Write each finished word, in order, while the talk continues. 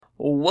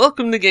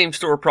Welcome to Game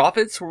Store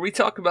Profits, where we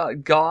talk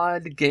about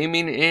God,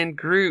 gaming, and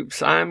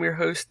groups. I'm your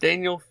host,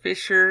 Daniel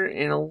Fisher,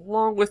 and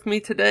along with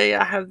me today,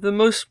 I have the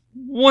most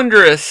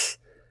wondrous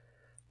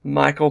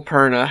Michael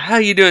Perna. How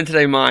you doing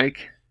today,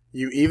 Mike?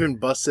 You even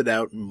busted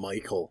out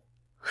Michael.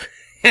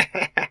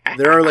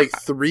 There are like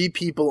 3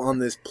 people on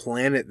this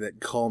planet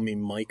that call me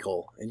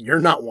Michael, and you're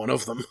not one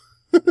of them.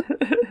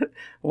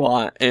 Well,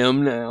 I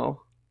am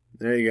now.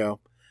 There you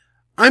go.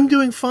 I'm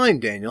doing fine,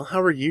 Daniel.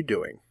 How are you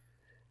doing?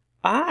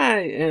 I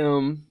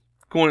am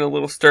going a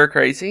little stir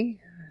crazy.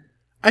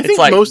 I think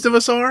like most of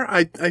us are.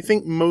 I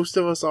think most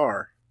of us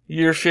are.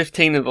 Year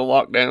 15 of the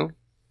lockdown.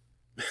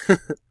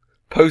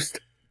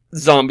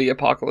 Post-zombie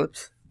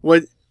apocalypse.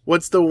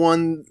 What's the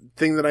one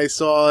thing that I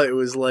saw? It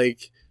was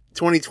like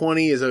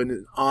 2020 is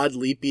an odd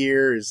leap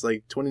year. It's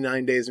like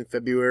 29 days in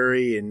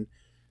February and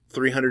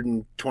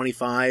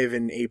 325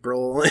 in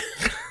April.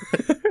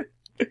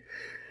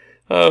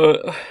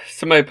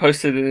 Somebody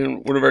posted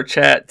in one of our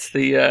chats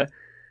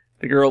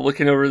the girl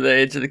looking over the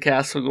edge of the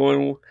castle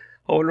going,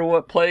 I wonder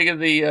what plague of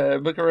the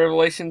Book of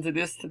Revelations it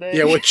is today.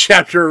 Yeah, what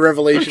chapter of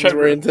Revelations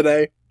we're in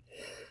today.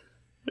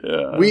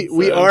 Yeah,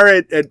 we are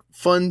at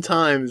fun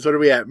times. What are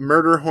we at?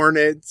 Murder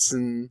hornets,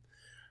 and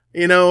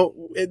you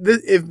know,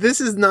 if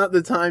this is not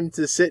the time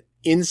to sit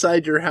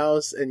inside your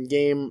house and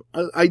game,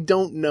 I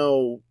don't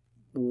know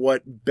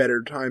what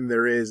better time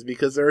there is,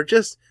 because there are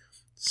just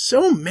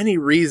so many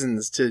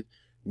reasons to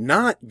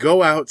not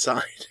go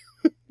outside.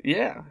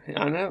 Yeah,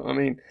 I know. I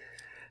mean,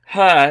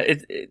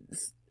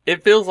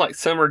 it feels like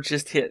summer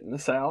just hit in the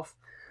South,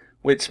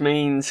 which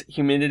means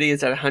humidity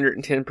is at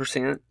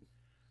 110%.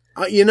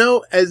 You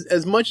know,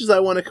 as much as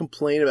I want to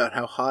complain about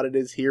how hot it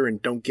is here,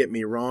 and don't get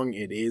me wrong,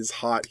 it is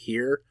hot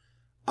here,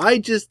 I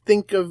just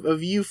think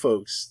of you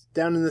folks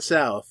down in the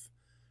South,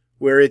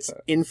 where it's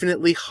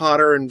infinitely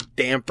hotter and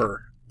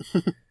damper.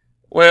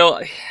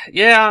 Well,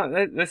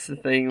 yeah, that's the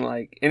thing,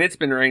 like, and it's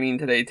been raining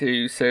today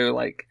too, so,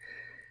 like,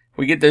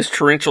 we get those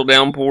torrential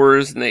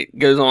downpours, and it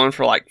goes on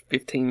for, like,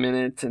 15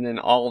 minutes, and then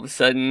all of a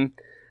sudden,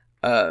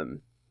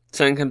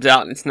 sun comes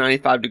out, and it's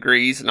 95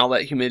 degrees, and all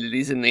that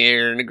humidity's in the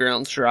air, and the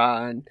ground's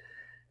dry,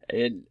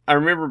 and I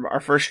remember our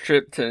first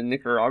trip to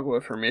Nicaragua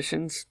for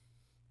missions,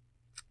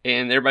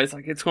 and everybody's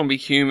like, it's going to be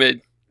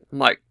humid. I'm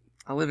like,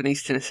 I live in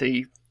East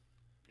Tennessee.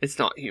 It's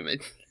not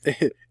humid.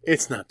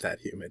 It's not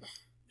that humid.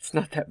 It's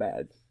not that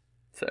bad.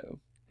 So,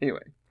 anyway.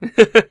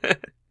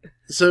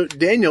 So,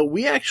 Daniel,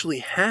 we actually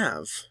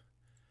have,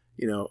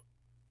 you know,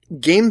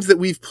 games that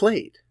we've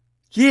played.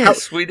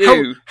 Yes, we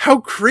do. How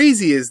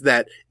crazy is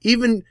that?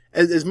 Even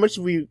as much as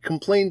we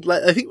complained,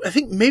 I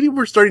think maybe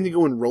we're starting to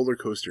go in roller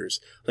coasters.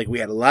 Like, we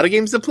had a lot of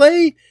games to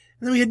play,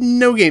 and then we had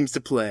no games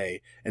to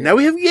play. And now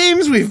we have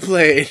games we've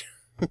played.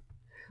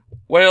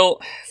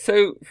 Well,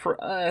 so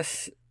for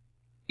us,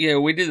 you know,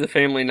 we do the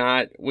family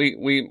night. We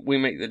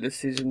make the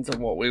decisions of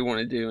what we want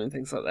to do and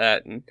things like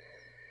that. And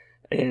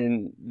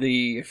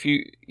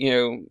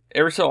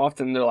every so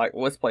often they're like,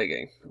 well, let's play a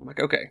game. I'm like,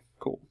 okay,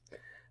 cool.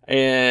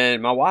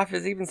 And my wife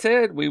has even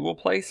said we will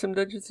play some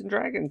Dungeons and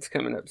Dragons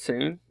coming up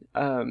soon.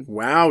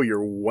 Wow,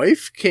 your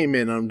wife came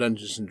in on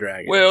Dungeons and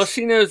Dragons. Well,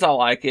 she knows I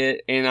like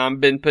it, and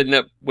I've been putting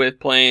up with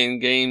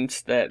playing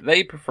games that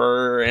they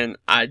prefer and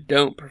I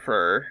don't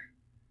prefer.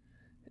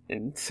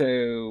 And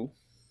so,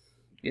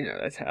 you know,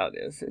 that's how it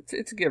is.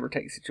 It's a give or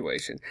take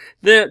situation.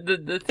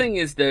 The thing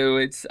is,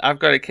 though, I've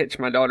got to catch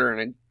my daughter in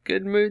a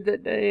good mood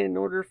that day in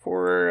order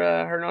for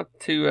her not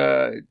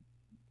to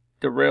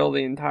derail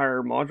the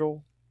entire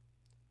module.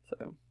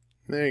 So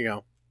there you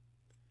go.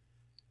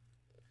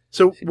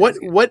 So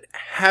what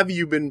have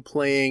you been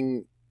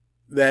playing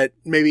that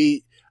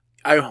maybe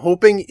I'm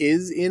hoping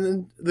is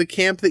in the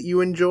camp that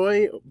you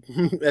enjoy,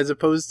 as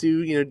opposed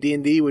to, you know,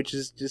 D&D, which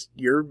is just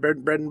your bread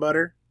and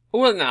butter?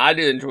 Well, no, I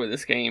do enjoy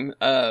this game.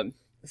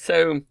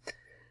 So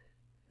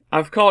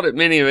I've called it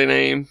many of a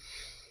name,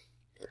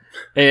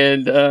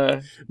 and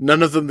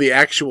none of them the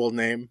actual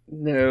name.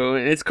 No,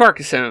 and it's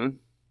Carcassonne,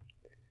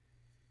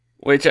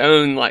 which I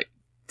own like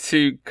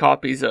 2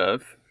 copies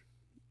of,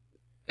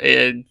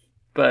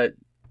 but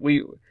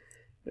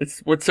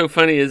what's so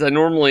funny is I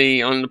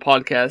normally on the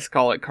podcast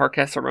call it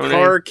Carcassonne.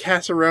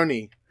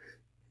 Carcassonne.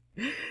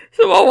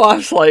 So my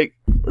wife's like,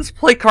 let's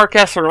play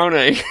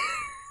Carcassonne.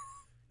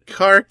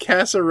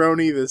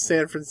 Carcassonne, the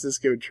San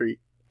Francisco treat.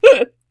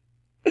 I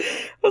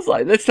was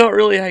like, that's not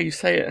really how you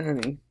say it,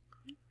 honey.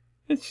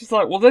 And she's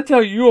like, well, that's how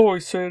you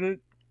always said it.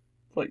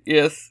 Like,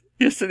 yes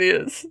it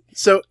is.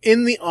 So,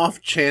 in the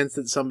off chance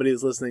that somebody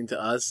is listening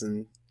to us,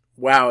 and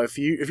wow, if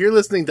you're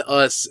listening to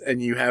us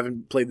and you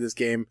haven't played this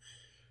game,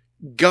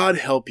 God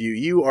help you.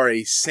 You are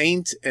a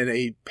saint and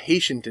a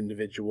patient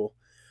individual.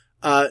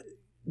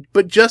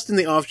 But just in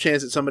the off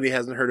chance that somebody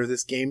hasn't heard of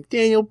this game,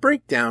 Daniel,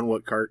 break down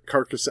what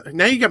Carcassonne.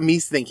 Now you got me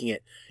thinking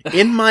it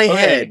in my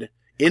head.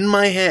 In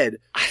my head,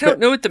 I don't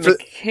know what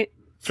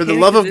for the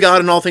love of God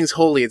and all things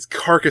holy, it's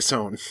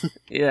Carcassonne.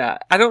 Yeah,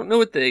 I don't know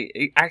what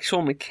the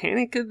actual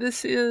mechanic of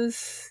this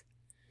is.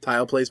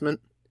 Tile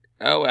placement.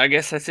 Oh, I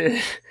guess that's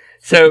it.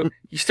 So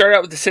you start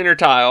out with the center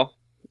tile,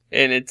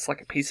 and it's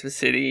like a piece of a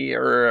city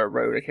or a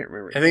road. I can't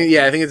remember. I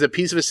think it's a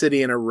piece of a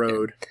city and a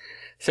road. Yeah.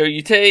 So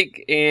you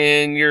take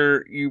and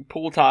you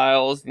pull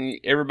tiles, and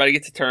everybody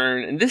gets a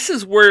turn. And this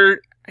is where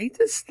ain't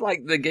this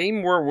like the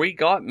game where we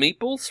got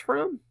meeples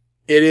from?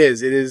 It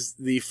is. It is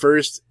the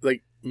first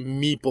like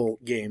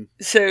meeple game.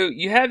 So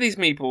you have these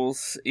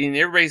meeples, and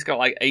everybody's got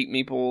like 8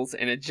 meeples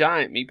and a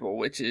giant meeple,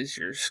 which is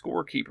your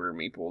scorekeeper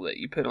meeple that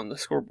you put on the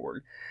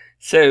scoreboard.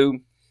 So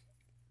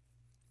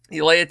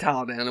you lay a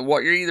tile down, and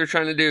what you're either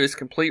trying to do is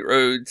complete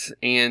roads,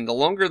 and the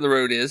longer the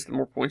road is, the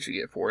more points you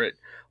get for it,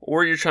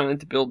 or you're trying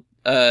to build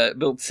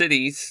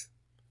cities.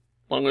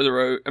 Longer the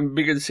road, and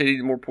bigger the city,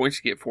 the more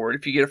points you get for it.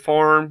 If you get a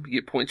farm,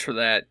 you get points for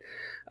that.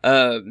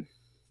 And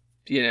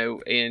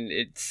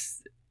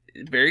it's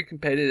very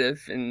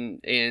competitive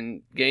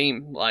and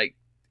game. Like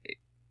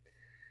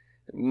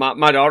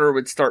my daughter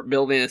would start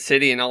building a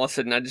city, and all of a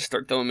sudden I'd just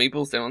start throwing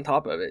meeples down on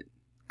top of it,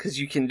 because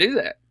you can do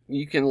that.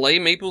 You can lay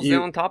meeples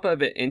down on top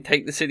of it and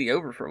take the city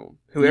over from them.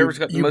 Whoever's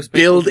got the most meeples.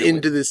 You build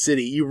into the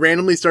city. You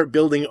randomly start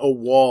building a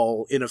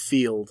wall in a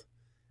field.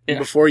 Yeah.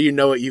 Before you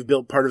know it, you've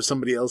built part of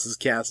somebody else's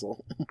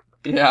castle.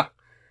 Yeah.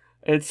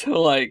 It's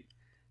like,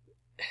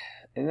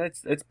 and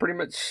that's pretty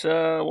much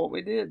what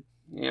we did.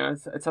 You know,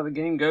 that's how the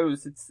game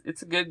goes.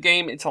 It's a good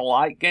game. It's a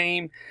light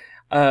game.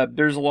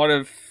 There's a lot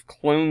of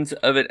clones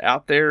of it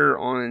out there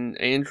on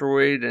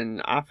Android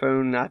and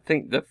iPhone. I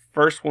think the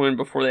first one,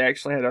 before they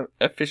actually had an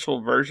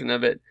official version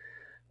of it,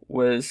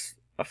 was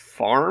a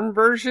farm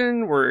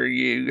version where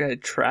you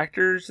had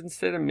tractors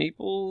instead of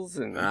meeples.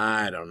 And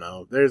I don't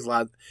know. There's a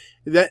lot.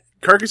 That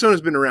Carcassonne has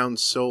been around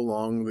so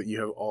long that you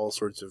have all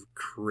sorts of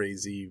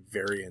crazy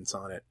variants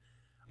on it.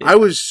 Yeah. I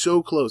was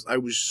so close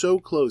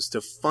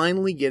to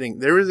finally getting.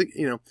 There was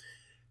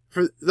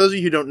for those of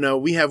you who don't know,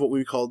 we have what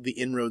we call the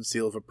Inroad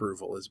Seal of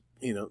Approval. Is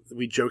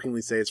we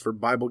jokingly say it's for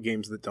Bible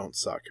games that don't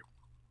suck.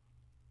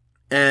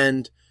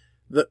 And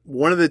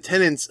one of the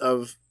tenets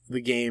of the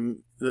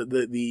game,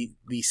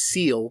 the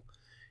seal,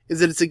 is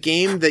that it's a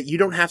game that you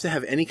don't have to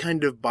have any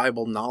kind of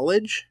Bible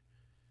knowledge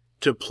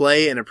to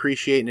play and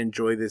appreciate and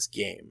enjoy this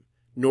game.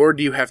 Nor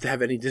do you have to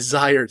have any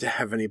desire to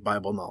have any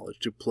Bible knowledge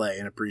to play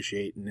and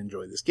appreciate and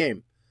enjoy this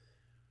game.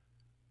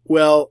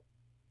 Well,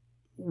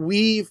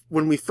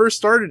 when we first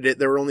started it,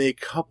 there were only a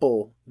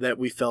couple that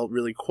we felt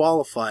really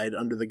qualified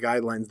under the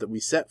guidelines that we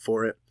set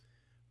for it.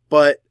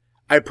 But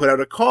I put out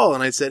a call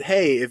and I said,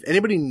 hey, if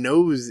anybody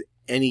knows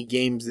any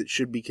games that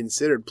should be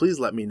considered, please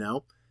let me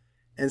know.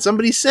 And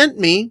somebody sent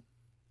me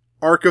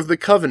Ark of the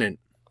Covenant,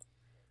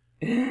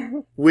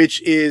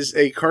 which is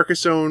a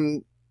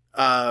Carcassonne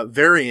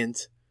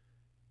variant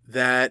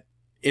that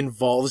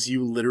involves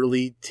you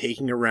literally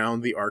taking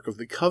around the Ark of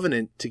the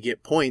Covenant to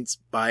get points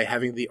by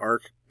having the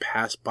Ark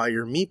pass by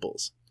your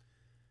meeples.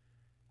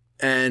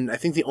 And I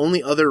think the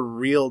only other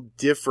real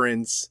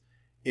difference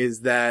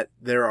is that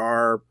there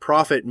are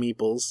prophet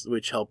meeples,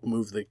 which help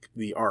move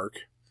the Ark.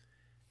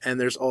 And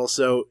there's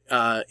also,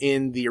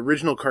 in the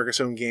original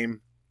Carcassonne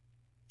game,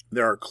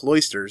 there are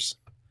cloisters,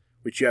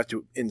 which you have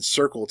to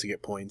encircle to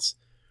get points.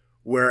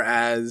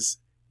 Whereas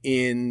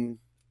in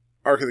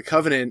Ark of the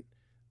Covenant,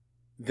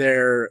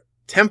 they're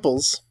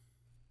temples,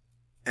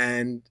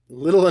 and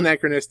little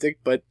anachronistic,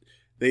 but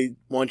they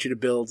want you to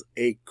build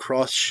a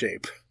cross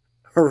shape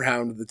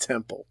around the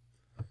temple.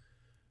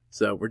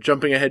 So we're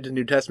jumping ahead to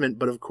New Testament,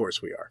 but of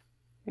course we are.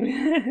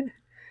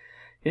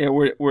 Yeah,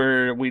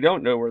 we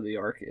don't know where the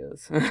Ark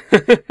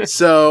is.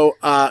 So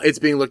it's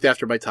being looked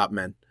after by top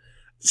men.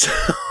 So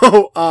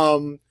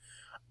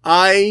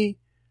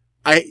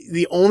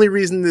the only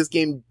reason this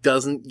game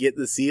doesn't get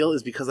the seal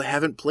is because I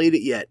haven't played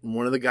it yet. And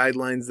one of the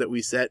guidelines that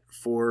we set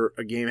for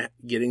a game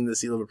getting the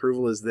seal of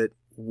approval is that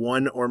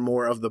one or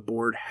more of the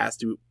board has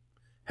to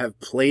have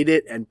played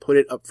it and put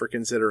it up for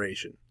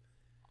consideration.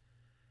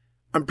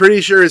 I'm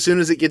pretty sure as soon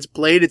as it gets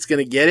played, it's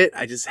going to get it.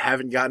 I just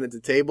haven't gotten it to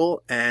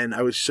table, and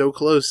I was so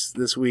close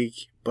this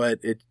week, but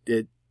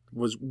it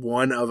was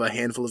one of a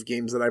handful of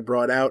games that I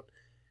brought out,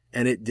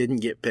 and it didn't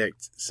get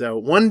picked. So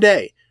one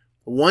day,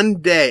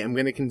 I'm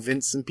going to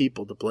convince some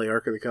people to play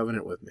Ark of the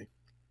Covenant with me.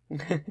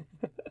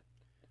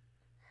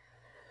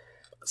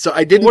 So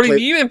I didn't. What have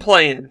you been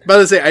playing? By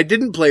the way, I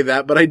didn't play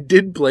that, but I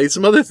did play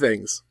some other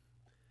things.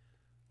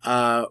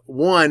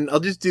 One, I'll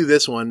just do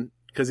this one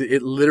because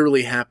it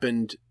literally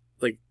happened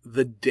like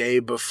the day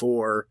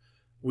before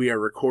we are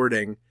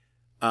recording.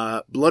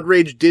 Blood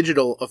Rage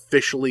Digital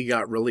officially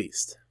got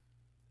released.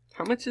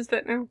 How much is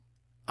that now?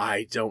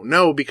 I don't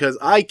know because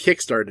I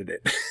kickstarted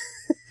it.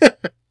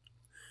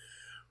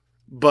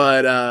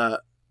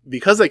 But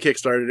because I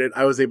kickstarted it,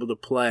 I was able to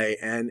play,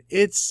 and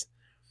it's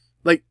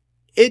like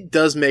it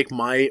does make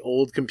my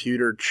old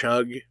computer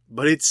chug,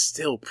 but it's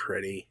still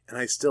pretty, and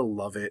I still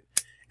love it.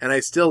 And I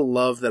still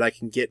love that I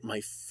can get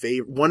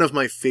one of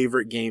my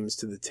favorite games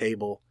to the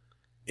table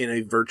in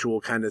a virtual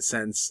kind of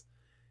sense.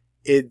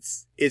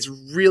 It's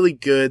really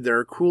good. There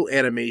are cool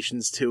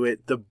animations to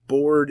it. The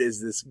board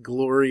is this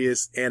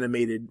glorious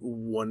animated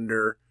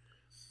wonder.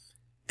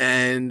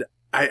 And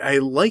I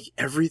like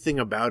everything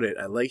about it.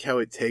 I like how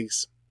it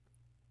takes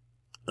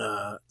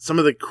some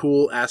of the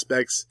cool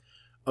aspects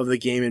of the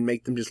game and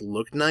make them just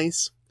look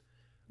nice.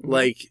 Mm-hmm.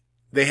 Like,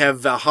 they have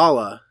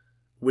Valhalla,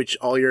 which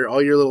all your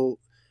little...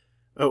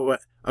 Oh,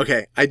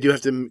 okay, I do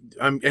have to...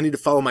 I need to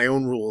follow my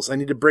own rules. I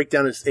need to break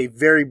down a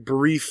very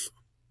brief,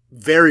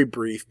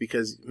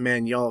 because,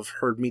 man, y'all have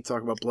heard me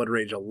talk about Blood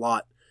Rage a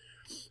lot.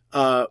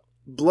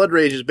 Blood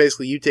Rage is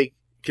basically you take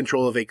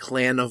control of a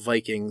clan of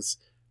Vikings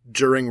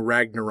during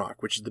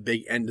Ragnarok, which is the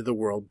big end of the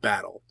world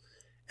battle.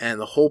 And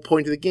the whole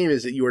point of the game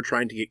is that you are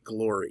trying to get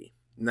glory.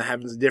 And that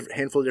happens a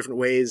handful of different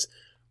ways,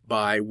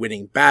 by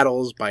winning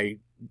battles, by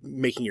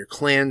making your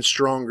clan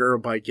stronger,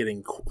 by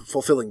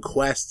fulfilling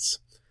quests.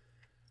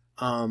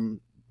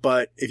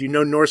 But if you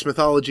know Norse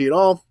mythology at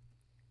all,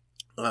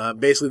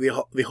 basically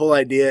the whole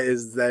idea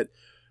is that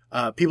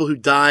people who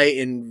die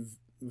in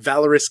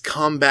valorous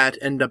combat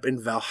end up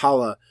in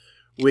Valhalla,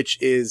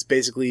 which is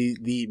basically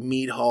the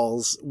mead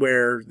halls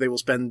where they will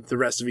spend the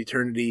rest of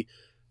eternity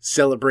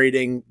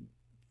celebrating,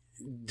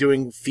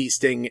 doing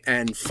feasting,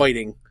 and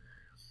fighting.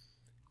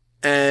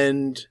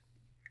 And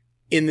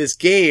in this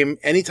game,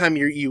 anytime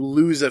you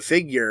lose a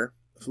figure,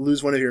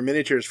 lose one of your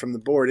miniatures from the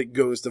board, it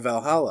goes to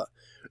Valhalla.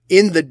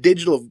 In the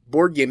digital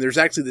board game, there's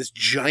actually this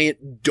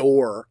giant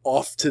door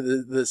off to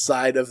the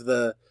side of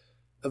the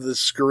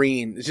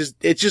screen.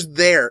 It's just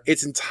there.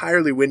 It's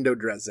entirely window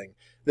dressing.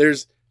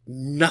 There's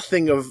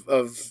nothing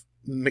of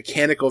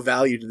mechanical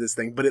value to this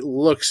thing, but it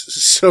looks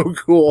so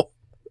cool.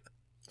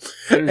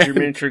 Does your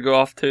miniature go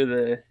off to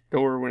the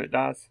door when it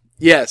dies?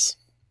 Yes.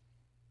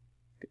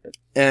 Good.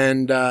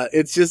 And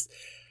it's just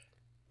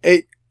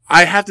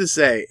I have to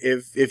say,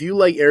 if you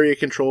like area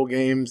control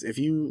games, if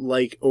you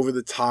like over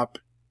the top,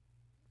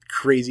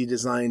 crazy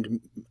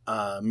designed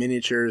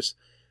miniatures,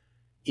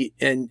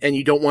 and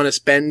you don't want to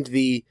spend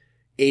the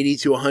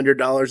 $80 to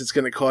 $100 it's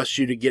going to cost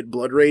you to get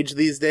Blood Rage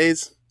these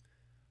days,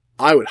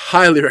 I would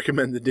highly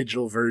recommend the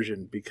digital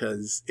version,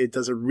 because it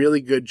does a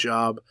really good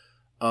job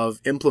of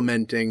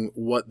implementing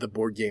what the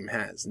board game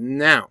has.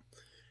 Now,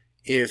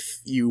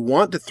 if you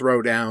want to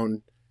throw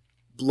down,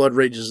 Blood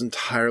Rage is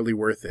entirely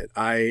worth it.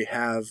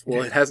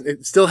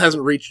 It still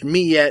hasn't reached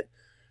me yet,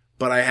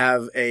 but I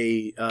have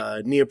a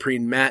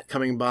neoprene mat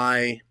coming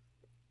by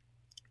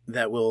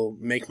that will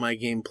make my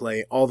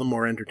gameplay all the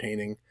more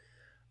entertaining.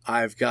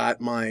 I've got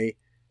my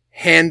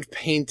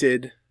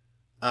hand-painted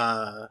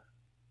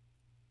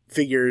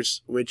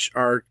figures, which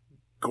are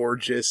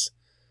gorgeous.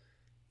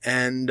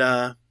 And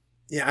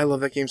yeah, I love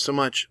that game so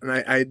much. And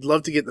I'd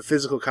love to get the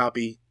physical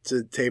copy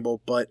to the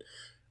table, but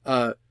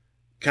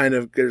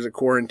there's a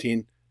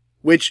quarantine,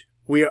 which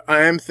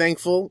I am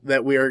thankful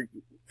that we are,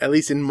 at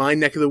least in my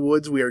neck of the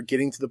woods, we are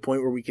getting to the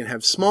point where we can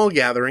have small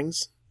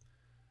gatherings.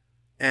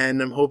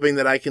 And I'm hoping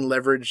that I can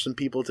leverage some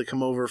people to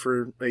come over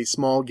for a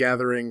small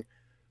gathering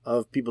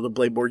of people to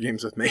play board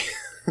games with me.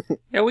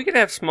 Yeah, we could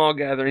have small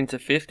gatherings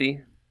of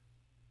 50.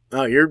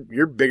 Oh, you're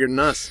bigger than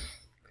us.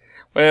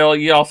 Well,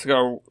 you also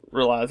got to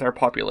realize our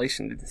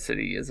population in the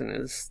city isn't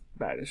as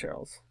bad as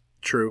y'all's.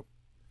 True.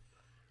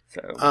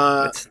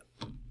 So,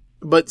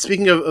 but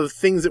speaking of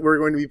things that we're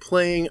going to be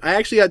playing, I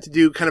actually got to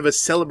do kind of a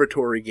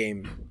celebratory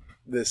game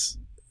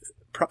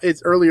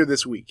it's earlier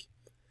this week.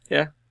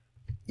 Yeah.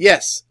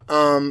 Yes.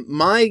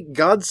 My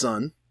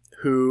godson,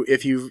 who,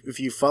 if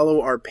you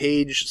follow our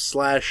page /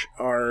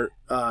 our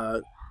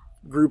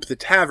group, The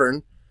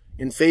Tavern,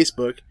 in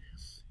Facebook,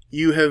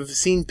 you have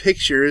seen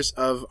pictures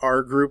of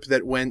our group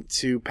that went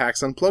to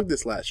PAX Unplugged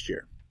this last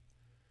year.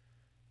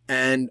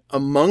 And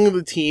among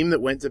the team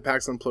that went to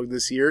PAX Unplugged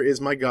this year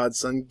is my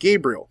godson,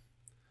 Gabriel.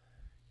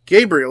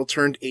 Gabriel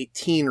turned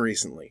 18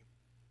 recently.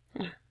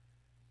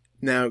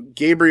 Now,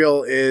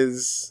 Gabriel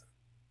is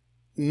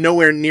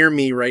nowhere near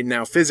me right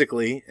now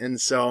physically, and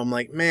so I'm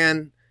like,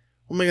 man,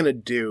 what am I going to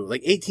do?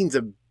 Like, 18's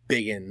a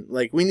biggin'.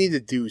 Like, we need to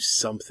do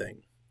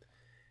something.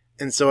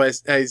 And so I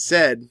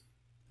said,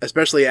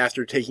 especially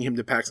after taking him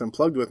to PAX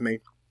Unplugged with me,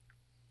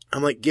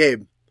 I'm like,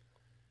 Gabe,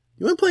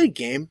 you want to play a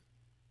game?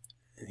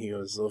 And he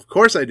goes, well, of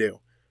course I do.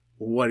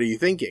 What are you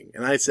thinking?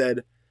 And I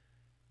said,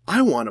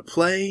 I want to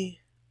play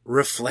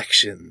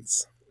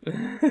Reflections.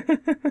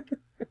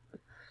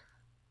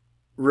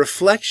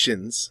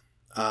 Reflections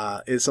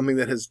is something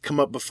that has come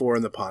up before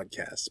in the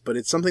podcast, but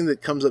it's something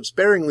that comes up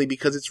sparingly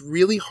because it's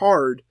really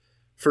hard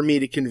for me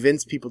to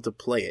convince people to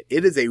play it.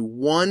 It is a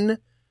one-on-one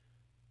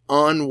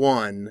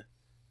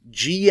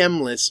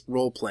GM-less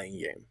role-playing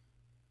game.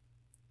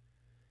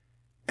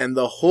 And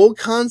the whole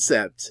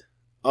concept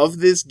of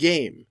this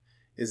game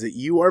is that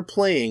you are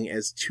playing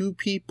as two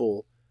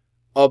people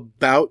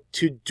about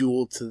to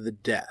duel to the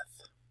death.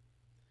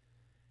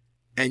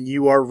 And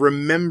you are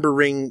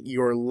remembering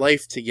your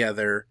life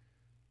together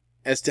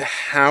as to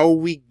how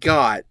we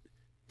got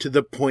to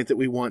the point that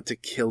we want to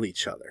kill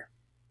each other.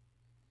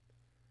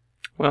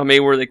 Well, maybe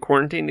were they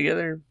quarantined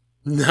together?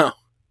 No.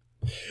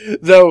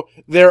 Though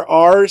there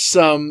are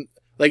some,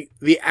 like,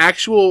 the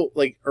actual,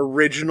 like,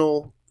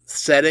 original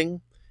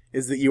setting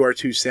is that you are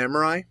two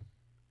samurai.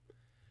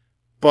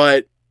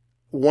 But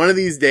one of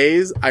these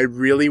days, I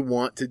really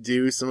want to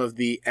do some of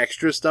the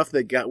extra stuff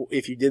that got,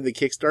 if you did the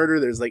Kickstarter,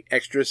 there's like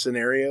extra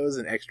scenarios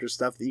and extra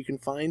stuff that you can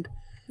find.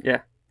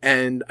 Yeah.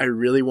 And I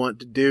really want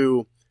to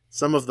do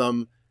Some of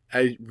them,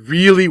 I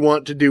really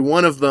want to do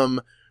one of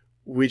them,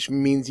 which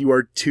means you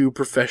are 2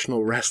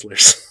 professional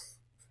wrestlers.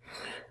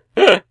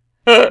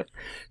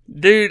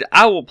 Dude,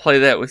 I will play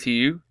that with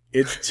you.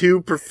 It's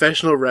 2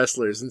 professional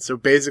wrestlers, and so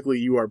basically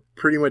you are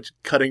pretty much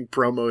cutting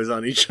promos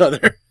on each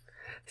other.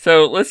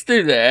 So let's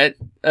do that.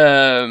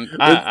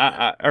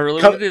 I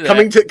really want to do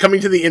that. Coming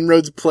to the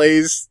Inroads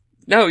Plays.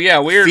 No, yeah,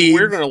 we're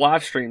going to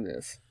live stream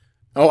this.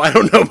 Oh, I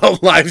don't know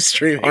about live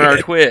streaming on our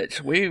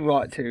Twitch. We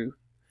want to,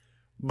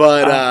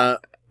 but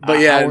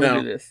yeah, I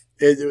no. Do this.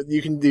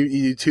 You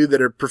do 2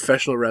 that are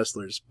professional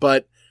wrestlers,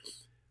 but.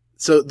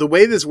 So the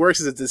way this works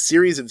is it's a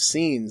series of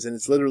scenes, and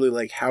it's literally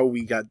like how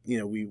we got,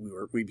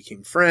 we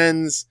became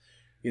friends,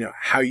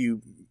 how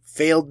you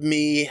failed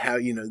me, how,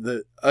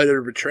 the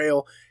utter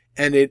betrayal,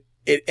 and it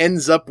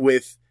ends up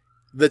with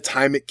the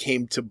time it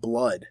came to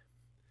blood.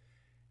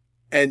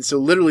 And so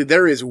literally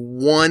there is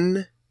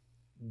 1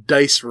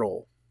 dice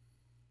roll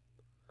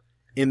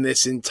in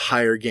this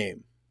entire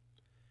game.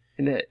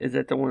 And is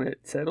that the one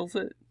that settles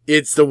it?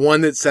 It's the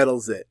one that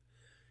settles it.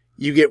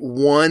 You get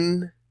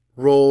 1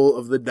 roll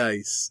of the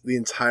dice the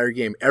entire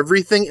game.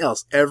 Everything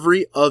else,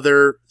 every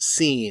other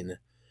scene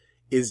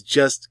is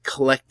just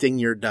collecting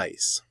your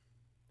dice.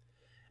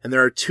 And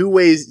there are 2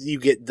 ways you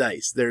get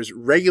dice. There's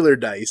regular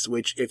dice,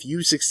 which if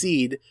you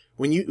succeed,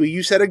 when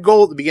you set a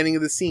goal at the beginning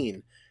of the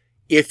scene,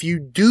 if you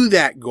do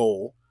that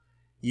goal,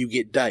 you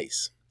get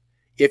dice.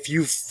 If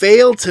you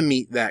fail to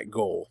meet that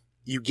goal,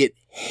 you get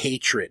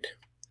hatred.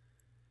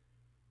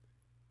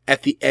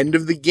 At the end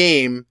of the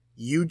game,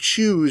 you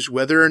choose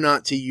whether or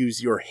not to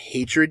use your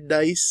hatred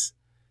dice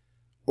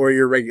or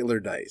your regular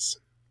dice.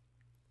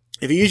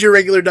 If you use your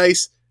regular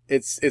dice,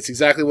 it's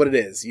exactly what it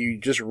is. You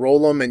just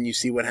roll them and you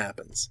see what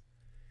happens.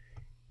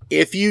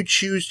 If you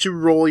choose to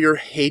roll your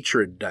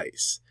hatred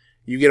dice,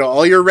 you get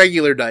all your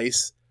regular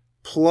dice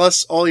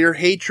plus all your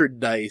hatred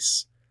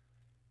dice.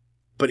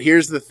 But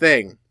here's the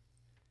thing.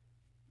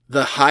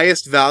 The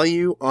highest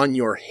value on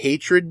your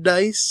hatred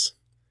dice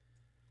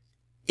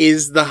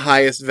is the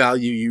highest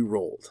value you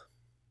rolled.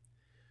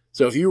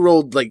 So if you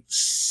rolled like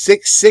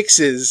 6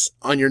 6s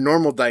on your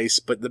normal dice,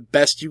 but the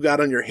best you got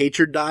on your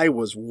hatred die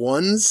was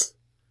 1s,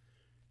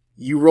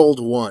 you rolled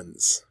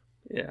 1s.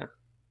 Yeah.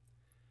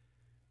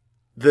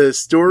 The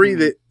story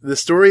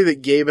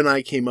that Gabe and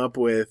I came up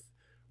with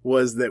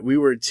was that we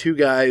were 2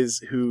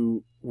 guys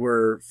who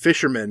were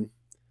fishermen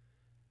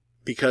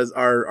because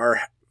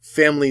our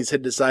families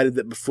had decided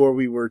that before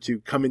we were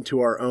to come into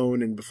our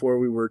own and before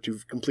we were to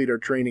complete our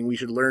training, we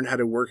should learn how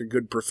to work a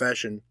good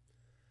profession.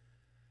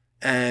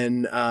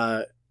 And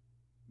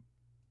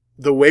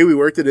the way we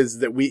worked it is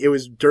that it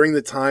was during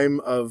the time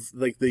of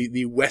like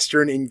the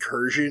Western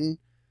incursion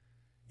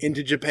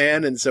into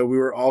Japan, and so we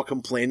were all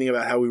complaining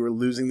about how we were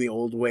losing the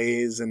old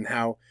ways and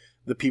how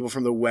the people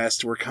from the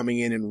West were coming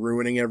in and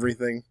ruining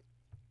everything.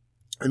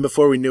 And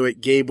before we knew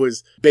it, Gabe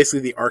was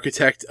basically the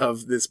architect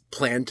of this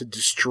plan to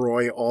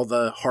destroy all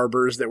the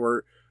harbors that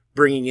were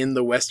bringing in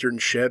the Western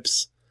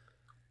ships.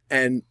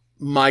 And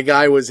my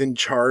guy was in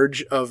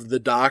charge of the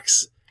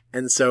docks.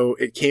 And so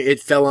it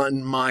fell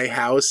on my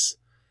house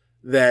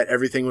that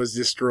everything was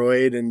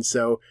destroyed. And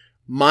so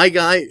my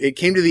guy, it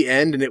came to the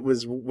end and it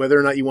was whether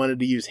or not you wanted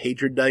to use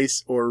hatred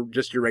dice or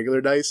just your regular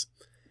dice.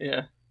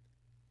 Yeah.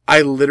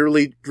 I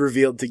literally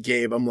revealed to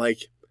Gabe, I'm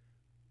like,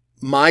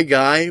 my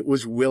guy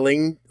was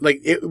willing, like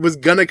it was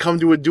gonna come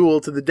to a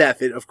duel to the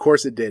death. Of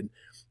course it did.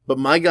 But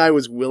my guy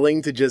was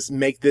willing to just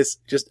make this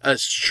just a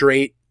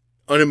straight,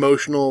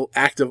 unemotional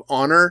act of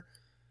honor,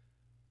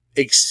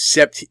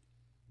 except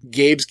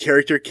Gabe's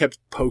character kept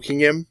poking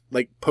him,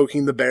 like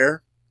poking the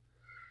bear.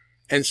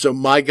 And so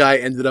my guy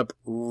ended up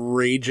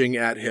raging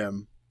at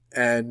him.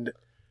 And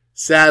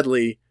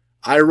sadly,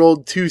 I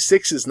rolled 2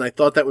 6s and I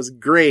thought that was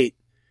great.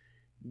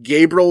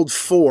 Gabe rolled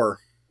 4.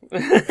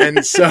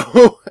 and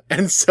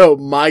so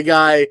my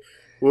guy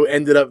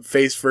ended up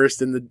face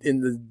first in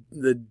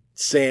the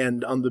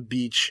sand on the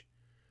beach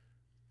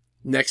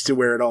next to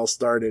where it all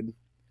started.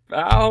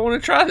 I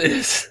want to try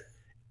this.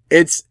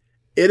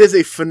 It is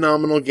a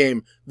phenomenal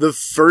game. The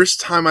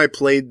first time I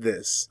played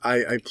this,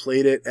 I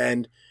played it,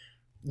 and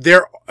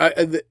the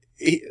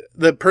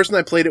person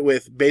I played it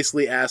with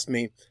basically asked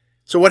me,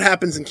 so what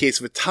happens in case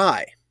of a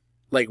tie?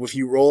 Like if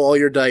you roll all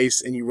your dice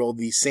and you roll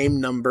the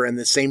same number and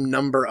the same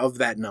number of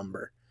that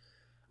number.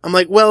 I'm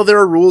like, well, there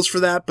are rules for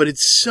that, but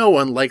it's so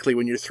unlikely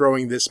when you're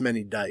throwing this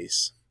many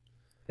dice.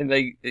 And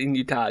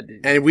you tied.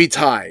 And we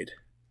tied.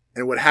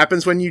 And what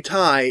happens when you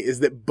tie is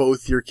that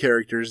both your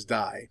characters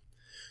die.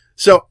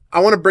 So I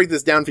want to break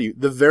this down for you.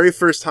 The very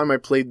first time I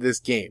played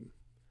this game,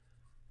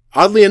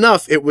 oddly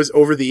enough, it was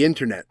over the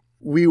internet.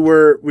 We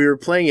were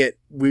playing it.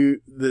 We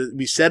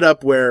set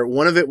up where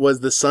one of it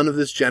was the son of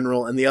this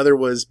general, and the other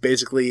was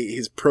basically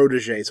his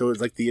protege. So it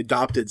was like the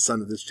adopted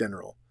son of this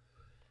general.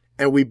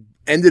 And we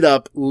ended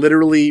up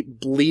literally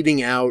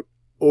bleeding out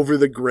over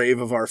the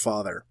grave of our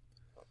father.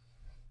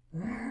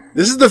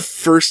 This is the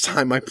first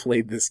time I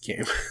played this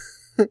game.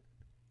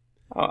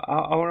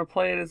 I want to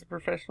play it as a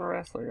professional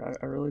wrestler.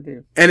 I really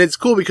do. And it's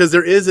cool because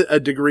there is a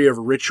degree of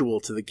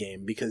ritual to the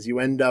game because you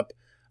end up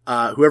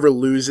Whoever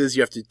loses,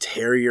 you have to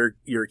tear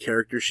your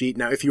character sheet.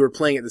 Now, if you were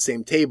playing at the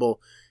same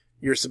table,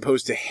 you're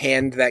supposed to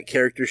hand that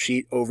character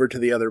sheet over to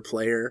the other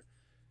player,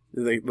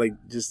 like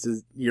just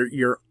as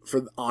your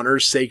for the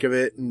honor's sake of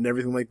it and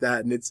everything like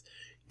that. And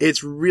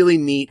it's really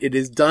neat. It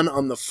is done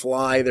on the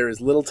fly. There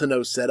is little to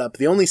no setup.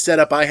 The only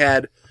setup I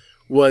had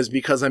was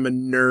because I'm a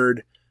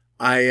nerd.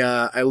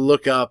 I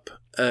look up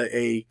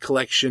a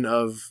collection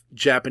of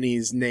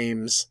Japanese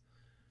names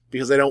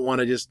because I don't want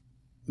to just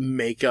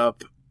make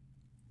up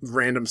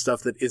random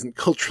stuff that isn't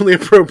culturally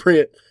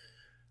appropriate.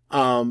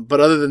 But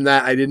other than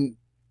that, I didn't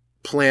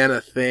plan a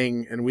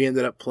thing, and we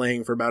ended up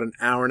playing for about an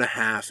hour and a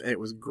half, and it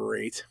was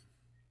great.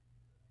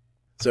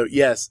 So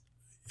yes,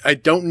 I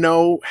don't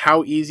know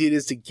how easy it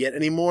is to get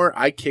anymore.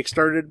 I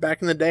kickstarted it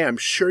back in the day. I'm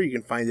sure you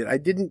can find it. I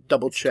didn't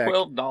double check.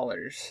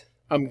 $12.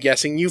 I'm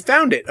guessing you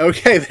found it.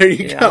 Okay, there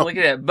you go. Look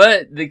at that.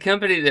 But the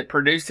company that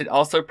produced it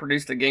also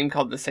produced a game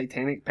called The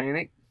Satanic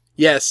Panic.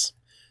 Yes.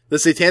 The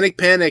Satanic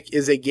Panic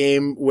is a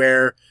game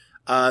where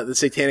the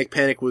Satanic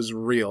Panic was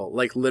real.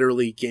 Like,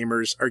 literally,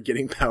 gamers are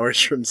getting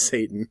powers from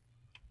Satan.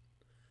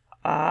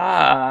 I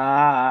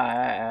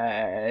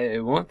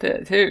want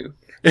that too.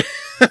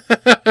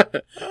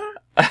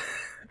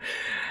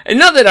 And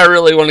not that I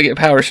really want to get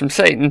powers from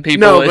Satan,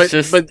 people. No,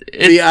 it's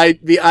the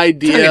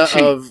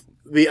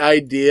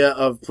idea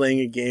of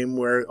playing a game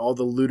where all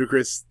the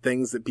ludicrous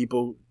things that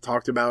people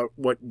talked about,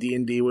 what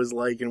D&D was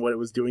like and what it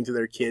was doing to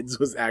their kids,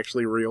 was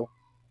actually real.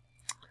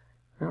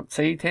 Well,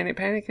 Satanic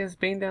Panic is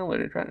being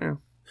downloaded right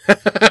now.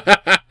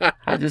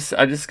 I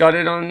just got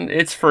it on.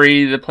 It's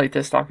free. The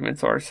playtest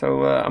documents are,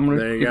 so I'm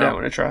gonna give that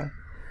one a try.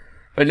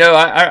 But no,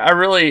 I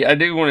really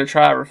do want to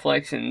try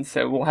Reflections,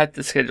 so we'll have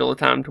to schedule a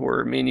time to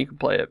where me and you can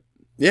play it.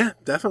 Yeah,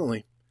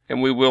 definitely.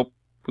 And we will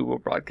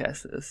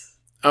broadcast this.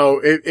 Oh,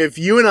 if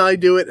you and I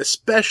do it,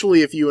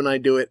 especially if you and I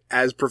do it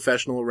as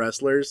professional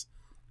wrestlers,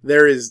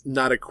 there is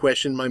not a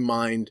question in my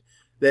mind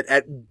that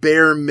at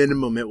bare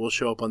minimum it will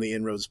show up on the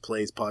Inroads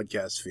Plays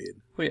podcast feed.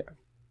 Oh, yeah.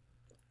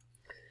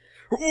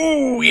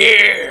 Oh,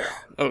 yeah!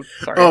 Oh,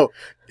 sorry. Oh,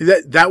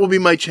 that will be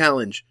my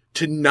challenge,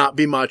 to not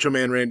be Macho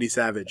Man Randy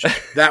Savage.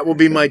 That will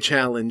be my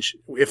challenge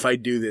if I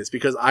do this,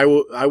 because I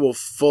will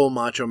full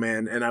Macho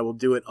Man, and I will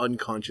do it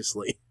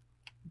unconsciously.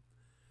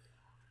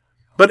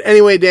 But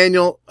anyway,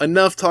 Daniel,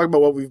 enough talk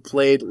about what we've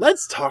played.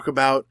 Let's talk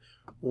about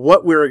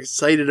what we're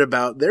excited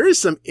about. There is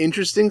some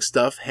interesting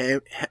stuff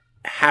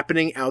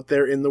happening out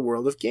there in the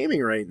world of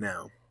gaming right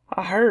now.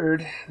 I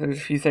heard there's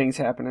a few things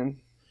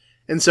happening.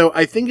 And so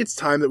I think it's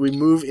time that we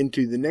move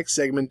into the next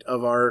segment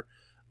of our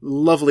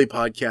lovely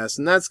podcast,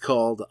 and that's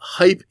called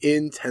Hype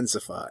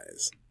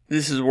Intensifies.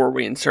 This is where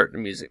we insert the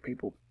music,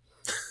 people.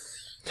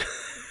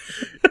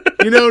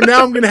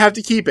 Now I'm going to have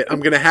to keep it. I'm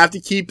going to have to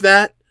keep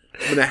that.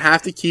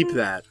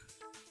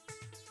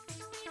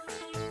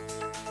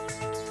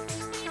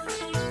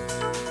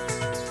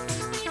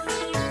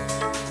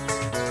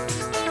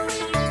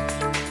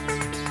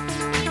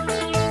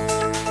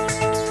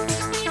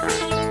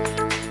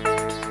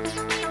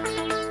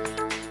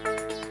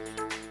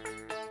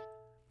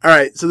 All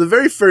right, so the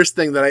very first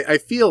thing that I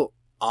feel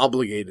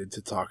obligated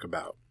to talk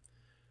about,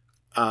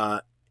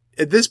 at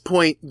this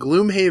point,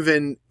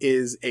 Gloomhaven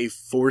is a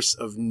force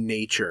of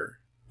nature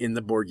in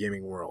the board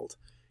gaming world.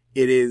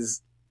 It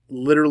is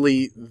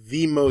literally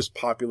the most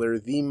popular,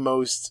 the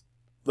most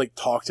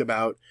talked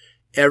about.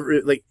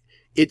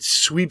 It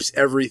sweeps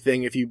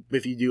everything if you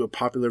do a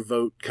popular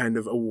vote kind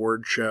of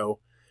award show.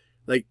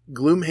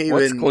 Gloomhaven.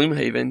 What's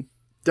Gloomhaven?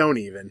 Don't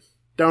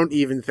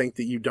even think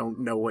that you don't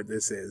know what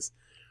this is.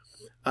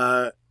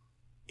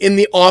 In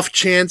the off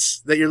chance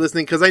that you're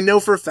listening, because I know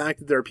for a fact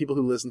that there are people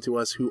who listen to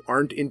us who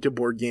aren't into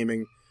board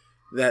gaming,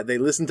 that they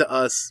listen to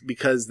us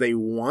because they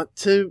want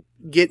to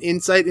get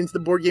insight into the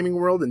board gaming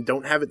world and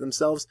don't have it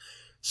themselves.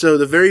 So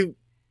the very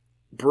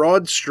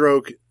broad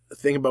stroke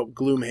thing about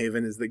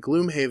Gloomhaven is that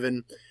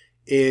Gloomhaven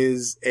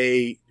is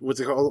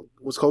what's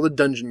called a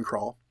dungeon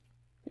crawl.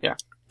 Yeah.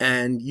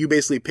 And you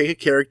basically pick a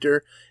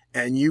character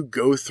and you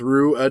go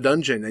through a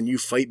dungeon and you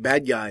fight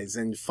bad guys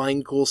and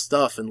find cool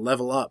stuff and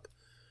level up.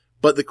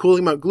 But the cool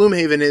thing about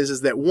Gloomhaven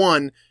is that,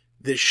 one,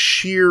 the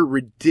sheer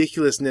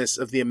ridiculousness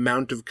of the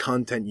amount of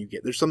content you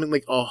get. There's something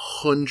like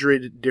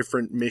 100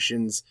 different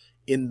missions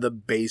in the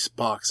base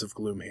box of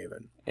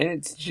Gloomhaven. And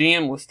it's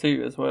GM-less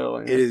too, as well.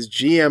 It is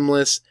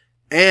GM-less,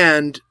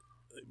 and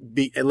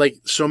like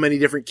so many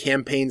different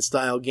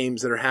campaign-style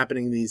games that are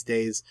happening these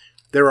days,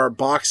 there are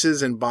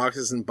boxes and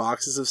boxes and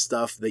boxes of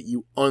stuff that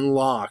you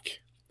unlock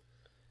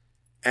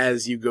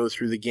as you go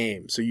through the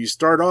game. So you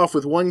start off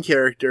with one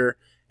character,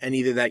 and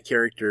either that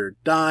character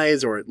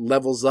dies or it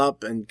levels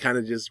up and kind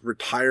of just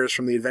retires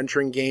from the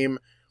adventuring game.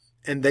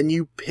 And then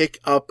you pick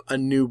up a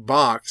new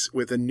box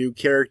with a new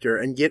character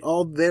and get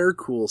all their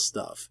cool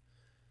stuff.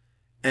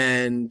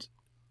 And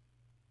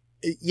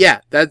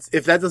yeah,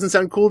 if that doesn't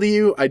sound cool to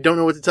you, I don't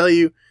know what to tell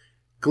you.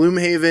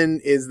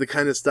 Gloomhaven is the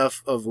kind of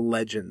stuff of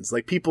legends.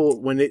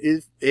 People, when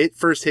it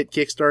first hit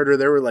Kickstarter,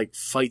 there were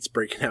fights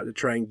breaking out to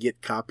try and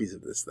get copies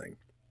of this thing.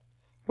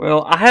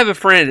 Well, I have a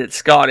friend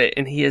that's got it,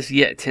 and he has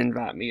yet to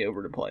invite me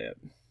over to play it.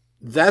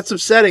 that's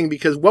upsetting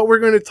because what we're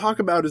going to talk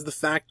about is the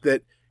fact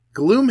that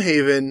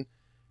Gloomhaven,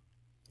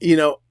 you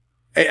know,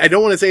 I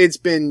don't want to say it's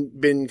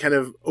been kind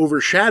of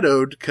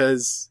overshadowed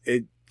because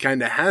it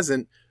kind of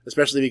hasn't,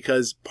 especially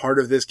because part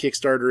of this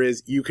Kickstarter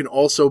is you can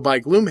also buy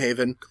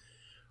Gloomhaven,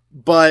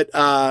 but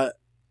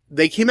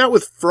they came out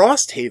with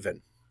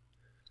Frosthaven,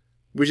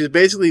 which is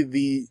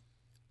basically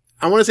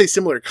I want to say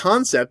similar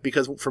concept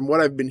because from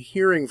what I've been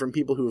hearing from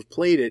people who have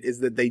played it is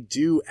that they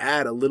do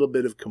add a little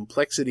bit of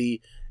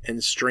complexity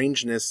and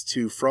strangeness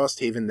to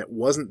Frosthaven that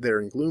wasn't there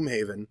in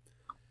Gloomhaven.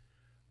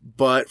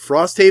 But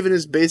Frosthaven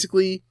is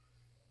basically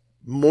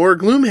more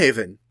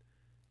Gloomhaven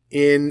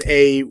in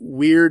a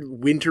weird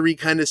wintry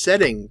kind of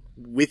setting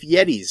with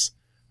Yetis.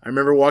 I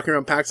remember walking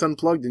around PAX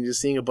Unplugged and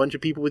just seeing a bunch of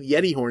people with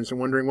Yeti horns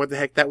and wondering what the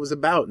heck that was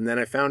about. And then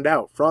I found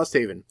out,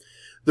 Frosthaven.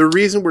 The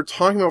reason we're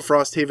talking about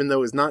Frosthaven,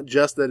 though, is not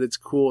just that it's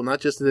cool, not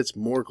just that it's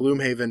more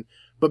Gloomhaven,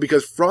 but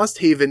because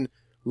Frosthaven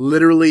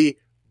literally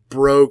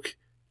broke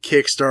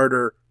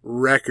Kickstarter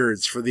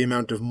records for the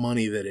amount of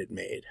money that it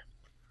made.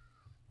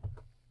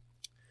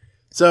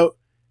 So,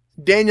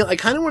 Daniel, I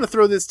kind of want to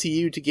throw this to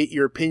you to get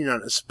your opinion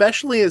on it,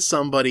 especially as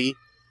somebody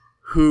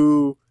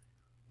who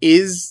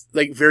is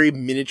like very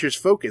miniatures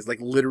focused. Like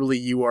literally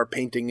you are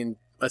painting and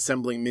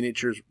assembling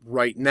miniatures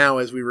right now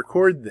as we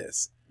record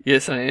this.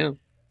 Yes, I am.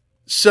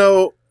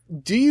 So,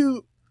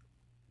 you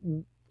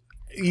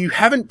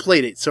haven't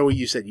played it, so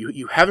you said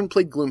you haven't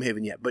played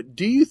Gloomhaven yet, but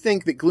do you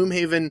think that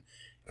Gloomhaven,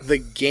 the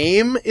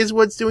game, is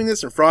what's doing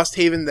this, and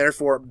Frosthaven,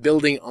 therefore,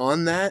 building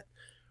on that?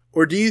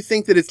 Or do you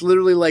think that it's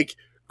literally like,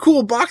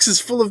 cool boxes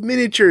full of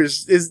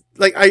miniatures is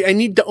like, I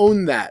need to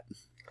own that?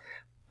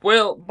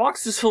 Well,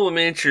 boxes full of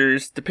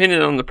miniatures,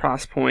 depending on the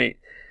price point,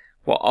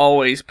 will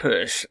always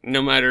push,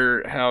 no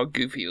matter how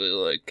goofy they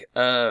look.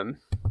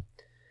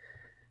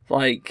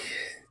 Like,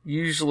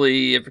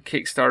 usually if a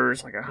Kickstarter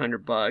is like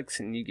 $100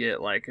 and you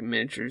get like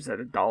miniatures at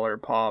 $1 a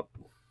pop,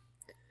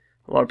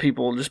 a lot of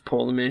people will just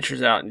pull the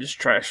miniatures out and just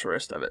trash the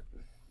rest of it.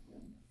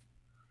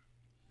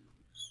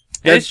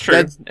 That's true.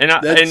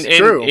 That's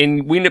true.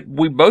 And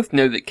we both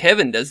know that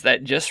Kevin does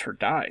that just for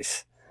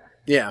dice.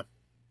 Yeah.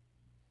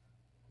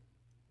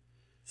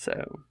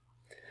 So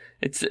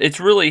it's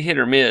really hit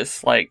or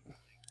miss. Like,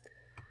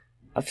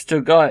 I've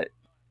still got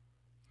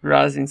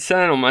Rising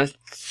Sun on my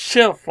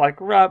shelf, like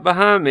right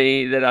behind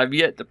me, that I've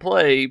yet to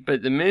play,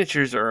 but the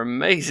miniatures are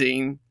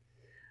amazing,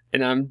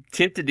 and I'm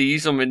tempted to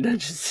use them in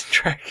Dungeons and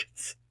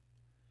Dragons.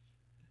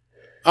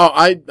 Oh,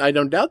 I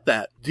don't doubt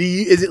that.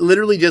 Is it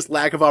literally just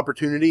lack of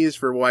opportunities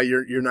for why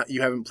you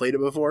haven't played it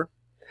before?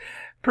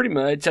 Pretty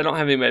much. I don't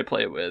have anybody to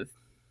play it with.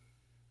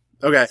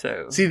 Okay.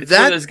 So it's one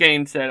of those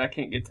games that I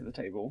can't get to the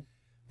table.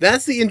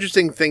 That's the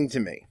interesting thing to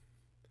me.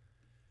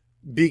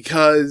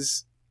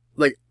 Because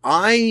like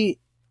I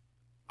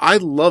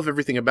love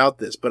everything about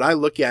this, but I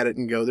look at it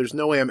and go, there's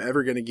no way I'm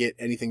ever going to get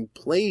anything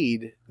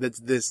played that's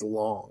this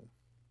long.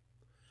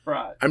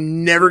 Right.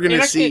 I'm never going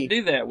to see. I can't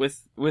do that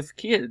with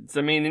kids.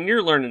 I mean, and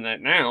you're learning that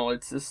now.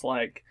 It's just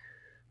like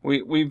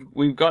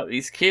we've got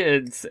these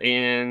kids,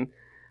 and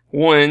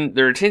one,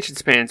 their attention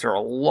spans are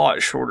a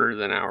lot shorter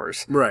than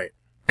ours. Right.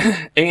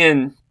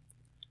 And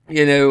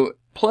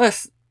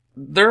plus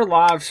their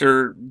lives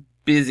are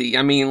busy.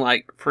 I mean,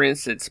 like for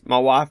instance, my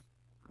wife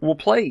will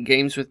play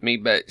games with me,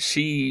 but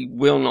she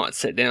will not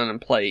sit down and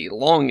play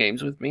long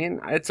games with me,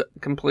 and it's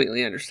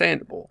completely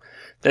understandable.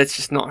 That's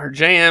just not her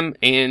jam,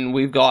 and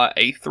we've got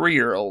a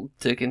 3-year-old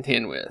to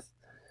contend with.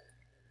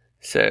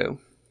 So,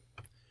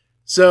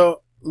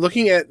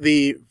 looking at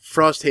the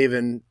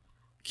Frosthaven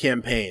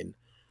campaign,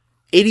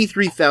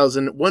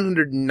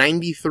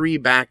 83,193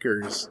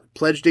 backers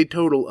pledged a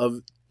total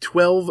of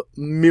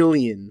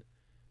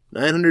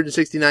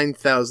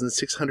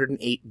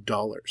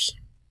 $12,969,608.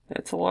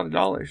 That's a lot of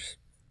dollars.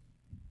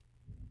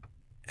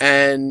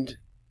 And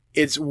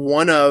it's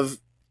one of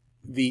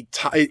the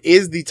top, it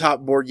is the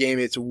top board game.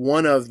 It's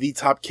one of the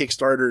top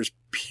Kickstarters,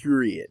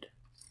 period.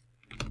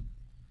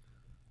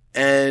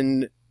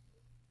 And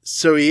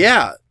so,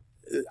 yeah,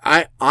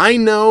 I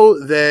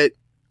know that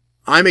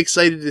I'm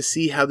excited to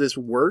see how this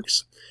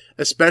works,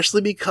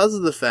 especially because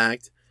of the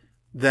fact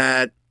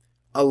that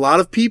a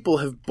lot of people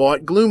have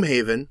bought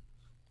Gloomhaven,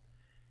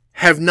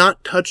 have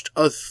not touched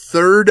a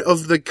third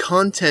of the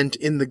content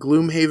in the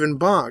Gloomhaven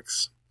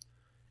box,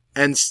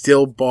 and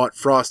still bought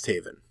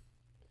Frosthaven.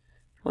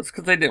 Well, it's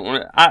because they didn't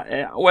want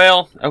to.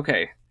 Well,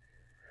 okay.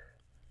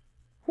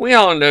 We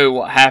all know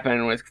what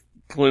happened with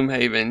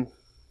Gloomhaven.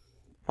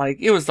 Like,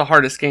 it was the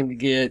hardest game to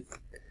get.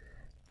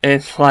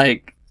 And,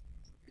 like,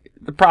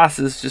 the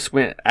prices just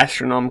went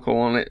astronomical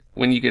on it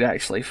when you could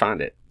actually find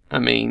it. I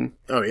mean...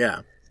 Oh,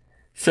 yeah.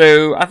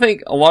 So, I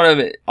think a lot of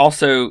it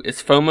also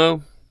is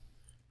FOMO.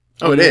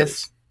 Oh, it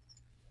is.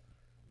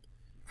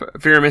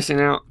 Fear of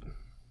missing out.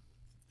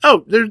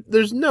 Oh,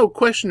 there's no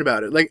question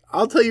about it. Like,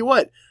 I'll tell you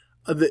what.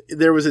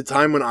 There was a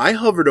time when I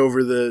hovered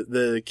over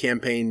the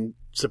campaign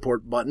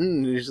support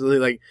button and it's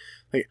like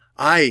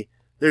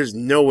there's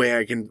no way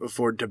I can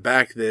afford to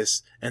back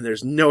this, and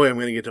there's no way I'm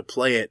going to get to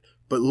play it.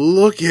 But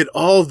look at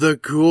all the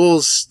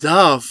cool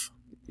stuff.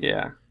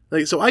 Yeah.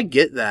 Like, so I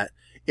get that.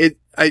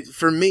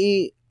 For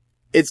me,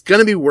 it's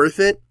gonna be worth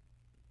it.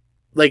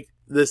 Like,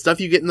 the stuff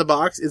you get in the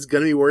box is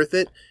gonna be worth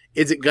it.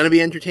 Is it gonna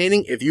be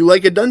entertaining? If you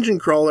like a dungeon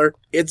crawler,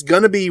 it's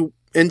gonna be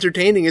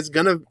entertaining. It's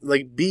gonna,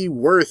 like, be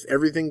worth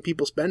everything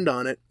people spend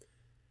on it.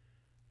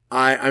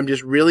 I'm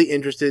just really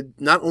interested,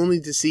 not only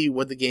to see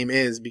what the game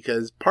is,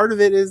 because part of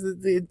it is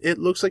that it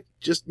looks like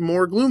just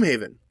more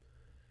Gloomhaven.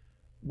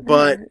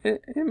 But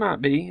it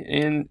might be,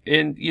 and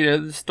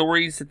the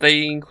stories that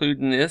they include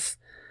in this,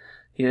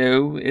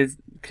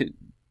 could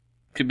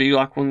be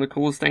like one of the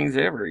coolest things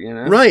ever,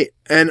 Right.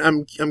 And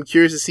I'm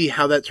curious to see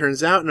how that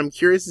turns out, and I'm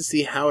curious to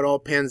see how it all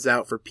pans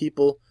out for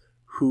people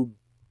who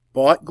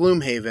bought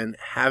Gloomhaven,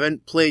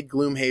 haven't played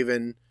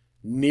Gloomhaven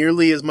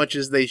nearly as much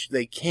as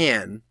they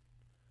can,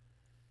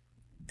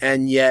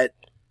 and yet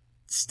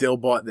still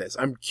bought this.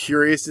 I'm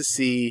curious to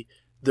see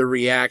the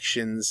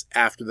reactions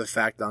after the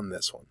fact on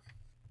this one.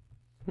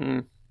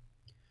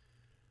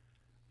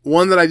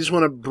 One that I just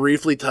want to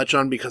briefly touch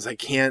on because I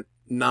can't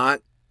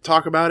not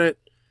talk about it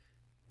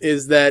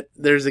is that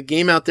there's a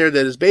game out there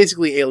that is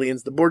basically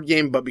Aliens, the board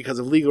game, but because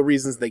of legal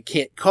reasons they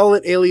can't call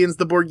it Aliens,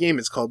 the board game.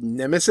 It's called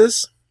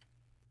Nemesis.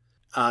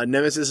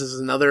 Nemesis is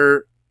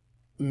another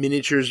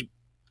miniatures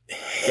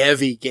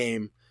heavy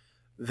game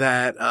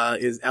that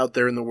is out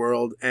there in the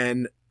world,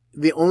 and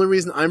the only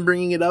reason I'm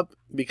bringing it up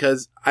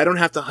because I don't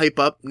have to hype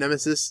up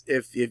Nemesis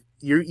if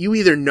you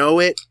either know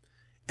it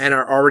and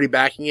are already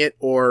backing it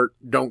or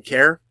don't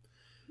care.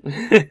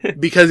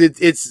 Because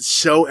it's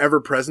so ever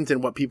present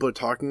in what people are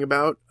talking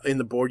about in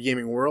the board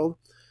gaming world.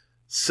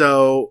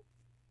 So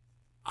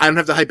I don't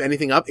have to hype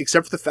anything up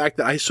except for the fact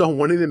that I saw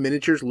one of the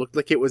miniatures looked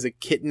like it was a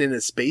kitten in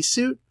a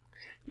spacesuit.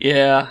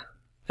 Yeah,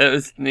 that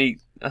was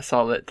neat. I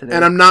saw that today.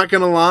 And I'm not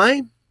going to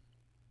lie,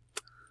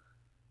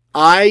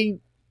 I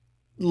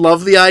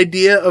love the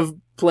idea of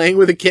playing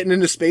with a kitten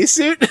in a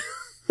spacesuit.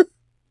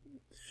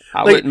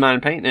 I wouldn't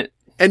mind painting it.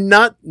 And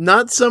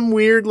not some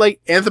weird, like,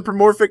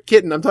 anthropomorphic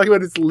kitten. I'm talking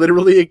about it's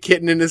literally a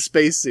kitten in a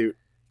spacesuit.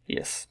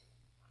 Yes.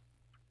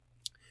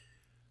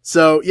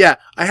 So, yeah,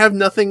 I have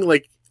nothing,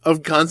 like,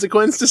 of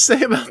consequence to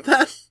say about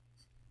that.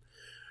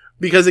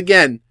 Because,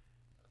 again,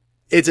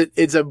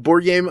 it's a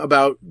board game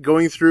about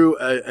going through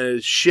a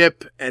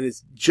ship, and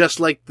it's just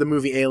like the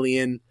movie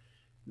Alien.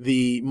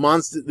 The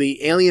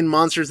alien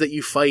monsters that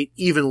you fight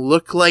even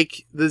look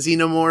like the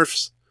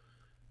xenomorphs.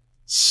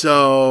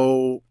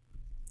 So,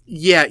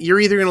 yeah, you're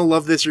either going to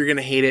love this or you're going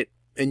to hate it,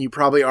 and you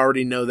probably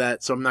already know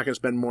that, so I'm not going to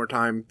spend more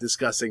time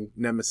discussing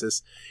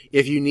Nemesis.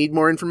 If you need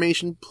more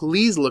information,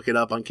 please look it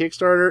up on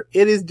Kickstarter.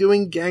 It is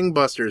doing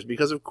gangbusters,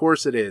 because of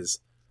course it is.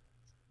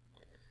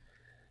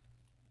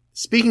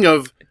 Speaking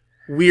of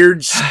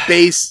weird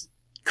space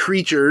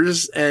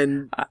creatures,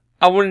 and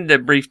I wanted a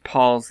brief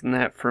pause in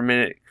that for a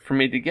minute for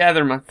me to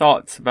gather my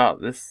thoughts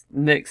about this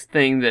next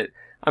thing that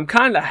I'm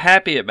kind of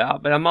happy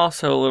about, but I'm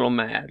also a little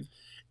mad.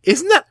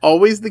 Isn't that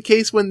always the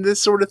case when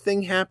this sort of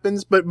thing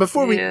happens? But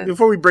before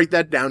we break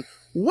that down,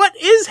 what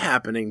is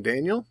happening,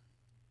 Daniel?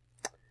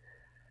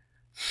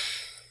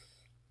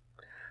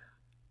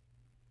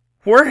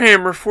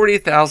 Warhammer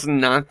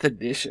 40,000 9th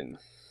edition.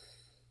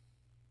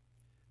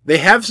 They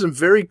have some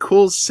very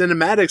cool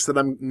cinematics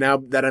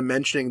that I'm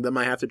mentioning them.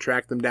 I have to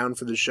track them down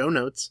for the show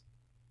notes.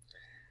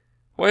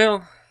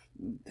 Well,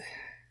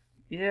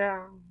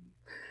 yeah.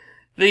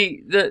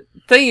 The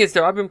thing is,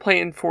 though, I've been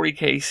playing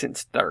 40K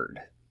since 3rd.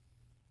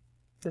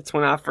 That's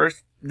when I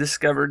first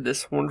discovered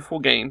this wonderful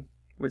game,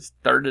 was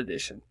 3rd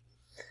edition.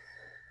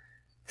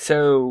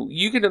 So,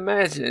 you can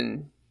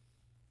imagine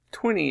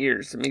 20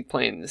 years of me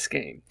playing this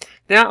game.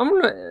 Now,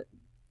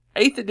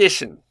 8th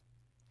edition.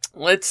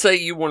 Let's say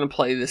you want to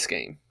play this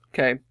game,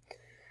 okay?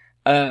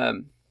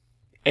 And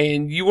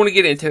you want to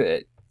get into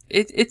it.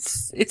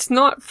 It's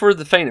not for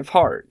the faint of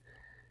heart.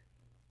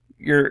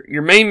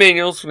 Your main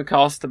manual is going to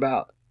cost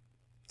about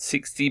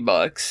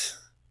 $60.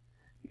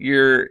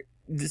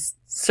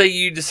 Say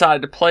you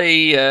decide to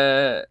play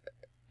I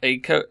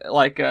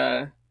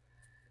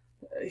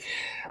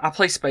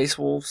play Space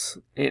Wolves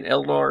in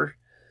Eldar,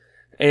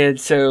 and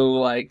so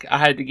like I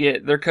had to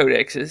get their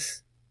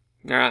codexes.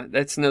 All right,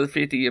 that's another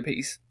 $50 a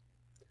piece.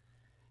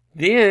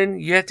 Then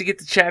you have to get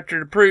the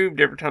chapter approved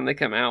every time they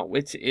come out,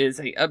 which is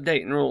a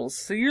update in rules.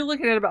 So you're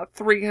looking at about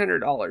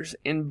 $300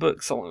 in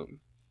books alone.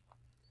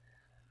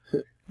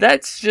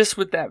 That's just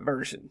with that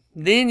version.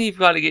 Then you've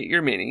got to get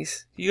your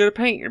minis. You got to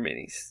paint your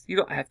minis. You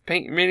don't have to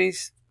paint your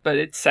minis, but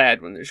it's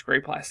sad when there's gray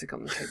plastic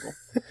on the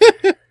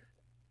table.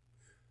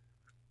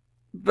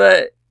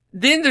 But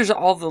then there's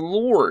all the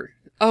lore.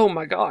 Oh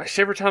my gosh,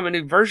 every time a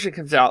new version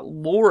comes out,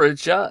 lore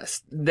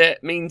adjusts.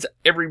 That means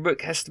every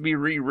book has to be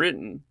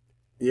rewritten.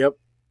 Yep.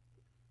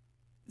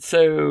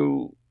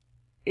 So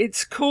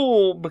it's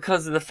cool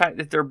because of the fact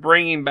that they're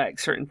bringing back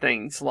certain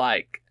things,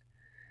 like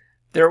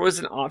there was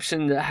an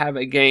option to have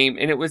a game,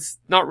 and it was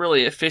not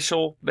really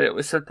official, but it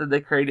was something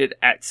they created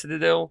at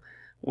Citadel,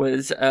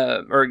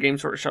 or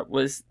Games Workshop,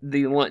 was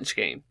the lunch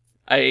game.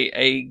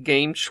 A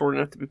game short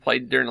enough to be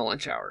played during the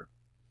lunch hour.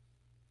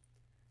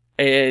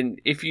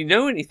 And if you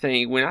know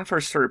anything, when I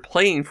first started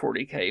playing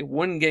 40K,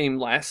 one game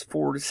lasts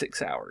 4 to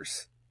 6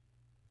 hours.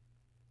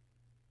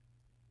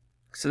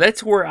 So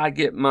that's where I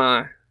get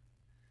my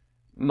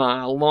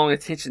long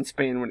attention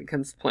span when it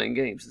comes to playing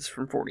games is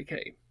from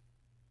 40K.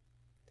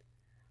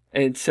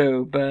 And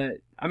so, but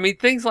I mean,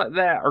 things like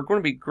that are going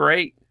to be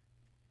great,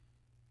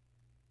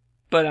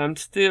 but I'm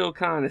still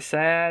kind of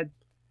sad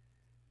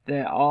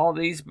that all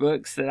these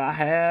books that I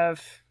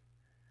have,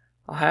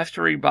 I'll have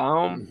to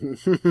rebuy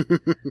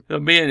them.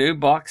 There'll be a new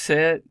box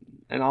set,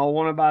 and I'll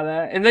want to buy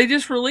that. And they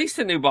just released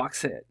a new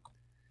box set.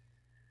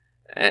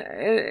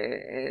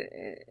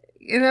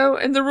 You know,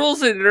 and the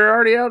rules in it are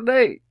already out of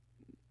date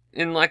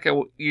in like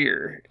a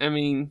year. I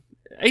mean,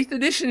 8th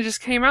edition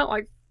just came out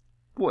like,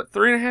 what,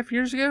 3.5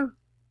 years ago?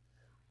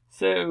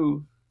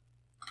 So,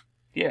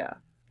 yeah,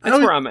 that's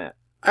where I'm at.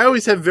 I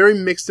always have very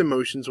mixed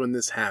emotions when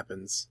this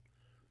happens.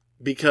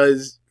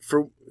 Because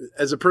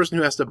as a person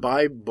who has to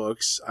buy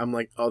books, I'm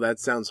like, oh, that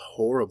sounds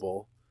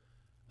horrible.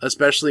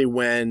 Especially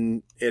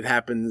when it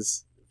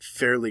happens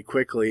fairly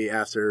quickly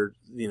after,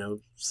 you know,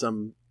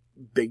 some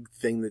big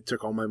thing that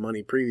took all my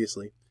money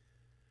previously.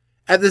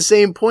 At the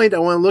same point, I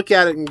want to look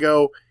at it and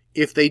go,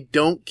 if they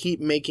don't keep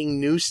making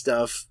new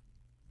stuff,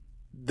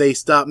 they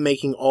stop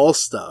making all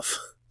stuff.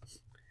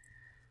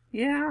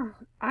 Yeah,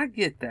 I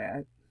get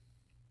that.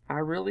 I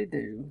really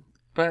do.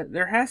 But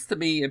there has to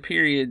be a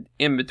period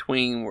in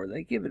between where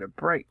they give it a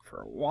break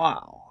for a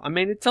while. I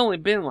mean, it's only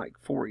been like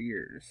 4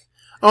 years.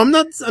 Oh, I'm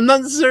not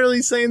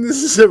necessarily saying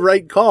this is the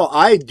right call.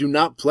 I do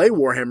not play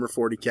Warhammer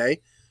 40K.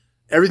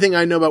 Everything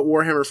I know about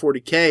Warhammer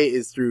 40K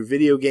is through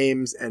video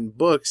games and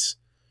books.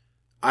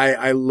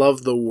 I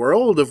love the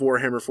world of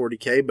Warhammer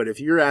 40K, but if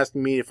you're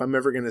asking me if I'm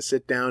ever going to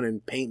sit down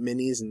and paint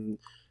minis and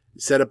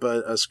set up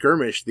a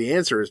skirmish, the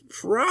answer is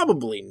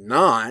probably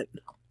not.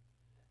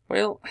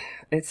 Well,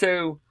 and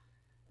so,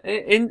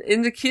 and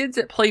the kids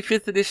that play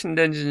 5th edition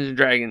Dungeons and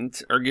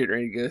Dragons are getting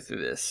ready to go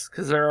through this,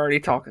 because they're already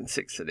talking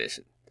 6th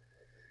edition.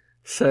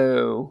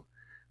 So,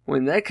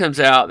 when that comes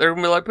out, they're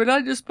going to be like, but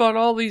I just bought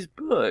all these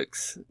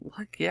books.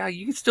 Like, yeah,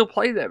 you can still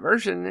play that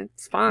version.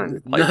 It's fine to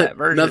play that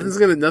version. Nothing's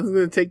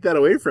gonna take that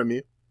away from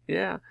you.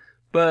 Yeah.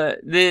 But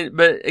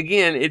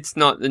again, it's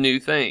not the new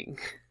thing.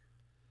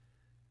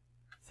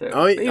 So,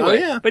 anyway,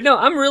 yeah. But no,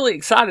 I'm really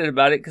excited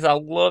about it because I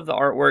love the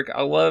artwork.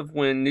 I love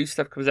when new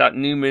stuff comes out,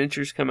 new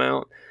miniatures come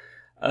out.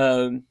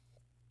 I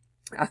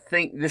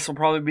think this will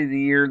probably be the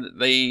year that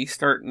they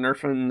start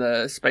nerfing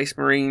the Space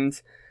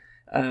Marines.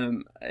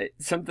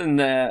 Something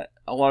that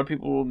a lot of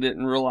people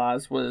didn't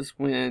realize was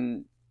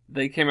when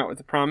they came out with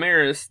the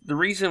Primaris, the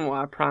reason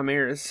why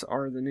Primaris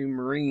are the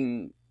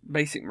new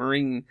basic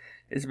Marine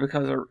is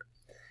because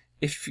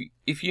if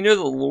you know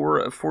the lore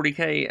of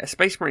 40K, a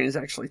Space Marine is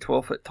actually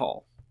 12 foot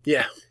tall.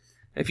 Yeah.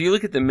 If you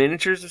look at the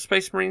miniatures of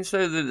Space Marines,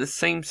 though, they're the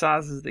same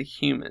size as the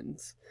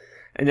humans.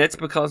 And that's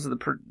because of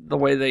the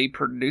way they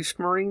produced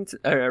miniatures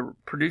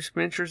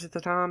at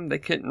the time. They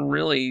couldn't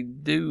really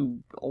do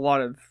a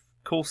lot of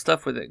cool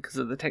stuff with it because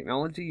of the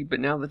technology, but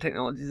now the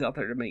technology is out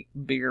there to make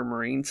bigger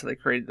Marines, so they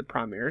created the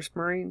Primaris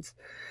Marines.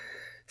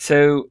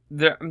 So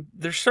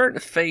they're starting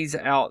to phase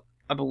out,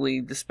 I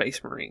believe, the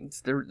Space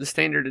Marines. They're the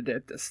standard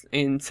Adeptus.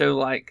 And so,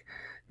 like,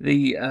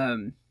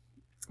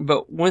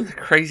 but one of the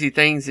crazy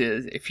things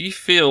is, if you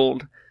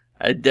field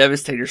a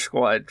Devastator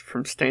squad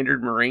from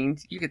standard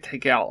Marines, you could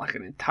take out, like,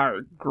 an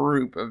entire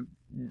group of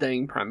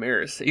dang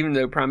Primaris. Even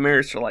though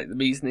Primaris are like the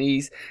bee's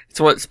knees, it's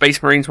what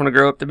Space Marines want to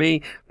grow up to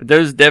be. But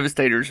those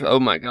Devastators, oh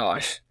my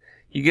gosh.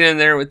 You get in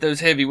there with those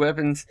heavy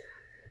weapons.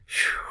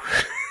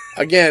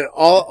 Again,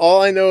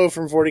 all I know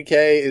from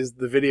 40K is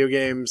the video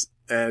games,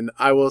 and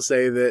I will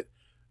say that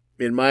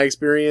in my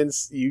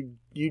experience, you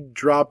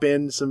drop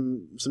in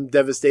some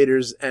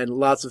Devastators and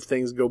lots of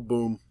things go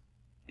boom.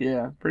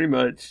 Yeah, pretty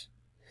much.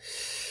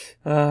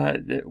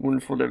 That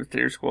wonderful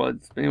Devastator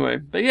squads. Anyway,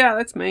 but yeah,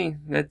 that's me.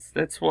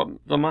 That's what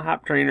on my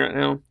hype train right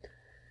now.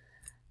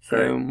 So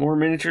right. More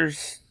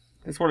miniatures.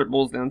 That's what it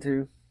boils down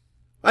to.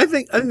 I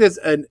think that's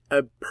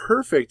a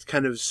perfect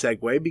kind of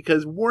segue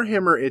because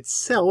Warhammer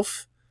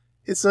itself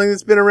is something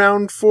that's been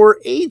around for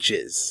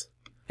ages.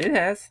 It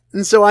has.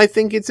 And so I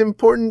think it's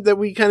important that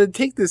we kind of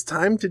take this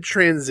time to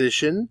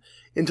transition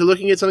into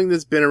looking at something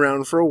that's been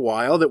around for a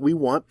while that we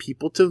want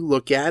people to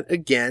look at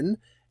again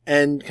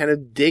and kind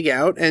of dig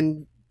out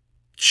and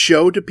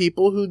show to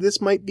people who this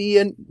might be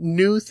a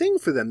new thing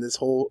for them, this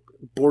whole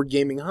board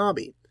gaming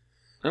hobby.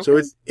 Okay. So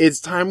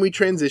it's time we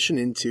transition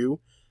into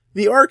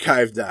the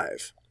archive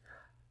dive.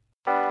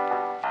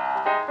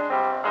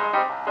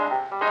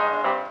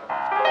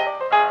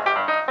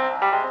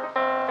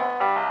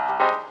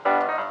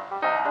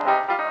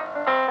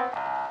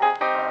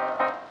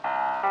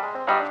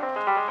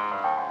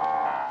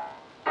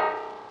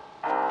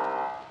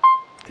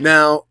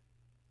 Now,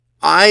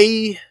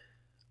 I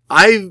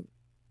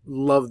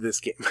love this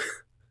game.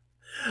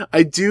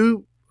 I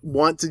do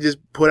want to just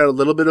put out a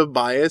little bit of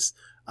bias.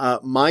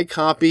 My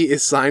copy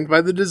is signed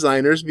by the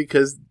designers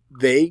because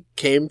they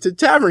came to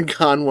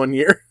TavernCon one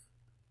year.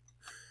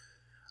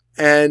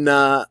 And,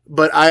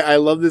 but I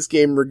love this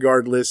game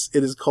regardless.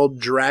 It is called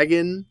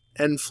Dragon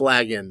and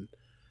Flagon.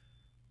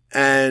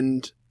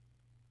 And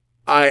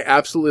I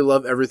absolutely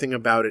love everything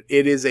about it.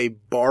 It is a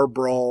bar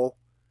brawl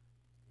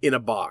in a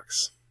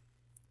box.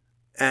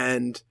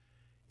 And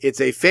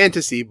it's a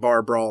fantasy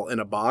bar brawl in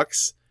a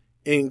box,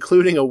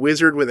 including a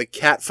wizard with a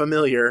cat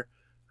familiar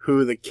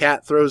who the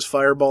cat throws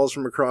fireballs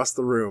from across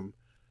the room.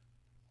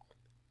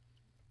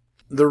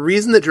 The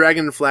reason that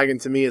Dragon and Flagon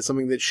to me is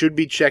something that should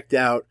be checked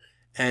out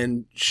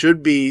and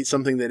should be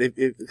something that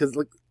because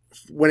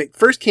when it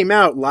first came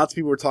out, lots of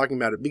people were talking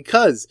about it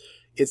because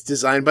it's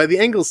designed by the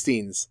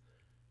Engelsteins.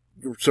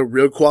 So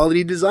real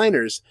quality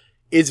designers.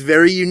 It's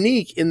very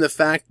unique in the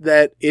fact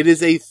that it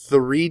is a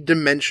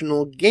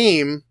 3-dimensional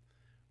game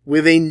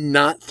with a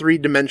not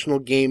 3-dimensional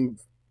game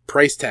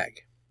price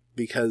tag.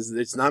 Because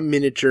it's not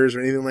miniatures or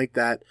anything like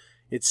that.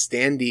 It's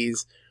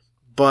standees.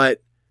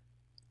 But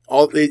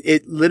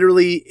it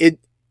literally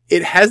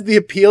has the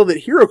appeal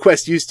that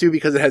HeroQuest used to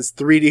because it has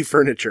 3D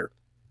furniture.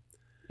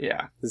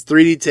 Yeah. There's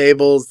 3D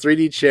tables,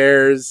 3D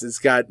chairs, it's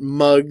got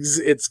mugs,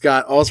 it's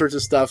got all sorts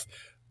of stuff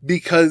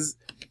because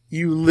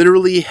you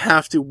literally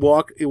have to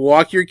walk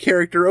your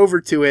character over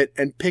to it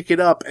and pick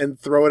it up and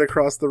throw it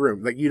across the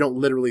room. Like, you don't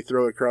literally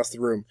throw it across the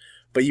room,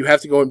 but you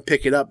have to go and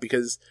pick it up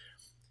because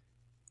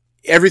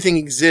everything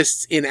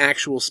exists in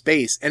actual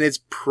space and it's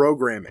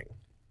programming.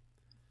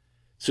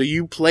 So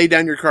you play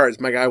down your cards.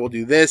 My guy will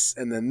do this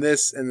and then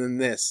this and then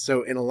this.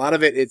 So in a lot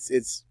of it,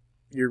 it's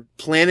you're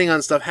planning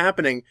on stuff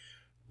happening.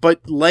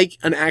 But like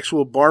an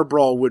actual bar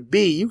brawl would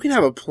be, you can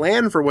have a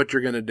plan for what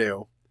you're going to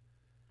do.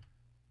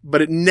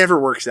 But it never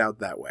works out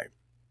that way.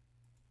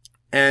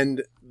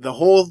 And the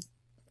whole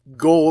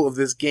goal of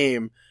this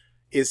game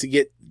is to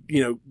get,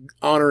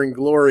 honor and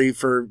glory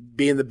for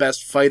being the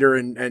best fighter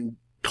and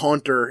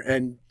taunter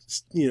and,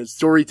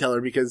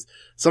 storyteller, because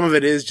some of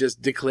it is just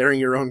declaring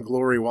your own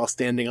glory while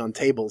standing on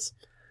tables.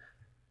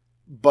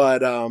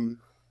 But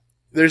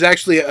there's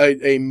actually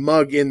a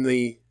mug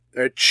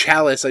a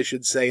chalice, I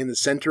should say, in the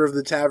center of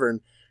the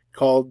tavern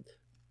called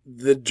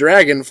the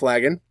Dragon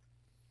Flagon.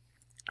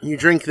 You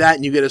drink that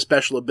and you get a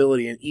special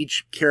ability, and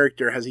each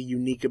character has a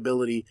unique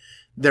ability.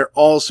 They're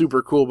all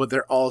super cool, but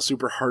they're all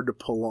super hard to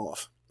pull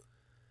off.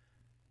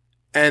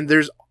 And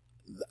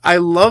I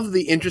love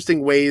the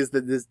interesting ways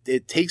that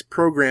it takes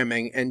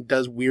programming and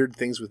does weird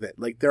things with it.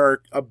 Like, there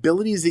are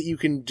abilities that you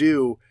can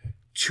do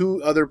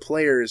to other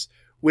players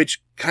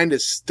which kind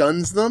of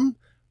stuns them,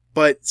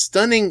 but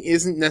stunning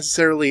isn't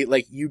necessarily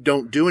like you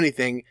don't do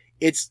anything.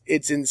 It's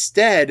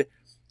instead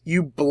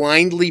you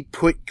blindly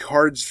put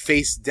cards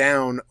face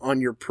down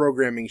on your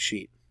programming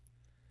sheet.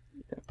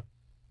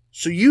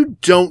 So you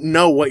don't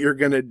know what you're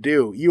going to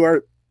do. You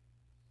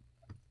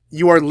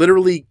are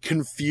literally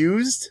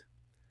confused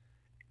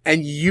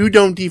and you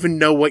don't even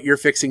know what you're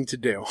fixing to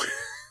do.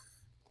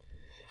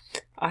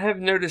 I have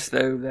noticed,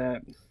 though,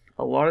 that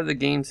a lot of the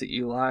games that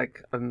you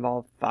like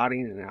involve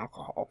fighting and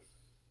alcohol.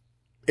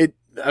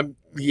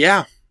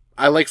 Yeah,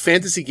 I like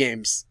fantasy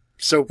games.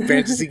 So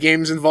fantasy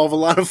games involve a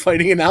lot of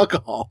fighting and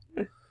alcohol.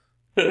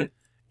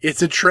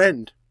 It's a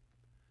trend.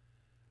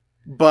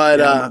 But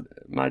yeah,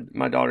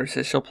 my daughter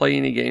says she'll play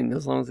any game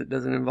as long as it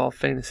doesn't involve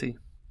fantasy.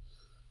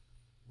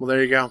 Well,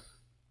 there you go.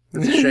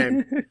 It's a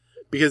shame.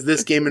 Because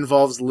this game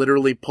involves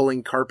literally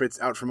pulling carpets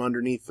out from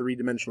underneath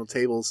 3-dimensional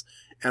tables,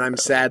 and I'm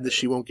sad that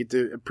she won't get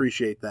to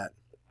appreciate that.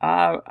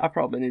 I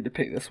probably need to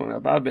pick this one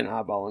up. I've been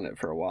eyeballing it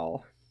for a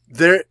while.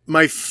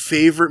 My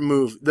favorite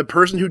move, the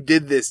person who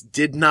did this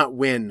did not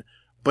win,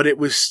 but it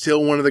was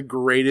still one of the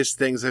greatest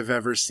things I've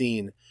ever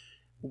seen.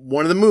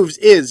 One of the moves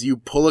is you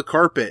pull a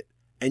carpet,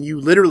 and you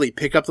literally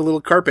pick up the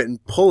little carpet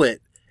and pull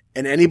it,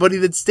 and anybody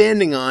that's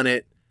standing on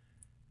it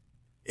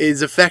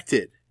is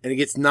affected, and it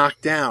gets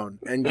knocked down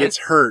and gets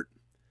hurt,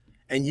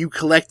 and you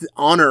collect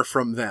honor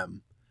from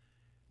them.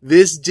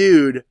 This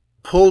dude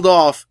pulled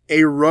off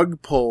a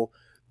rug pull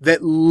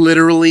that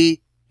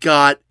literally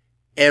got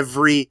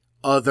every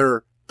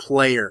other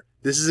player.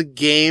 This is a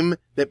game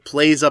that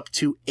plays up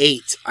to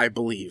 8, I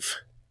believe.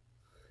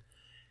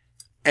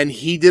 And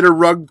he did a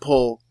rug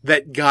pull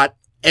that got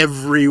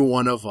every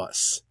one of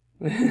us.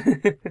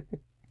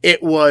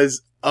 It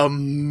was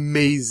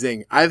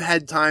amazing. I've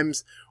had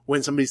times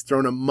when somebody's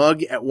thrown a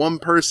mug at one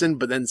person,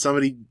 but then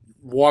somebody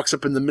walks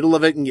up in the middle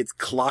of it and gets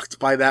clocked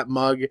by that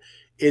mug.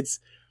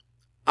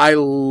 I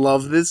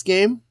love this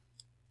game.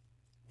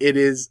 It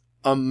is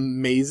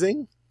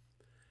amazing.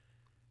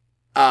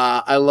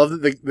 I love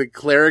that the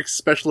cleric's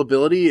special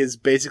ability is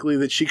basically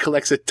that she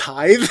collects a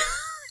tithe.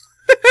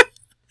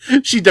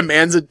 She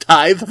demands a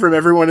tithe from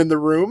everyone in the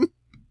room.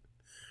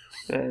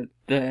 Yeah,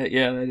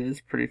 that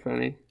is pretty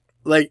funny.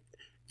 Like,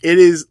 it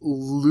is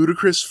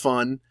ludicrous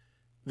fun.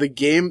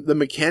 The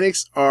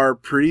mechanics are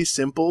pretty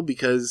simple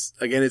because,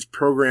 again, it's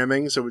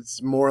programming, so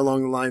it's more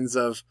along the lines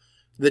of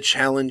the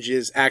challenge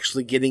is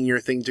actually getting your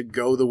thing to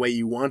go the way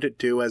you want it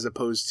to, as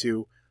opposed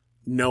to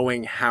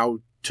knowing how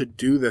to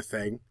do the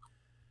thing.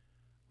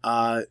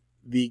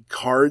 The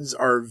cards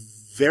are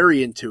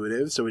very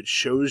intuitive, so it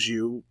shows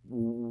you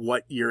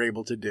what you're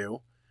able to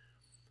do.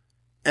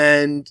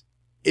 And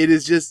it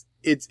is just,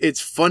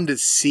 it's fun to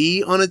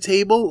see on a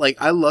table. Like,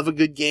 I love a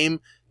good game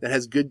that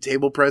has good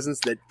table presence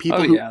that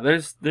people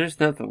there's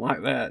nothing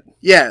like that.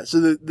 Yeah,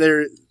 so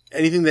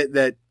anything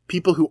that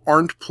people who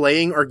aren't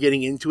playing are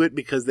getting into it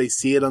because they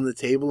see it on the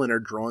table and are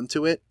drawn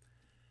to it.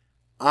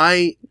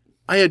 I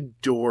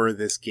adore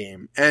this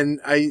game, and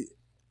I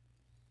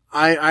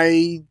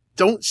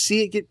don't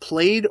see it get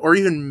played or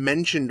even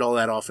mentioned all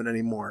that often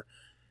anymore.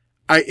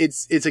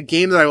 It's a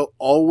game that I will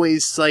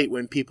always cite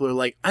when people are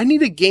like, I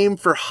need a game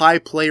for high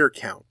player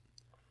count.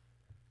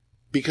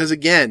 Because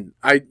again,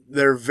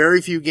 there are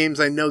very few games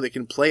I know that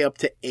can play up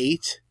to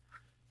 8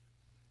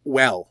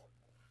 well.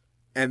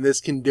 And this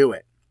can do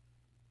it.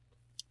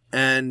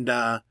 And,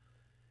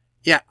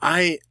 yeah,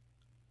 I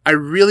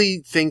really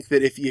think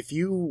that if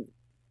you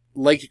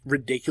like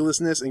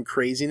ridiculousness and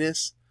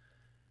craziness,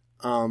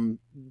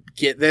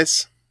 get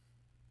this,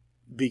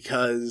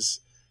 because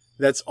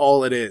that's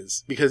all it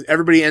is. Because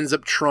everybody ends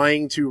up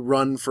trying to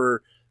run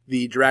for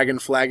the dragon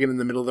flagon in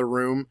the middle of the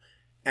room,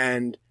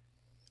 and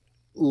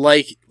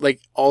like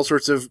all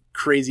sorts of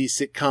crazy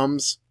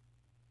sitcoms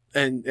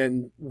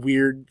and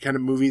weird kind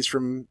of movies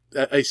from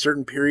a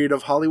certain period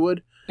of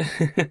Hollywood,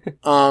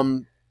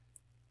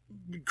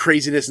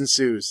 craziness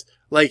ensues.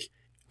 Like,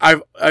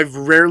 I've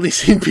rarely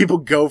seen people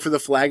go for the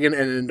flagon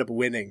and end up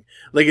winning.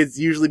 Like, it's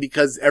usually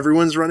because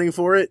everyone's running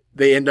for it.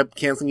 They end up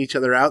canceling each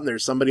other out, and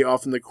there's somebody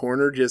off in the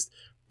corner just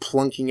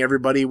plunking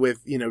everybody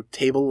with,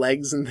 table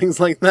legs and things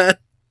like that.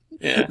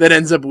 Yeah. That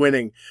ends up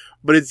winning.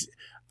 But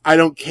I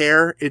don't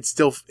care. It's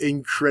still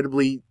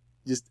incredibly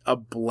just a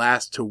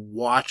blast to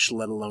watch,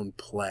 let alone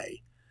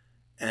play.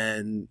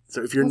 And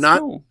so if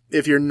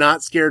you're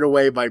not scared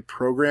away by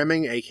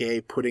programming,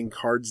 aka putting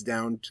cards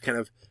down to kind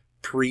of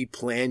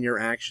pre-plan your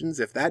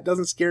actions, if that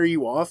doesn't scare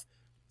you off,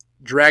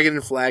 Dragon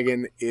and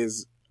Flagon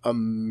is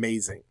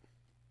amazing.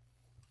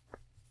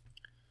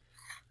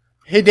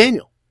 Hey,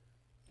 Daniel.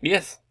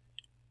 Yes.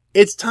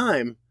 It's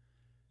time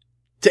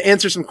to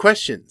answer some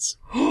questions.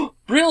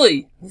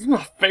 Really? This is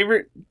my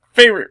favorite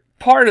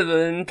part of the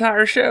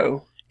entire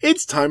show.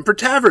 It's time for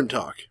Tavern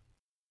Talk.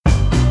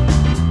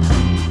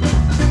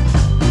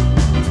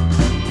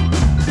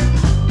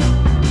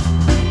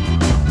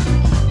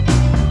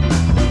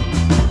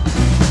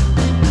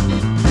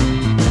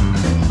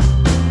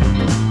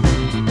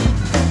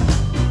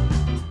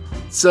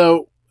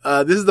 So,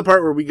 this is the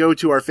part where we go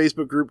to our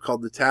Facebook group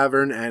called The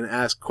Tavern and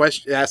ask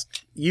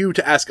you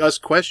to ask us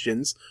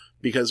questions,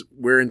 because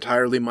we're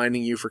entirely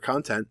mining you for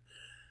content.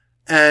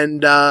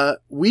 And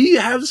we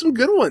have some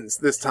good ones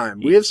this time.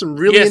 We have some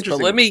really interesting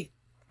but let me,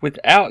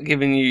 without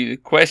giving you the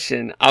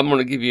question, I'm going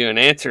to give you an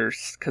answer,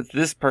 because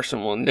this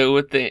person will know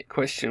what the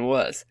question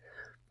was.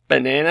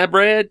 Banana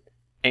bread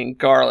and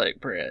garlic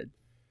bread.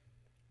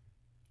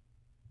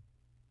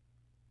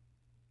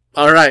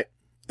 All right.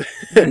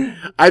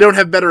 I don't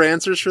have better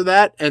answers for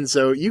that, and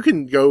so you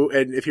can go,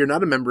 and if you're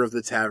not a member of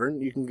The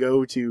Tavern, you can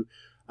go to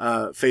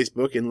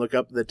Facebook and look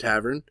up The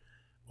Tavern,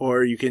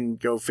 or you can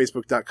go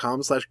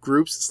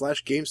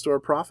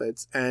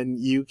facebook.com/groups/GameStoreProfits, and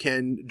you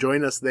can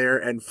join us there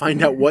and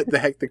find out what the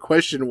heck the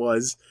question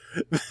was.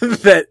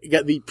 That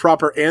got the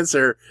proper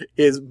answer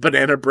is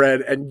banana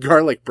bread and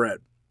garlic bread.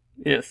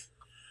 Yes.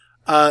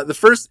 The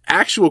first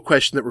actual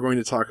question that we're going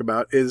to talk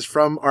about is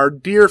from our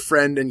dear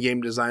friend and game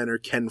designer,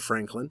 Ken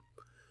Franklin.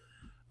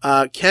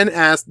 Ken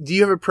asked, do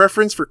you have a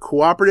preference for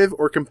cooperative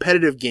or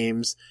competitive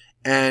games,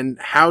 and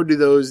how do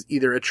those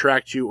either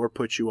attract you or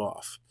put you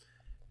off?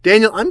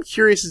 Daniel, I'm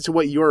curious as to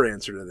what your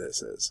answer to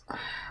this is.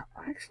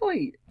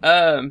 Actually,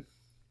 I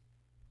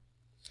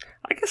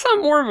guess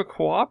I'm more of a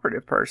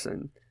cooperative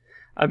person.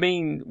 I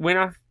mean, when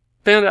I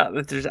found out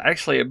that there's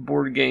actually a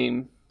board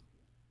games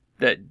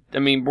that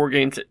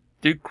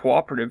do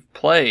cooperative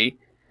play,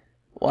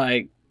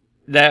 like,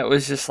 that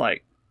was just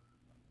like,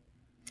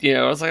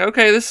 I was like,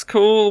 okay, this is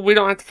cool. We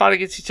don't have to fight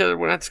against each other.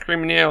 We're not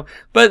screaming and yell.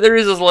 But there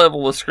is this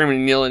level of screaming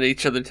and yelling at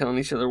each other, telling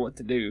each other what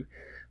to do.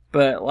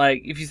 But,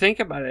 like, if you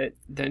think about it,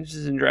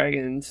 Dungeons and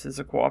Dragons is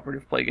a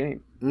cooperative play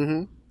game.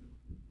 Mm-hmm.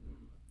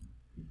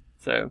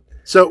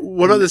 So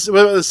what about this?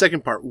 What about the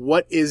second part?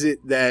 What is it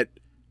that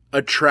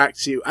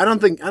attracts you? I don't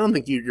think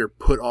you're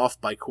put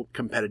off by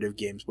competitive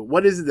games, but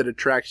what is it that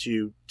attracts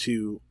you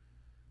to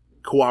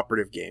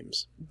cooperative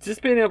games?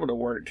 Just being able to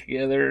work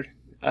together.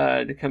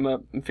 To come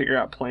up and figure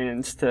out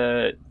plans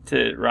to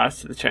rise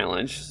to the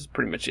challenge is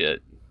pretty much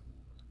it.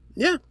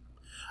 Yeah.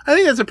 I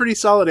think that's a pretty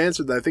solid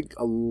answer that I think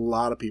a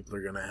lot of people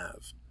are going to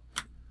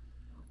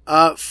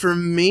have. For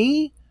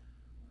me,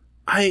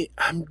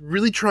 I'm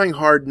really trying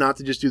hard not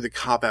to just do the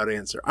cop-out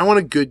answer. I want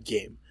a good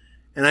game.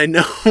 And I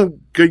know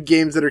good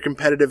games that are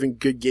competitive and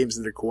good games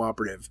that are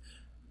cooperative.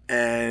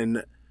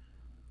 And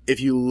if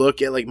you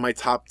look at like my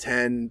top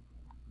 10,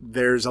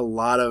 there's a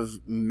lot of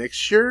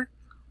mixture.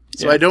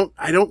 So yeah.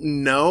 I don't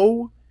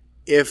know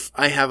if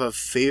I have a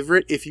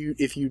favorite. If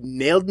you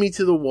nailed me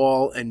to the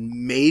wall and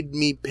made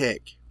me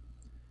pick,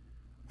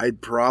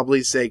 I'd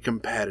probably say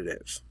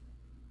competitive.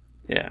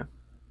 Yeah.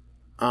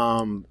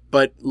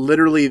 But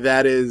literally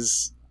that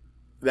is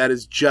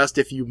just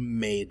if you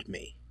made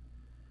me.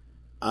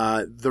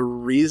 The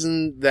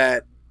reason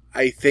that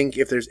I think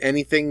if there's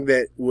anything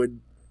that would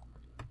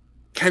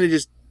kind of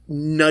just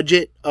nudge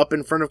it up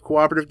in front of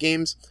cooperative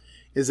games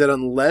is that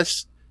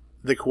unless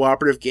the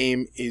cooperative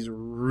game is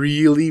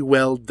really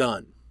well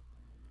done.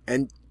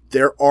 And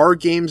there are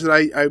games that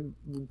I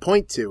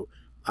point to.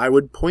 I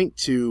would point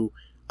to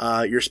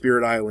your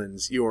Spirit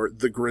Islands, your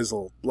The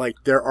Grizzle. Like,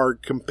 there are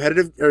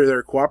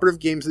cooperative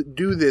games that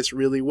do this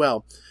really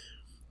well.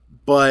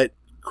 But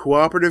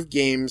cooperative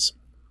games,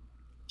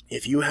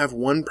 if you have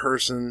one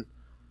person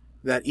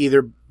that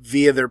either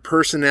via their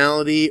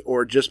personality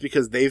or just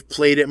because they've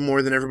played it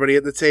more than everybody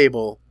at the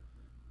table,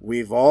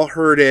 we've all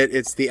heard it.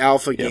 It's the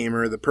alpha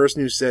gamer, the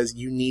person who says,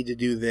 you need to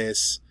do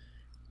this.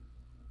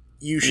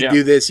 You should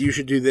do this. You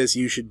should do this.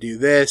 You should do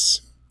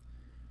this.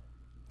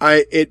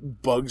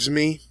 It bugs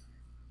me.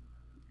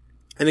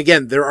 And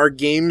again, there are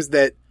games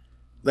that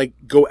like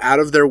go out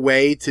of their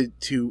way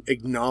to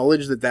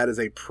acknowledge that is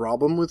a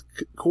problem with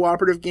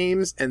cooperative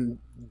games and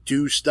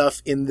do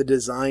stuff in the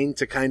design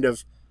to kind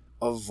of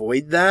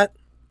avoid that.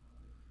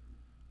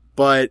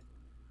 But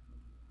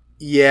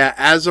yeah,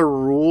 as a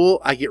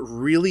rule, I get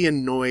really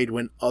annoyed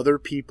when other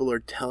people are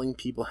telling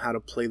people how to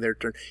play their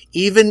turn.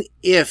 Even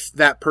if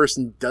that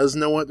person does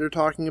know what they're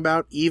talking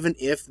about, even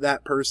if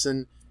that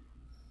person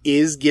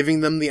is giving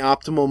them the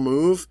optimal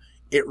move,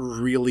 it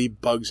really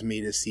bugs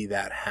me to see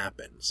that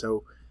happen.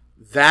 So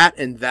that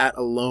and that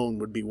alone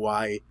would be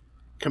why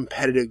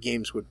competitive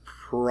games would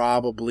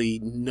probably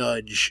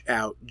nudge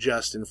out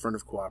just in front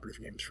of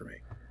cooperative games for me.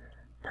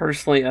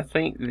 Personally, I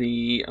think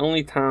the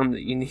only time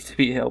that you need to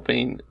be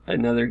helping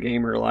another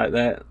gamer like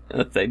that,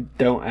 if they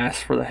don't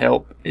ask for the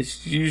help,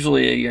 is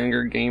usually a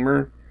younger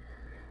gamer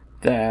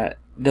that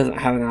doesn't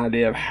have an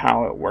idea of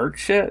how it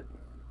works yet.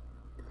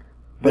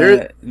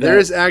 There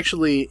is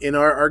actually in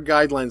our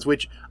guidelines,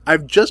 which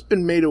I've just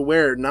been made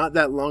aware not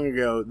that long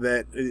ago,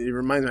 that it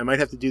reminds me I might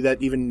have to do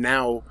that even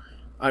now.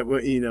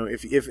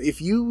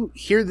 If you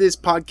hear this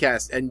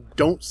podcast and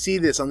don't see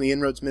this on the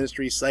Inroads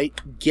Ministry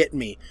site, get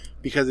me,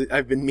 because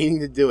I've been meaning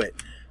to do it.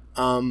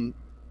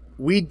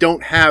 We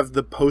don't have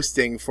the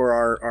posting for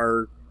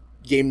our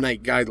game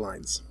night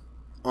guidelines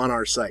on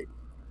our site,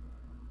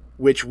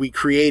 which we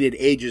created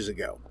ages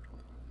ago.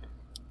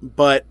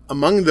 But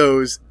among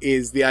those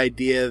is the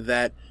idea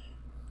that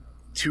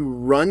to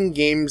run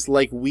games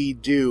like we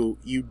do,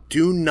 you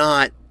do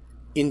not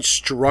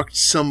instruct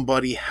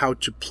somebody how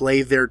to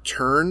play their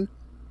turn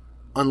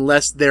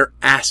unless they're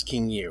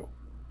asking you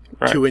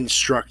to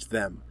instruct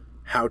them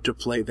how to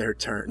play their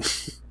turn.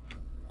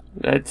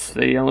 That's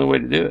the only way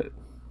to do it.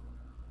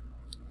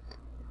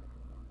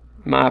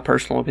 My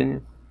personal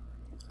opinion.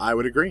 I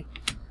would agree.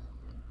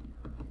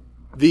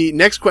 The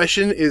next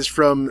question is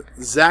from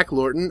Zach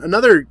Lorton,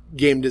 another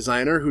game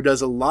designer who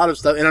does a lot of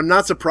stuff. And I'm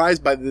not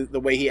surprised by the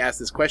way he asked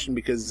this question,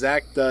 because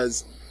Zach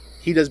does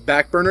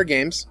Backburner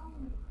Games,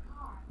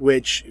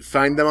 which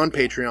find them on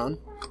Patreon.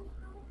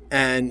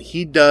 And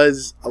he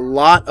does a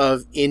lot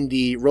of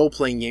indie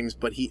role-playing games,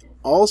 but he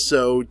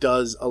also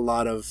does a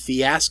lot of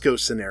Fiasco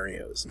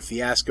scenarios. And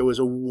Fiasco is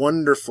a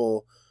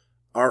wonderful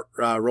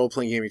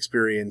role-playing game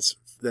experience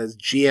that's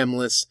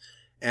GM-less.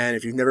 And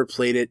if you've never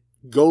played it,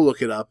 go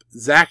look it up.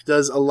 Zach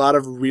does a lot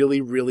of really,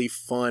 really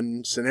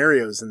fun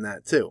scenarios in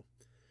that too.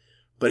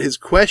 But his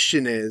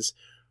question is,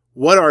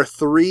 what are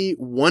 3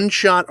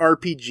 one-shot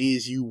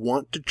RPGs you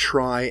want to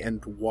try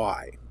and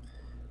why?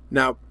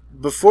 Now,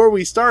 before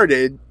we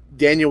started,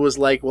 Daniel was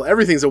like, well,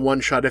 everything's a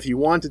one-shot if you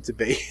want it to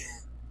be.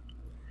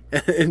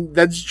 And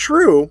that's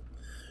true.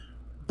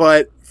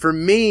 But for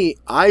me,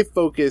 I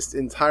focused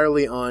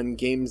entirely on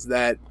games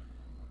that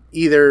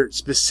either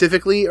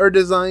specifically are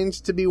designed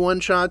to be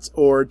one-shots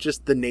or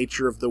just the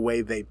nature of the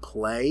way they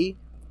play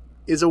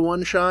is a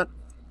one-shot.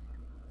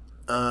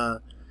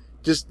 It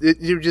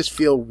would just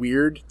feel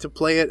weird to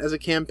play it as a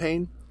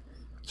campaign.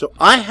 So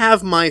I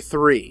have my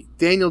 3.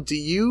 Daniel, do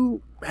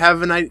you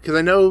have an idea? Because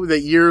I know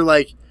that you're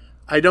like,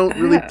 I don't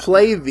really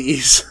play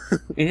these.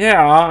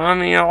 Yeah, I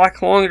mean, I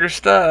like longer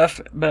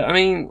stuff, but I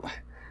mean,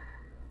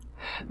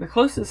 the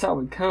closest I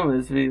would come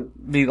is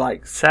be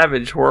like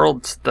Savage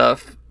World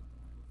stuff.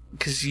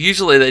 Because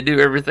usually they do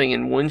everything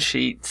in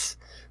one-sheets,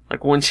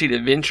 like one-sheet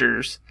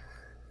adventures,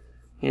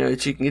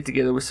 that you can get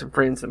together with some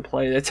friends and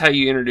play. That's how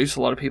you introduce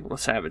a lot of people to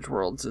Savage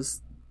Worlds,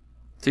 is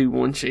through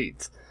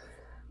one-sheets.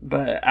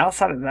 But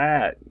outside of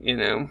that,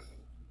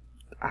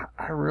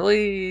 I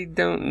really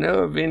don't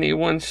know of any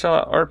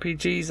one-shot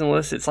RPGs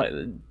unless it's like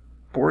the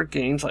board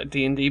games, like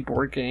D&D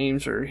board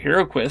games, or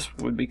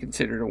HeroQuest would be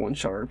considered a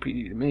one-shot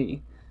RPG to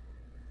me.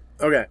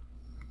 Okay.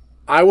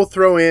 I will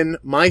throw in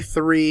my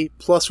 3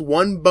 plus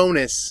 1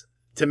 bonus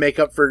to make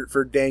up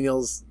for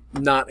Daniel's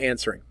not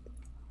answering.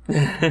 3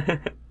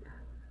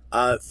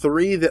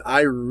 that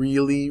I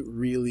really,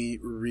 really,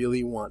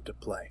 really want to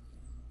play.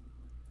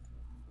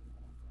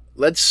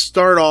 Let's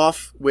start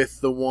off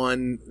with the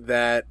one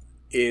that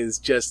is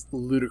just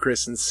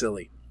ludicrous and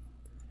silly.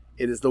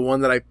 It is the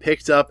one that I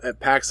picked up at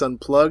PAX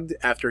Unplugged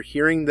after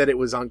hearing that it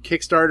was on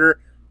Kickstarter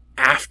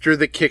after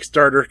the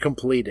Kickstarter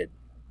completed.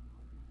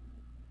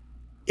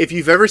 If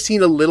you've ever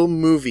seen a little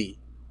movie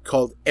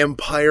called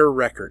Empire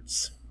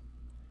Records,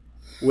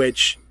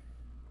 which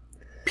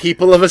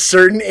people of a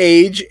certain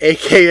age,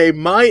 aka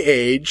my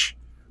age,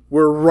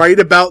 were right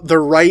about the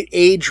right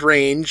age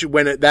range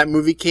when that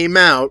movie came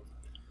out.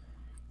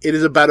 It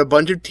is about a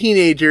bunch of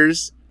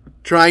teenagers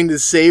trying to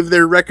save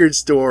their record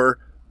store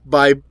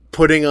by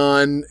putting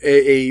on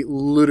a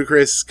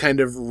ludicrous kind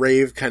of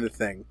rave kind of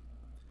thing.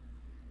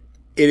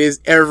 It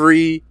is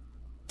every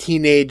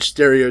teenage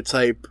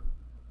stereotype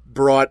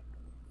brought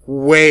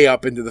way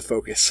up into the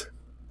focus.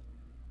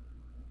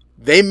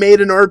 They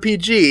made an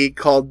RPG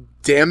called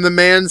Damn the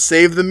Man,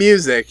 Save the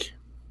Music,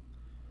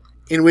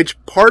 in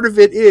which part of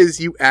it is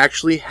you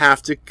actually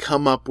have to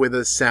come up with a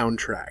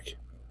soundtrack.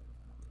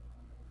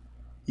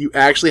 You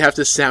actually have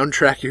to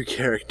soundtrack your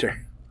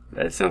character.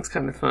 That sounds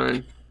kind of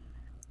fun.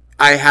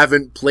 I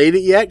haven't played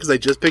it yet because I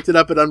just picked it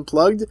up at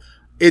Unplugged.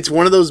 It's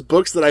one of those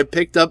books that I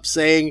picked up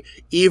saying,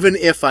 even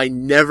if I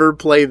never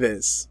play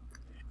this,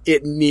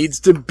 it needs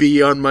to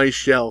be on my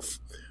shelf.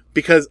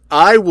 Because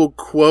I will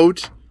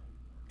quote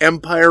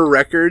Empire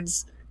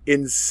Records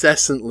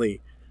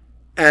incessantly.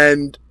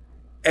 And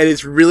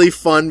it's really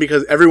fun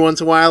because every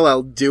once in a while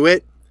I'll do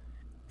it.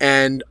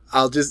 And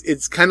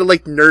it's kind of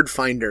like Nerd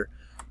Finder.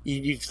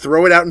 You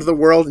throw it out into the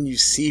world and you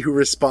see who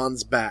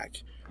responds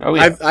back. Oh,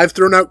 yeah. I've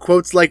thrown out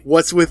quotes like,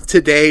 what's with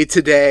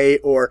today,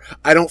 or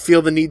I don't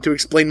feel the need to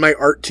explain my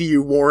art to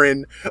you,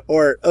 Warren,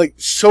 or like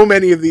so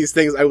many of these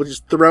things I will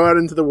just throw out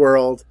into the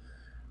world.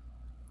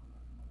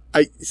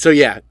 So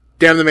yeah,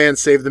 Damn the Man,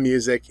 Save the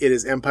Music. It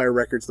is Empire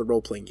Records, the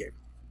role-playing game.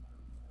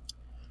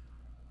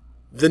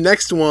 The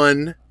next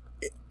one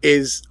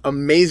is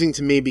amazing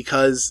to me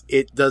because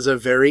it does a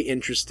very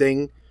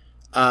interesting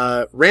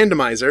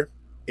randomizer.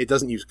 It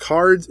doesn't use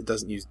cards, it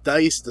doesn't use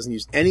dice, it doesn't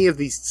use any of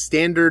these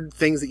standard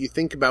things that you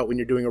think about when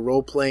you're doing a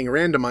role-playing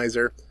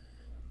randomizer.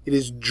 It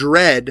is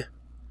Dread,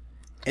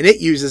 and it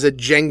uses a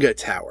Jenga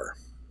tower.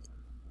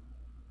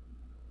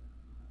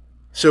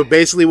 So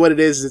basically what it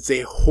is it's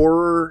a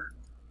horror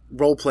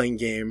role-playing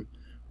game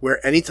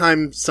where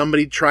anytime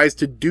somebody tries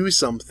to do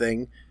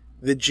something,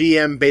 the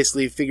GM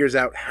basically figures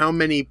out how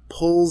many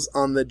pulls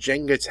on the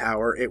Jenga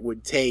tower it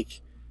would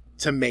take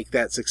to make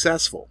that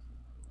successful.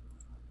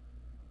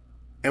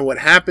 And what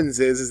happens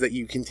is that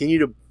you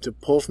continue to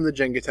pull from the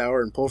Jenga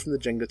tower and pull from the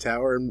Jenga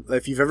tower. And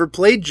if you've ever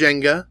played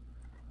Jenga,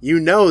 you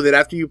know that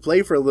after you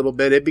play for a little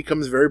bit, it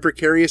becomes very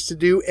precarious to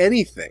do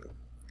anything.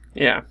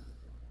 Yeah.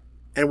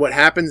 And what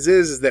happens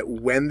is that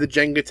when the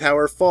Jenga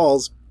tower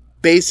falls,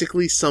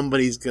 basically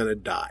somebody's going to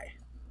die.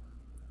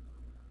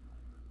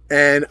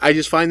 And I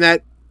just find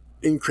that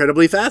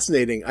incredibly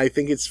fascinating. I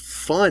think it's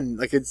fun.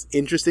 Like, it's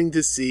interesting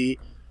to see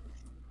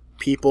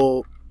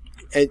people,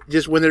 and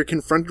just when they're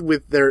confronted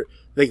with their...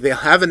 Like, they'll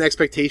have an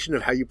expectation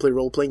of how you play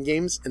role-playing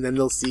games, and then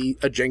they'll see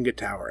a Jenga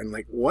tower, and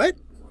like, what?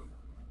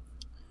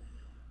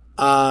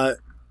 The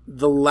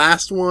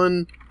last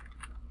one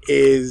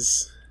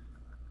is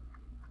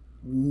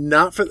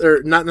not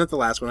the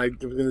last one. I'm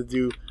going to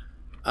do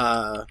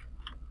a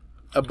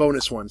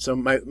bonus one. So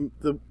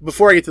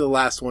before I get to the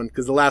last one,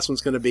 because the last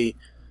one's going to be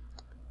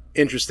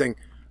interesting,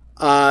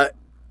 I'm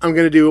going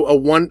to do a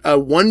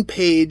one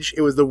page.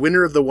 It was the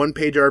winner of the one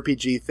page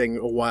RPG thing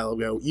a while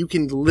ago. You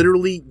can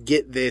literally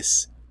get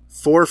this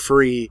for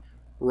free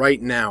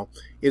right now.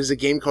 It is a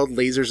game called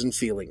Lasers and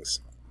Feelings.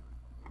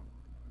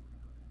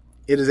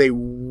 It is a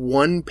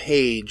one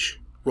page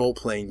role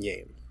playing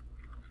game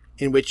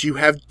in which you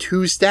have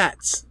two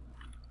stats: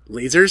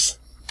 lasers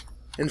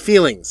and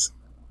feelings.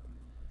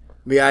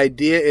 The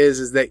idea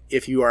is that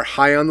if you are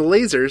high on the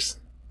lasers,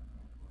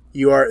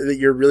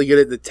 you're really good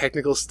at the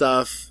technical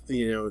stuff,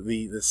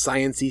 the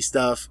sciencey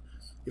stuff.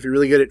 If you're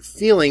really good at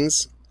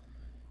feelings,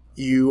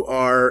 you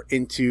are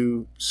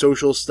into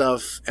social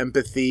stuff,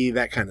 empathy,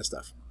 that kind of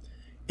stuff.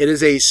 It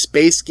is a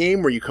space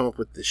game where you come up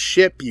with the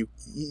ship.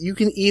 You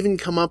can even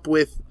come up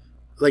with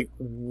like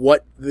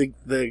what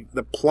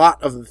the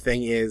plot of the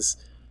thing is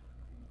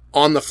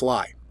on the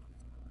fly.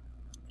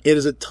 It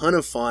is a ton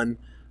of fun.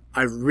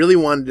 I really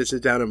wanted to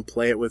sit down and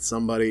play it with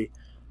somebody.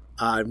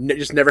 I've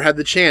just never had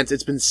the chance.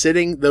 It's been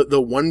sitting,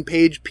 the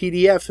one-page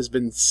PDF has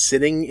been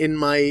sitting in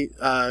my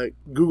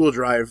Google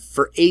Drive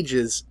for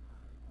ages.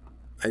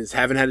 I just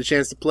haven't had a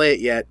chance to play it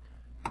yet.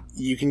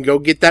 You can go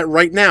get that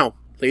right now.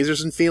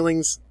 Lasers and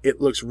Feelings. It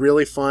looks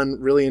really fun,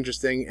 really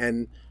interesting,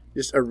 and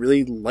just a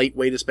really light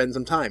way to spend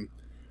some time.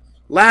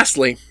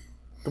 Lastly,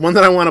 the one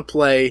that I want to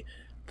play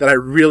that I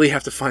really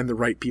have to find the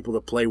right people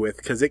to play with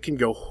because it can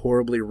go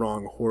horribly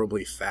wrong,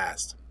 horribly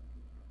fast.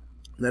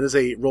 And that is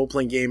a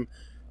role-playing game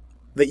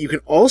that you can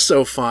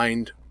also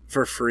find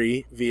for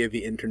free via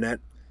the internet.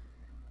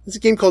 It's a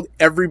game called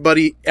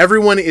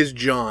Everyone is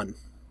John.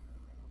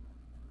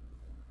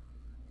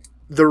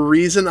 The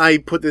reason I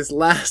put this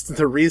last,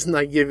 the reason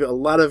I give a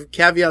lot of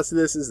caveats to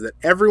this is that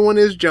Everyone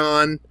is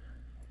John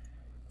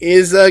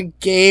is a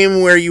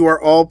game where you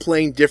are all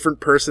playing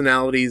different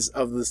personalities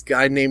of this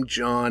guy named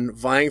John,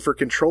 vying for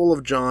control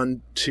of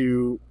John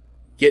to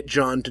get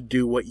John to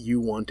do what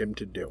you want him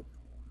to do.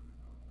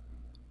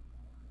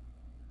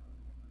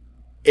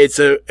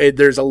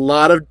 There's a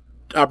lot of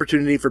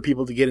opportunity for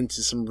people to get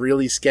into some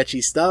really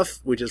sketchy stuff,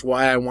 which is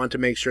why I want to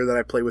make sure that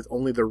I play with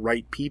only the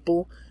right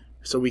people,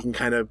 so we can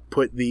kind of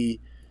put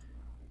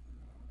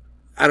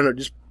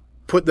just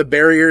put the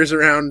barriers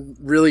around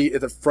really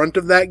at the front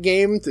of that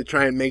game to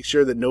try and make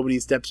sure that nobody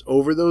steps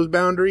over those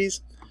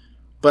boundaries.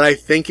 But I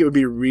think it would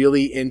be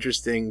really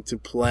interesting to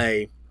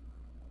play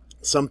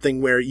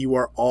something where you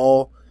are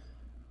all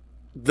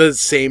the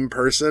same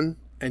person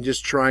and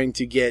just trying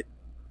to get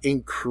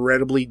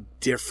incredibly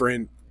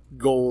different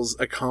goals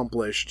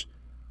accomplished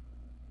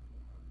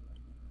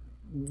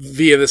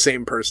via the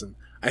same person.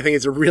 I think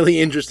it's a really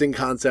interesting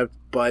concept,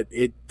 but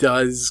it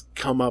does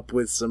come up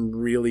with some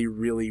really,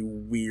 really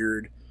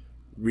weird,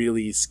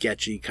 really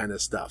sketchy kind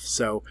of stuff.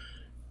 So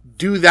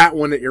do that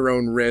one at your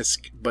own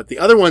risk, but the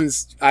other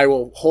ones, I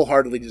will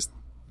wholeheartedly just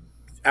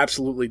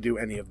absolutely do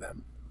any of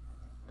them.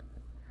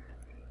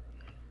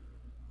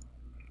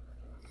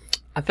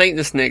 I think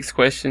this next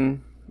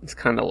question is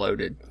kind of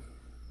loaded.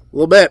 A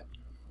little bit.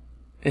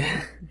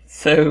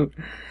 So,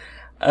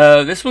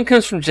 this one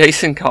comes from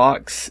Jason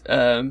Cox.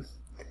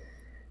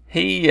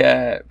 He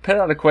put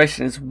out a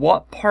question: is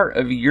what part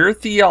of your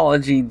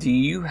theology do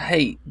you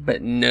hate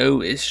but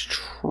know is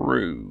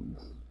true?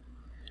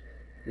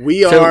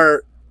 We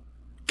are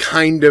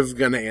kind of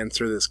going to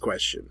answer this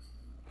question.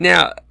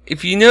 Now,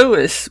 if you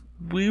notice,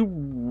 we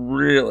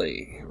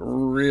really,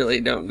 really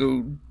don't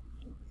go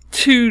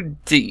too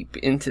deep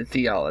into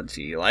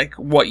theology, like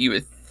what you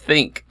would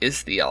think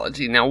is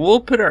theology. Now,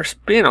 we'll put our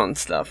spin on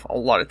stuff a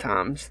lot of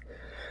times,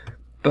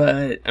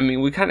 but I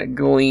mean, we kind of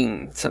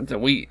glean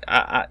something.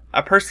 I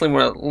personally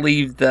want to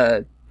leave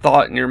the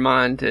thought in your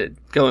mind to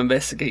go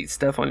investigate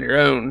stuff on your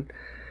own.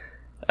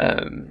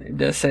 It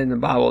does say in the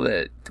Bible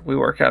that we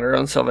work out our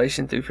own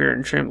salvation through fear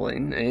and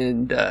trembling,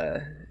 and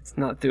it's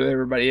not through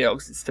everybody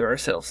else; it's through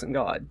ourselves and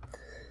God.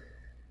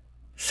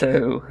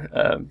 So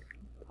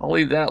I'll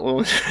leave that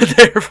one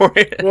there for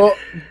you. Well,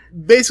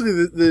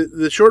 basically,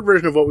 the short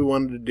version of what we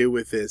wanted to do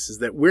with this is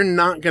that we're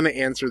not going to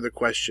answer the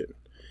question.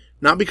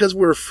 Not because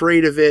we're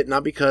afraid of it,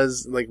 not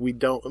because we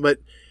don't, but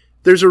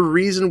there's a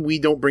reason we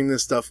don't bring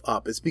this stuff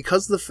up. It's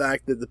because of the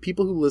fact that the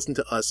people who listen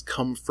to us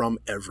come from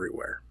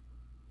everywhere.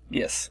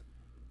 Yes.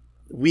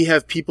 We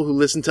have people who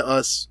listen to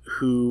us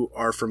who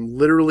are from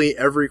literally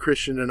every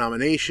Christian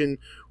denomination.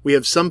 We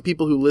have some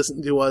people who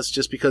listen to us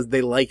just because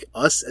they like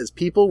us as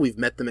people. We've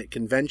met them at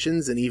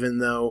conventions, and even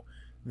though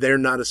they're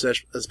not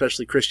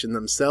especially Christian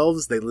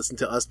themselves, they listen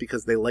to us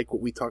because they like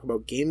what we talk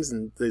about games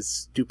and the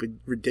stupid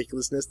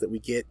ridiculousness that we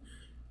get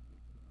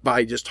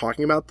by just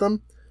talking about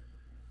them.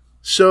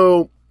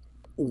 So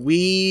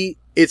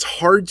it's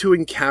hard to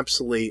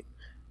encapsulate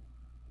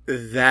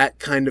that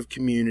kind of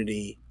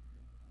community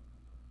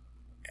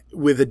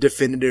with a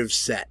definitive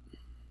set.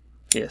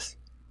 Yes.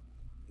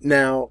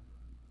 Now,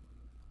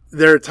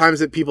 there are times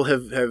that people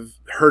have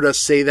heard us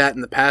say that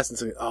in the past and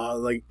say,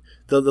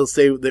 they'll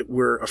say that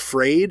we're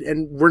afraid,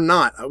 and we're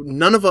not.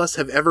 None of us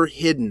have ever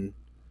hidden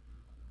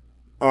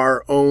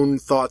our own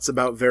thoughts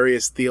about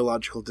various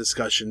theological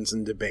discussions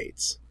and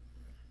debates.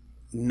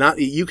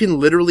 You can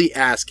literally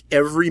ask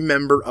every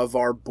member of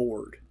our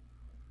board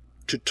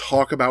to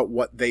talk about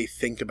what they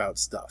think about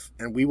stuff,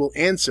 and we will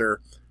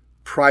answer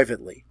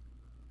privately.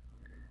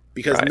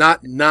 Because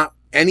right. not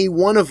any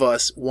one of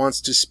us wants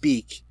to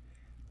speak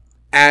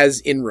as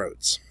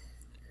inroads.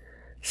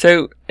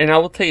 So, and I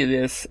will tell you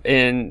this,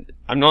 and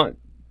I'm not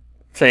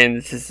saying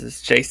this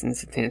is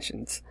Jason's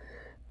intentions,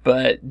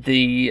 but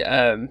the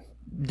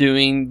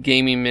doing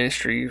gaming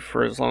ministry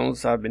for as long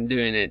as I've been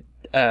doing it,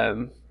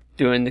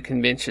 doing the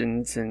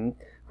conventions and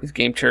with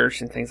Game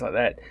Church and things like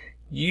that,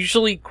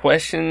 usually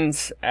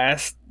questions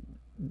asked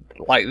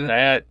like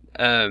that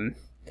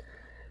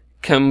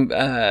come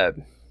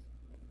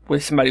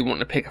with somebody wanting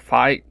to pick a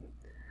fight.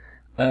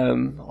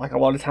 Like a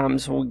lot of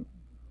times we'll,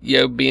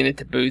 being at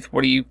the booth,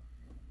 what do you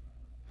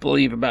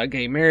believe about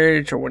gay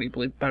marriage, or what do you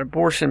believe about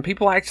abortion?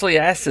 People actually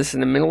ask this in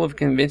the middle of a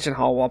convention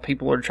hall while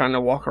people are trying to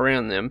walk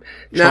around them,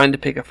 trying to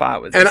pick a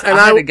fight with us. And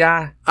I had a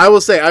guy. I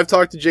will say, I've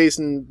talked to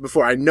Jason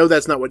before. I know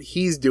that's not what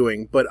he's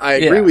doing, but I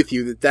agree with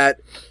you that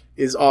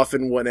is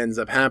often what ends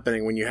up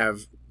happening when you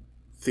have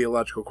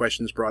theological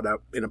questions brought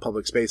up in a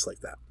public space like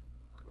that.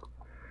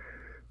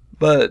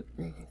 But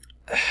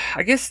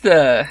I guess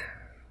I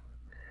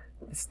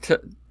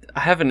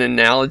have an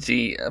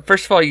analogy.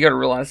 First of all, you got to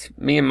realize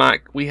me and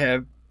Mike, we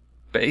have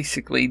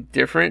basically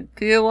different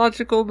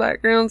theological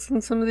backgrounds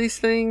in some of these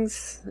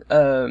things.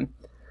 I'm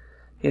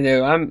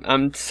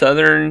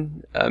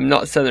Southern. I'm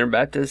not Southern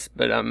Baptist,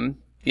 but I'm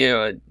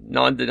a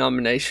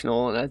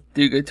non-denominational, and I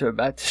do go to a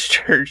Baptist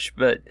church.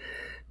 But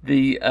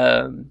the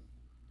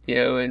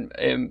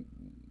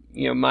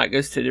Mike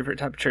goes to a different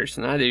type of church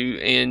than I do,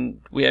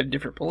 and we have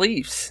different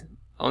beliefs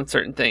on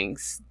certain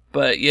things.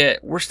 But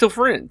yet we're still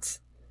friends.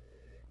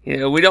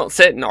 We don't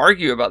sit and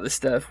argue about this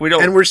stuff. We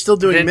don't, and we're still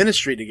doing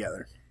ministry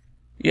together.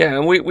 Yeah,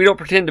 and we don't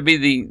pretend to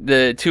be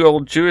the two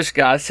old Jewish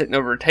guys sitting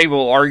over a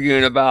table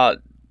arguing about,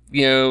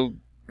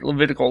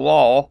 Levitical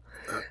law.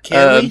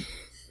 Can we?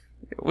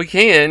 We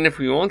can if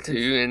we want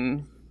to,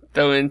 and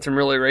throw in some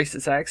really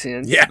racist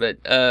accents. Yeah. But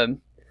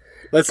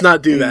let's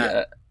not do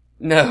that.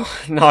 No,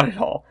 not at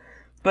all.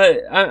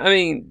 But I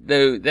mean,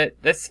 though,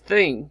 that's the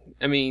thing.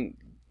 I mean,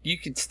 you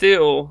could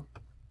still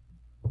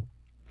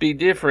be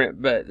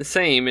different, but the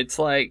same. It's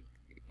like,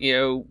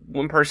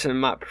 one person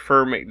might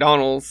prefer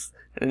McDonald's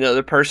and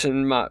another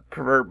person might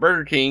prefer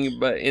Burger King,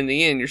 but in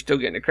the end, you're still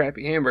getting a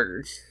crappy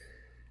hamburger.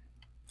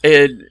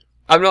 And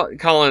I'm not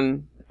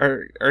calling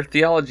our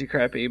theology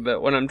crappy,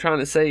 but what I'm trying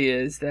to say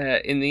is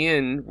that in the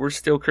end, we're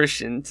still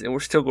Christians and we're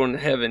still going to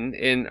heaven,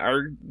 and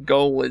our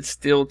goal is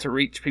still to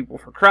reach people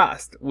for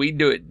Christ. We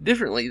do it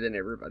differently than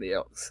everybody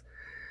else.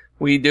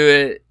 We do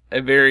it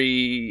a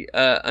very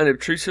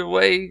unobtrusive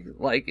way,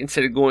 like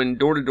instead of going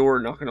door to door,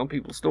 knocking on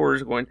people's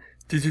doors, going,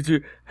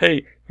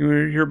 hey, you want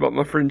to hear about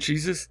my friend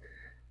Jesus?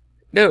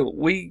 No,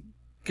 we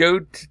go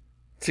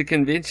to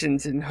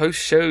conventions and host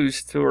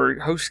shows or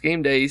host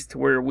game days to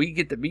where we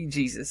get to be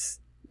Jesus.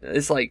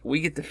 It's like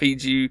we get to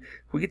feed you,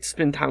 we get to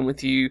spend time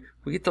with you,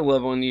 we get to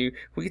love on you,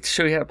 we get to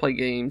show you how to play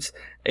games,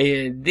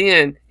 and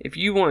then if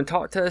you want to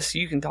talk to us,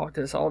 you can talk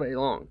to us all day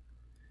long.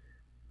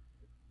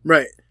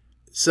 Right.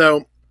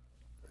 So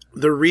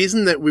the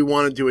reason that we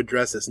wanted to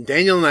address this, and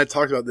Daniel and I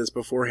talked about this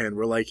beforehand,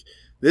 we're like,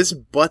 this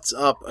butts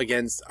up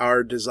against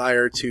our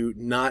desire to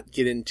not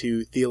get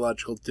into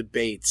theological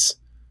debates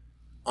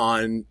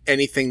on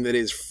anything that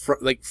is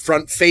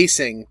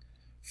front-facing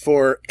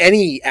for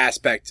any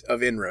aspect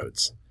of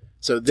Inroads.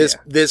 So this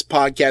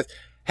podcast,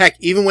 heck,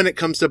 even when it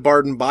comes to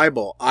Barden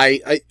Bible,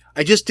 I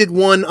just did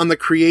one on the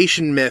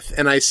creation myth,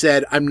 and I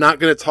said I'm not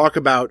going to talk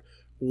about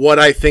what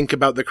I think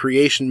about the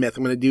creation myth.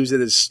 I'm going to use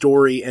it as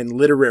story and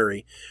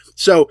literary.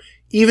 So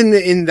even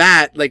in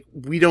that, like,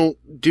 we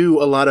don't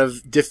do a lot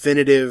of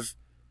definitive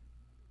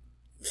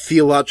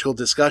theological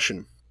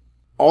discussion.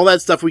 All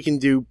that stuff we can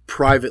do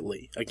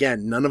privately.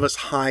 Again, none of us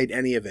hide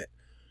any of it.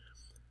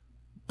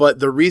 But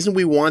the reason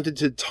we wanted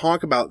to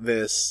talk about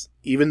this,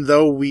 even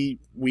though we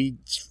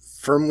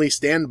firmly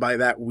stand by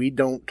that, we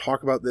don't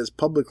talk about this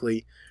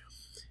publicly,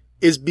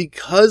 is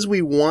because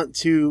we want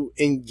to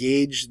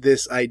engage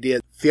this idea.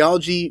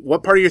 Theology,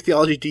 what part of your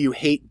theology do you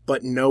hate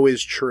but know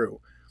is true?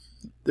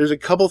 There's a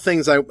couple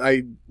things I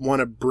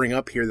want to bring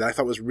up here that I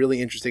thought was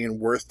really interesting and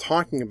worth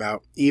talking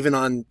about, even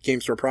on Game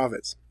Store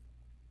Prophets.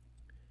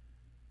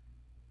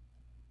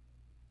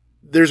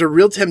 There's a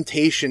real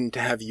temptation to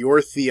have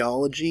your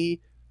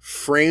theology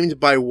framed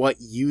by what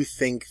you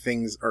think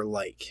things are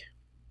like,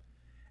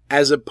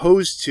 as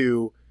opposed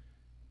to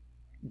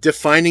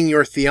defining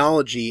your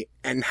theology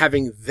and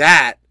having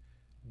that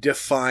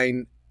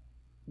define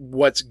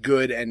what's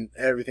good and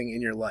everything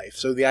in your life.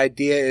 So the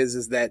idea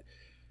is that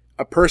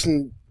a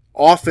person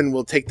often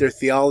will take their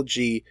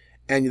theology,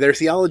 and their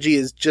theology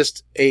is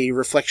just a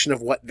reflection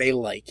of what they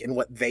like and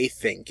what they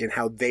think and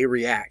how they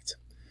react.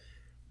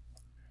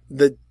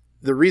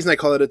 The reason I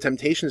call it a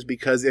temptation is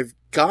because if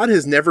God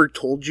has never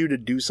told you to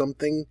do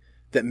something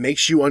that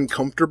makes you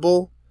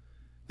uncomfortable,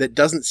 that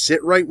doesn't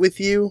sit right with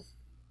you,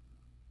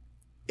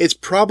 it's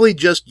probably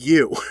just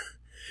you.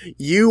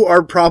 You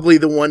are probably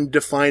the one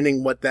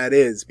defining what that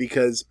is,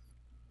 because,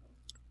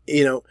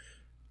 I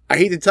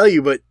hate to tell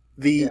you, but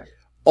the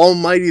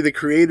Almighty, the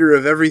creator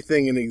of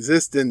everything in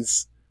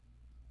existence,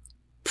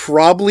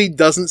 probably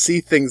doesn't see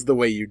things the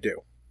way you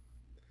do.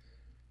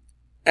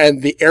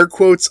 And the air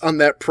quotes on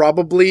that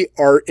probably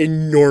are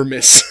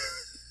enormous.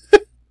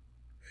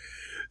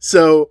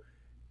 So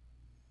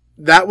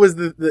that was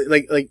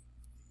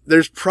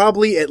there's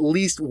probably at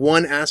least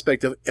one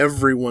aspect of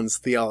everyone's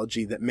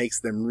theology that makes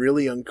them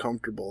really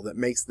uncomfortable,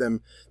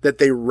 that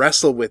they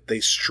wrestle with, they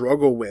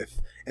struggle with.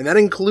 And that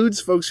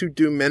includes folks who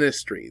do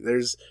ministry.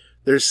 There's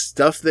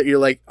stuff that you're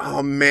like,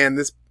 oh man,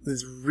 this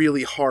is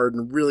really hard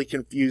and really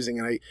confusing.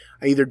 And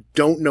I either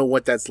don't know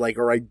what that's like,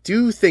 or I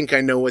do think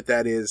I know what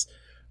that is,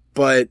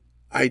 but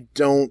I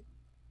don't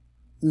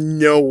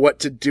know what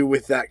to do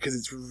with that because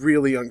it's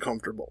really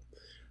uncomfortable.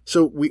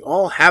 So we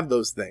all have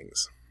those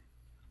things.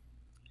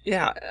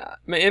 Yeah,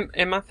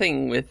 and my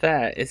thing with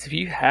that is if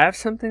you have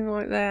something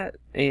like that,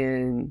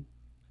 and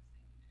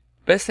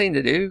best thing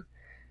to do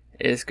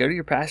is go to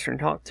your pastor and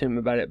talk to him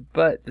about it.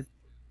 But the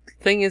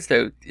thing is,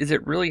 though, is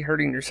it really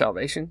hurting your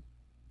salvation?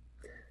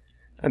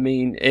 I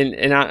mean,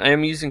 and I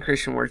am using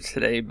Christian words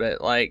today,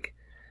 but like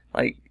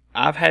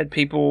I've had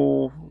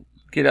people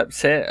get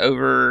upset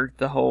over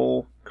the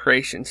whole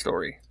creation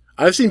story.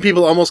 I've seen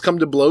people almost come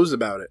to blows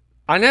about it.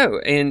 I know,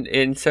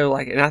 and so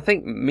and I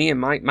think me and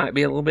Mike might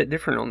be a little bit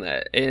different on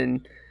that.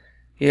 And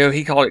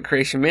he called it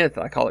creation myth,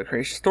 I call it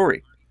creation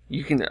story.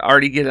 You can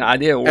already get an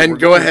idea. And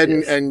go ahead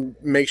and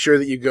make sure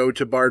that you go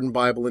to Barden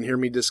Bible and hear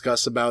me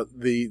discuss about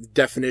the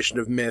definition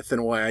of myth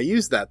and why I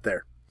use that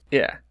there.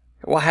 Yeah.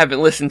 Well, I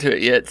haven't listened to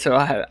it yet, so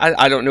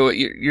I don't know what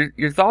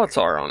your thoughts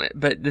are on it.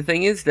 But the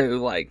thing is,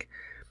 though,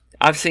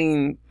 I've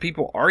seen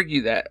people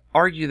argue it,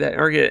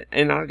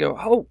 and I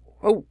go,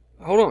 oh,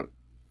 hold on.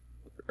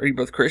 Are you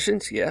both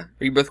Christians? Yeah.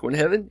 Are you both going to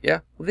heaven?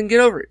 Yeah. Well, then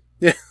get over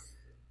it.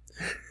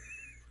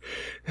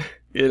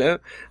 Yeah.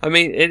 I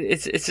mean,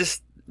 it's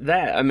just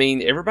that. I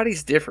mean,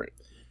 everybody's different.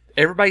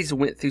 Everybody's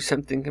went through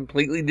something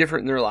completely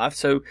different in their life.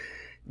 So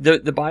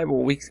the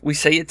Bible, we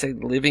say it's a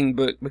living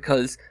book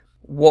because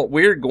what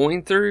we're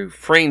going through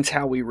frames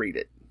how we read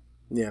it.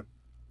 Yeah.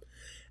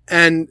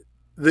 And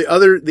the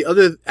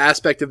other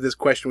aspect of this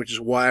question, which is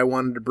why I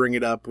wanted to bring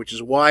it up, which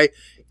is why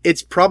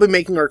it's probably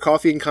making our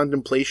coffee and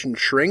contemplation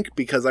shrink,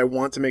 because I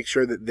want to make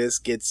sure that this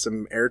gets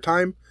some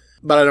airtime.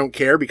 But I don't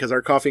care, because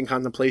our coffee and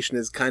contemplation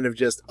is kind of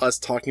just us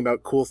talking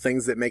about cool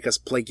things that make us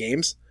play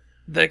games.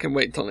 That can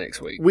wait till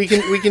next week. We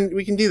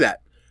can do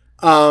that.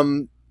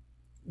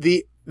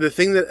 The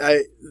thing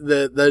that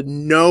the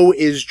no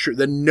is true,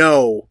 the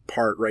no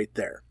part right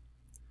there.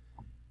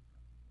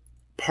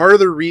 Part of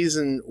the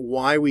reason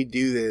why we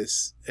do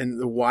this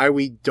and why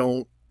we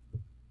don't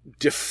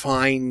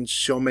define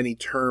so many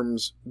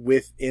terms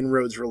with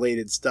Inroads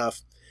related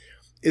stuff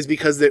is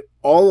because that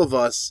all of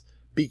us,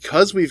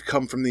 because we've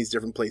come from these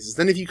different places.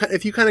 Then if you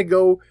kind of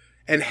go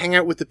and hang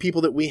out with the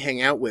people that we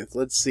hang out with,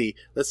 let's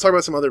talk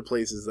about some other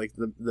places like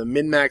the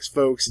Min-Max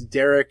folks,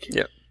 Derek.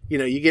 Yep. You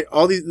know, you get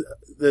all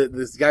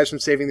the guys from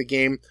Saving the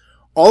Game.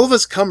 All of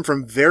us come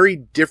from very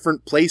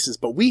different places,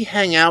 but we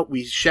hang out,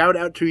 we shout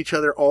out to each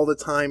other all the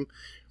time.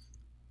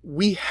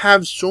 We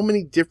have so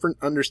many different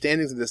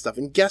understandings of this stuff.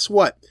 And guess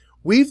what?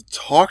 We've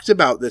talked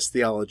about this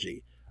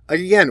theology. Like,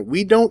 again,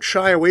 we don't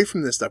shy away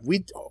from this stuff.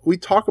 We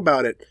talk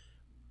about it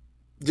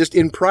just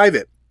in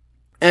private.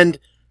 And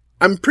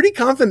I'm pretty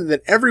confident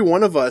that every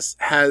one of us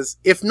has,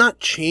 if not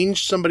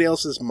changed somebody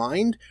else's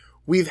mind,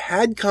 we've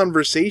had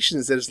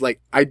conversations that is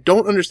like, I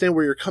don't understand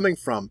where you're coming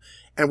from.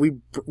 And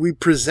we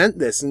present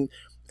this, and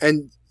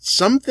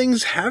some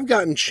things have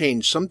gotten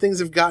changed. Some things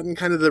have gotten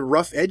kind of the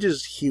rough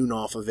edges hewn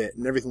off of it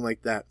and everything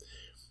like that,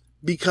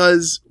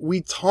 because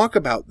we talk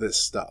about this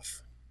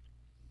stuff.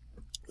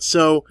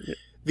 So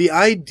the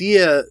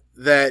idea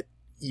that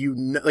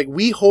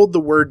we hold the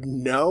word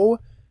no,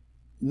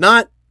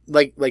 not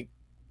like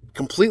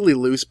completely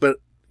loose, but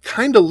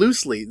kind of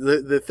loosely.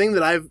 The thing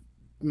that I've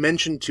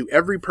mentioned to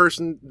every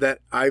person that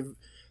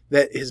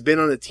has been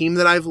on a team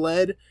that I've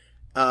led,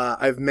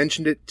 I've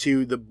mentioned it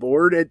to the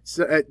board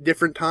at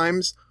different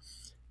times.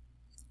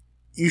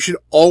 You should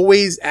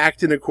always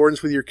act in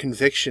accordance with your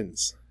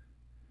convictions.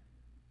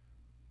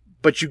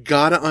 But you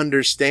gotta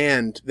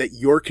understand that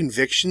your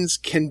convictions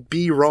can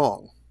be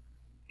wrong.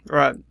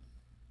 Right.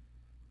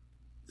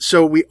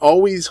 So we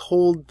always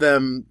hold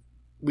them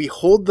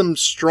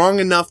strong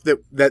enough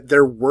that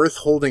they're worth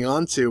holding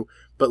on to,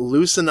 but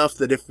loose enough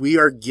that if we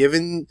are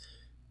given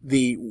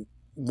the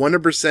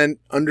 100%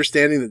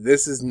 understanding that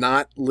this is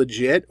not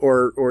legit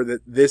or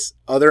that this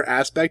other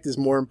aspect is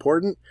more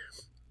important,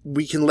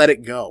 we can let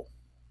it go.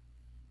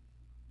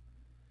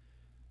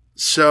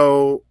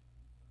 So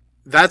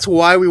that's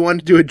why we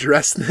wanted to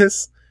address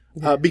this,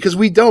 because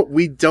we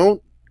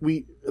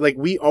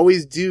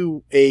always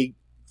do a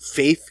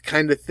faith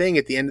kind of thing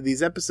at the end of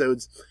these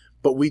episodes,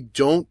 but we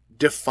don't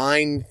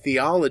define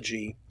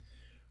theology.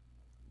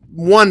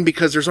 One,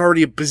 because there's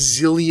already a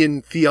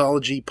bazillion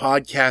theology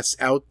podcasts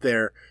out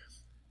there.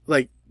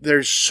 Like,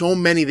 there's so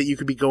many that you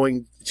could be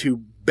going to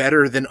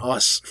better than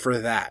us for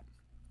that.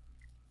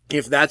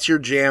 If that's your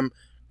jam,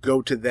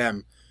 go to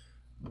them.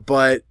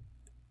 But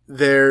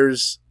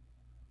there's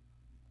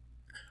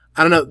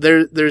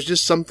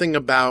just something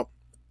about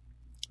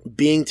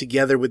being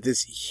together with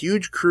this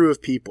huge crew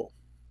of people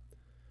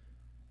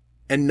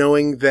and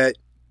knowing that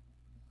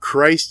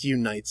Christ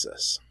unites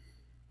us.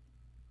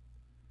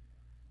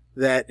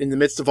 That in the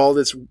midst of all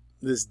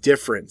this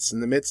difference, in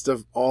the midst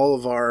of all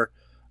of our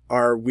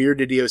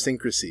weird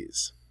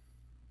idiosyncrasies,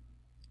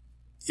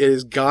 it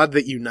is God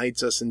that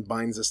unites us and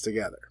binds us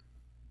together.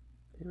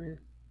 Amen.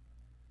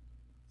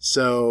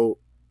 So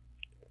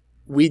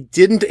we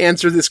didn't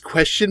answer this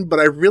question, but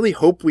I really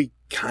hope we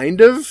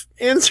kind of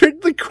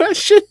answered the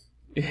question.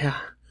 Yeah.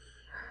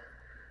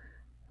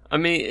 I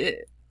mean,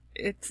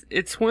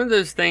 it's one of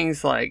those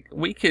things, like,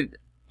 we could,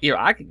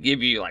 I could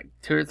give you like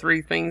 2 or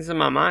 3 things in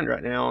my mind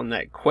right now on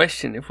that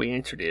question if we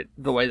answered it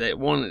the way they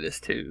wanted us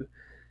to.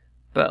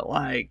 But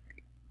like,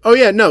 oh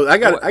yeah, no, I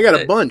got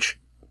a bunch.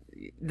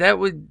 That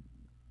would,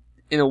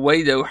 in a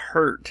way though,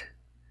 hurt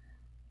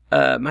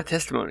my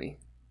testimony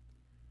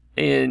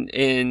and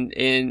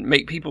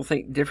make people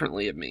think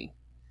differently of me.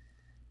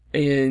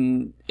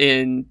 And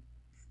I'm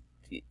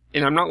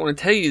not going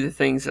to tell you the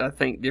things that I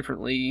think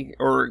differently,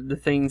 or the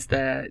things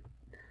that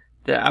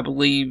I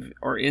believe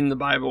are in the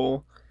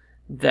Bible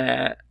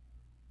that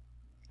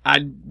I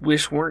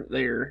wish weren't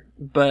there.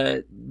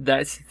 But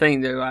that's the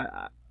thing,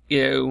 though.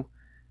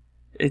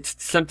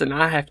 It's something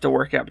I have to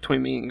work out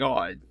between me and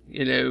God,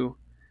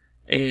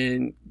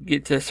 and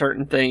get to a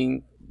certain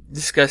thing,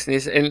 discussing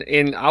this.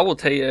 And I will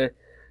tell you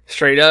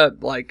straight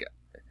up, like,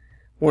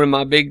 one of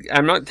my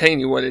I'm not telling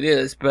you what it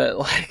is, but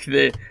like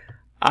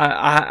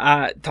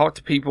I talk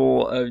to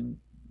people of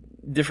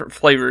different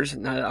flavors,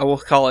 and I will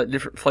call it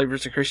different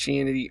flavors of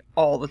Christianity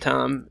all the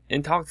time,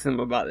 and talk to them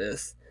about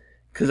this,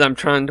 because I'm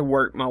trying to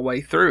work my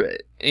way through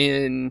it.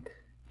 And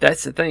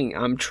that's the thing,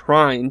 I'm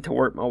trying to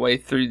work my way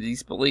through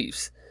these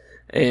beliefs,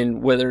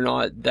 and whether or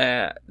not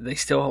that they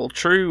still hold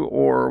true,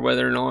 or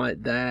whether or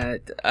not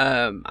that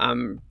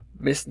I'm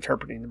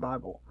misinterpreting the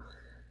Bible.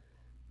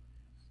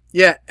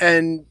 Yeah,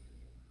 and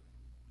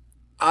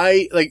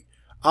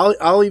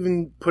I'll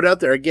even put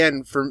out there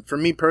again, for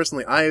me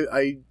personally,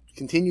 I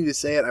continue to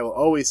say it. I will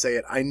always say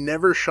it. I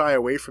never shy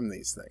away from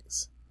these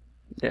things.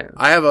 Yeah.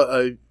 I have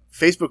a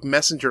Facebook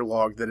Messenger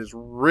log that is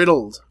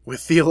riddled with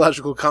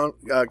theological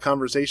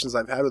conversations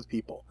I've had with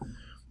people.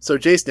 So,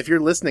 Jason, if you're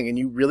listening and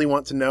you really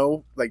want to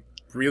know, like,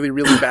 really,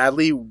 really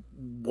badly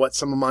what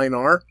some of mine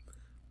are,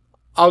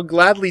 I'll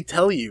gladly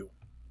tell you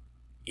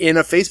in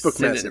a Facebook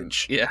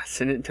message.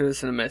 Send it to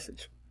us in a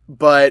message.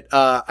 But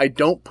I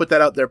don't put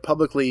that out there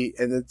publicly,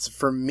 and it's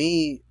for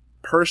me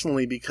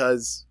personally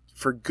because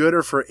for good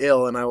or for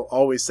ill, and I will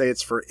always say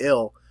it's for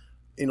ill,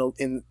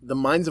 in the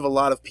minds of a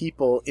lot of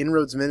people,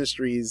 Inroads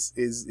Ministries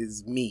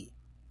is me.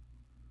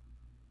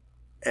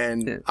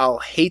 And yeah. I'll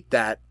hate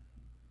that,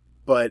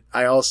 but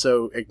I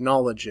also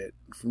acknowledge it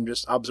from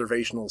just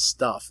observational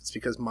stuff. It's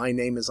because my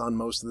name is on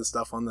most of the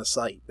stuff on the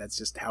site. That's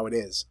just how it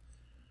is.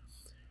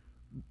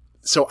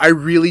 So I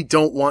really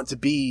don't want to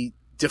be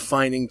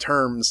defining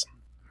terms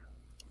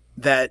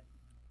that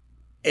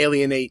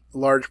alienate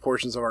large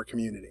portions of our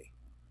community.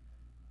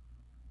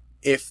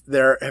 If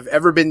there have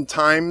ever been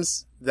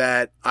times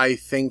that I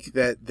think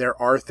that there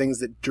are things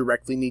that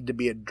directly need to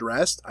be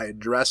addressed, I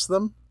address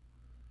them.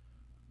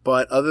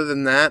 But other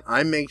than that,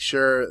 I make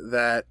sure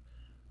that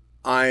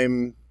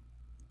I'm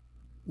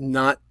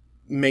not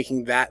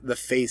making that the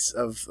face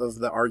of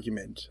the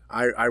argument.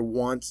 I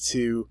want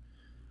to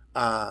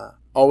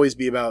always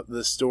be about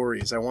the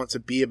stories. I want to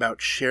be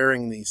about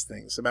sharing these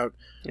things, about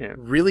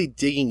really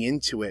digging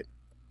into it.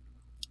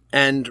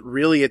 And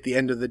really, at the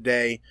end of the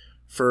day,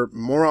 for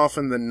more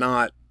often than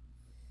not,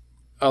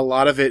 a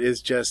lot of it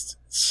is just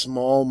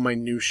small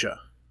minutia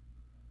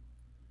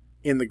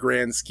in the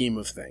grand scheme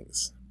of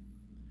things.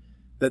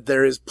 That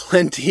there's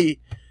plenty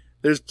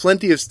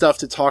of stuff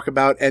to talk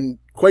about, and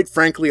quite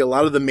frankly, a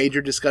lot of the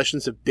major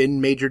discussions have been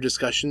major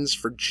discussions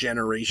for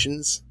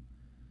generations.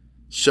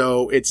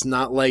 So it's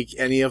not like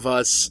any of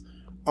us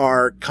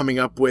are coming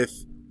up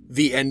with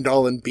the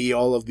end-all and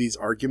be-all of these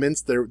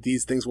arguments.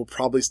 These things will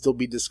probably still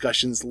be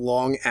discussions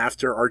long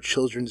after our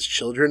children's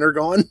children are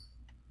gone.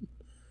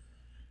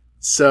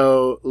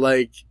 So,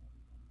 like,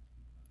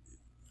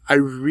 I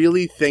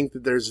really think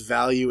that there's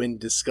value in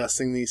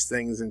discussing these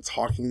things and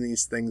talking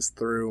these things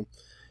through,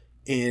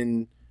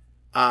 in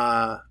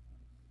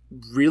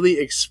really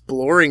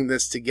exploring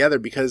this together,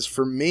 because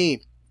for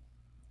me,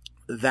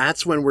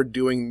 that's when we're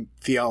doing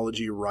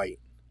theology right.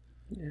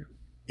 Yeah.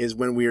 Is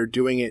when we are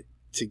doing it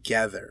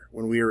together,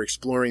 when we are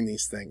exploring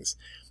these things.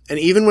 And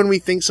even when we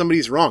think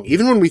somebody's wrong,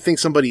 even when we think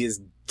somebody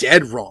is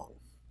dead wrong,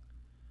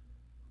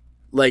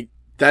 like,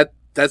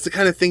 that's the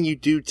kind of thing you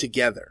do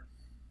together.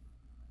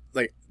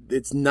 Like,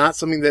 it's not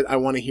something that I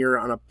want to hear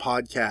on a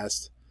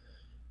podcast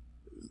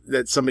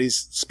that somebody's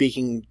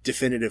speaking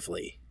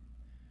definitively.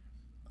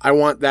 I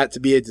want that to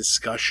be a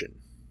discussion.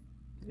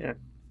 Yeah.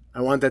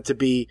 I want that to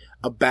be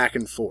a back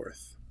and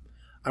forth.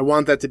 I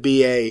want that to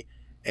be a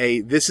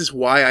this is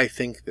why I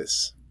think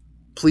this.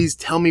 Please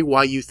tell me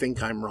why you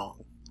think I'm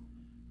wrong.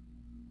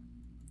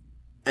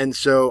 And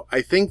so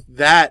I think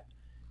that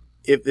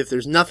if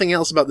there's nothing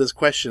else about this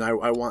question, I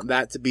want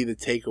that to be the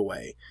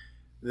takeaway.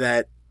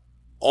 That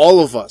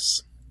all of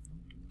us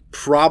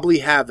probably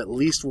have at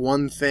least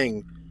one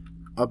thing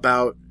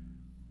about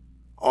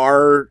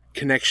our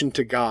connection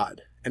to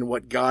God and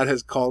what God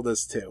has called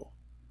us to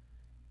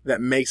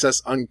that makes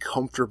us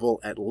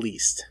uncomfortable, at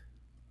least.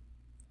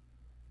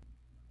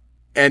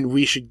 And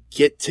we should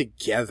get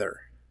together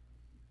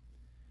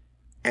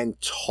and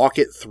talk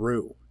it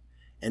through.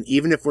 And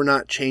even if we're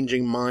not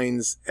changing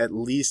minds, at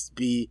least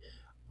be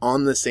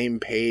on the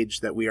same page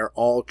that we are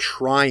all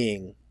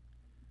trying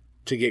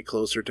to get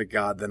closer to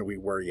God than we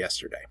were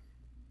yesterday.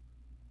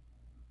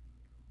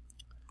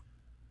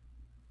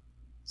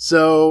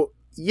 So,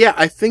 yeah,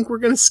 I think we're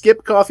going to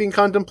skip coffee and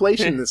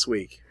contemplation this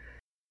week.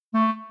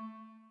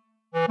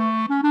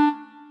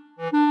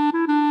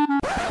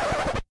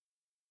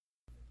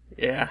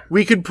 Yeah.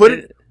 We could put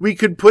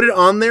it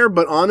on there,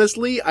 but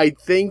honestly, I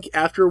think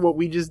after what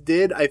we just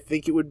did, I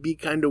think it would be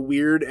kind of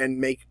weird and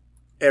make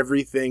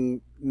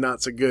everything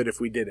not so good if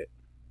we did it.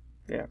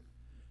 Yeah.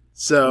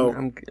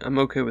 So I'm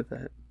okay with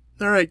that.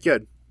 All right,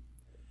 good.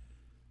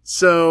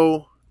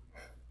 So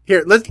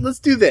here, let's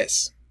do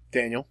this,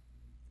 Daniel.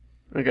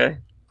 Okay.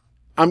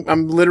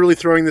 I'm literally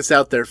throwing this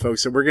out there,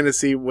 folks, and we're going to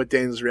see what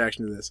Daniel's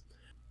reaction to this.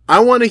 I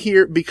want to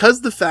hear,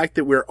 because the fact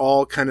that we're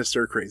all kind of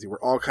stir crazy, we're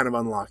all kind of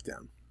on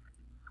lockdown.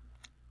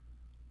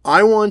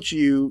 I want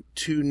you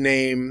to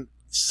name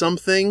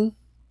something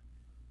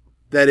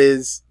that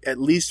is at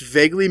least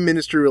vaguely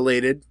ministry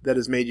related that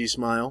has made you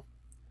smile,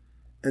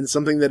 and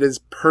something that has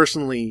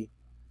personally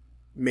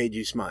made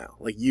you smile,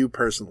 like you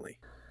personally.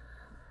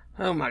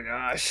 Oh my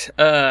gosh.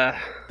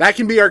 That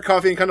can be our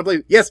coffee and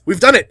contemplation. Yes, we've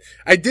done it.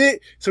 I did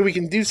it so we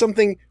can do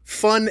something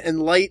fun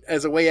and light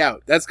as a way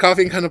out. That's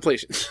coffee and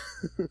contemplation.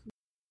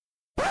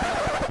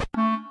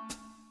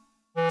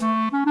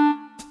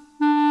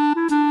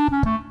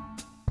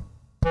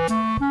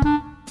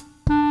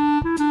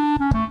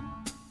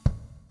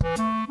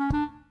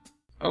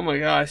 Oh my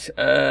gosh.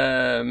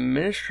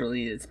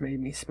 Ministrily, it's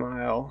made me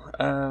smile.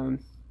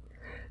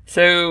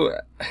 So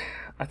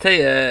I tell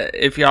you,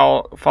 if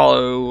y'all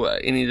follow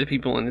any of the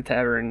people in the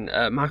tavern,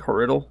 Michael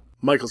Riddle.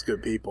 Michael's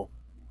good people.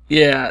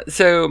 Yeah,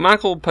 so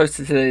Michael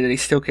posted today that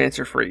he's still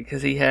cancer free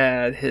because he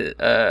had his,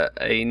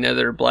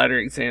 another bladder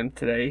exam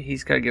today.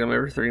 He's got to get them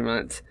every 3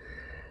 months.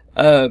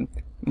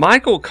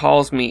 Michael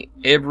calls me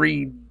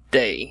every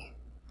day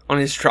on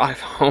his drive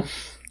home.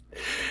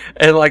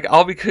 And, like,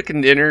 I'll be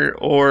cooking dinner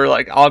or,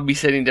 like, I'll be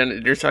sitting down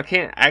at dinner, so I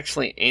can't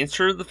actually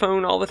answer the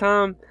phone all the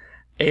time.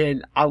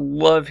 And I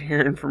love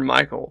hearing from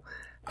Michael.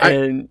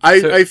 And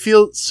I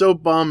feel so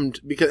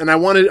bummed because, and I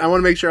want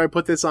to make sure I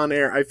put this on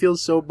air. I feel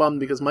so bummed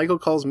because Michael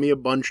calls me a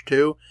bunch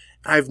too.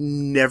 I've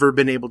never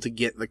been able to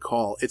get the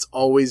call. It's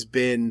always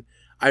been,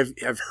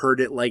 I've heard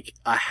it like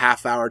a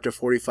half hour to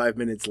 45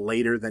 minutes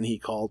later than he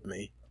called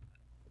me.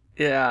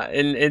 Yeah.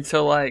 And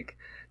so, like,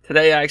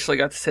 today I actually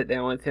got to sit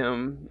down with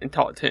him and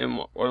talk to him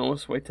on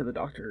his way to the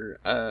doctor.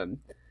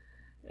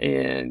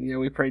 And, you know,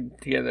 we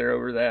prayed together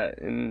over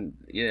that. And,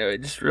 you know,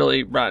 it just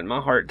really brightened my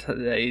heart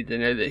today to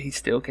know that he's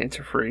still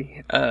cancer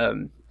free.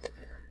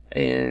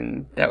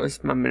 And that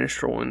was my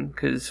ministerial one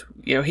because,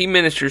 you know, he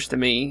ministers to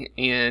me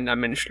and I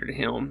minister to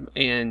him.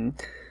 And,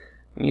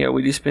 you know,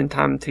 we do spend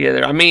time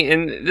together. I mean,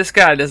 and this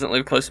guy doesn't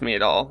live close to me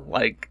at all.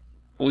 Like,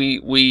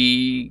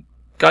 we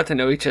got to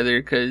know each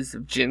other because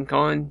of Gen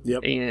Con.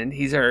 Yep. And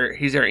he's our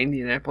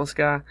Indianapolis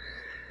guy.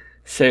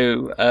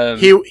 So,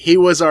 he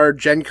was our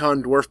Gen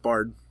Con dwarf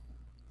bard.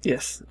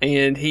 Yes,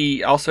 and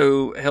he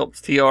also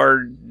helps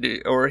TR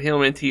or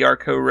him and TR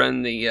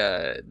co-run the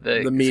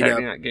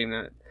Saturday night game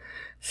night.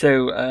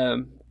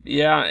 So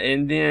yeah,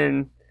 and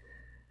then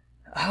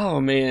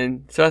oh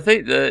man, so I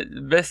think the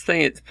best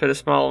thing that's put a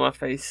smile on my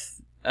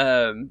face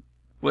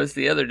was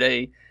the other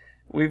day.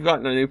 We've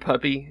gotten a new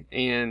puppy,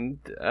 and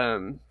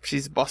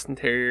she's a Boston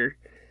Terrier,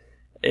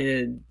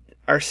 and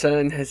our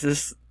son has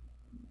this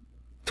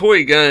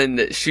toy gun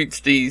that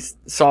shoots these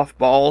soft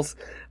balls,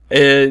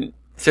 and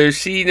so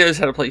she knows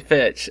how to play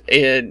fetch,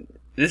 and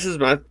this is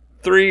my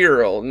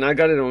 3-year-old, and I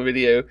got it on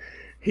video.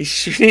 He's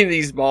shooting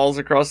these balls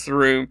across the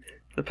room.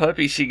 The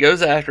puppy, she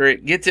goes after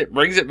it, gets it,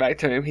 brings it back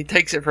to him. He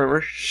takes it from her,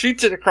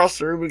 shoots it across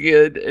the room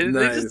again, and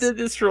nice. They just did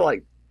this for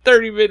like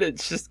 30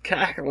 minutes, just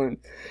cackling.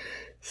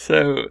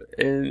 So,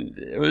 and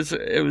it was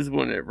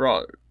one that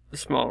brought a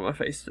smile on my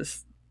face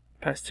this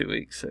past 2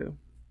 weeks. So,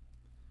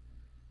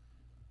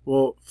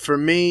 well, for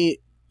me,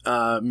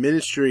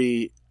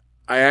 ministry,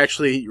 I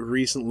actually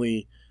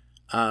recently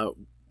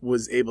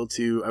was able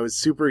to. I was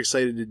super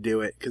excited to do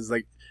it because,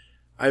 like,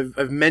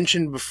 I've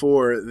mentioned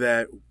before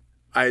that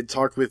I had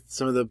talked with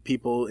some of the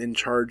people in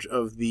charge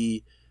of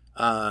the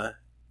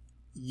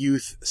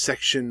youth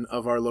section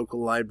of our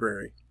local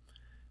library,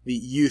 the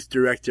youth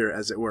director,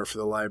 as it were, for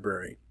the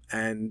library,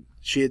 and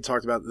she had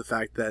talked about the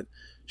fact that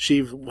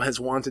she has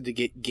wanted to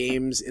get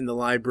games in the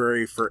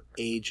library for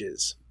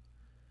ages,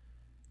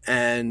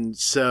 and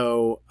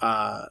so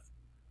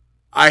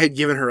I had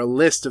given her a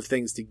list of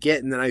things to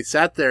get, and then I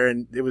sat there,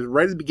 and it was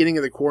right at the beginning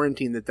of the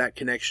quarantine that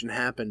connection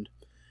happened.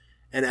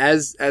 And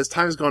as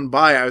time's gone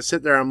by, I was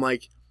sitting there, I'm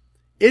like,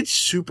 it's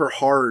super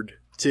hard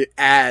to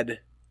add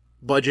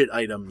budget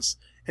items.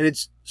 And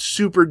it's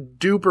super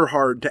duper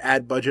hard to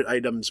add budget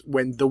items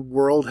when the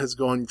world has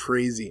gone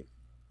crazy.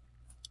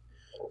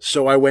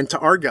 So I went to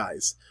our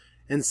guys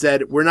and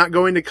said, we're not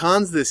going to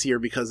cons this year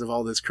because of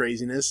all this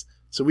craziness.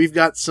 So we've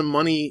got some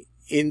money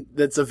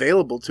that's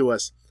available to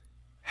us.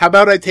 How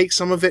about I take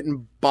some of it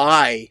and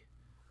buy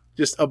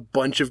just a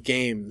bunch of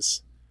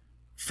games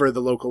for the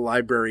local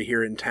library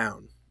here in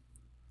town?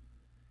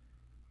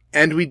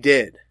 And we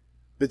did.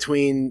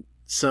 Between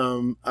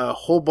a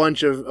whole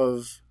bunch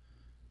of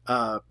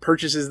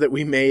purchases that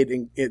we made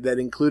that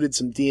included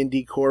some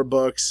D&D core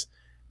books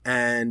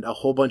and a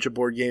whole bunch of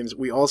board games.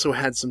 We also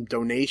had some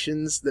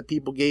donations that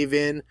people gave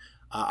in.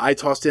 I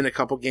tossed in a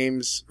couple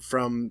games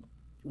from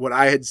what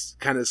I had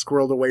kind of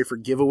squirreled away for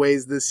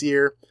giveaways this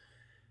year.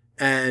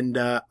 And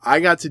I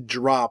got to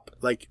drop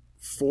like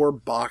 4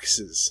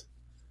 boxes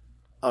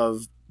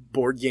of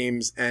board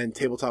games and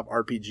tabletop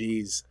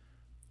RPGs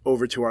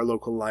over to our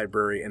local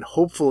library. And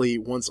hopefully,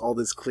 once all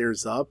this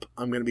clears up,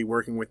 I'm going to be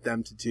working with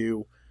them to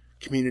do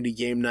community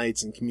game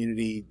nights and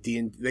community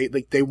D&D.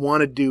 They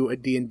want to do a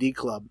D&D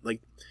club.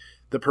 Like,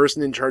 the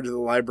person in charge of the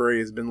library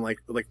has been like,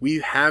 we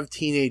have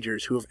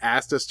teenagers who have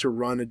asked us to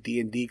run a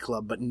D&D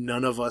club, but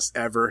none of us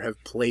ever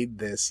have played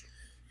this.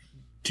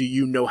 Do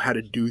you know how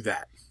to do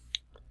that?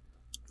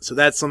 So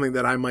that's something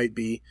that I might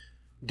be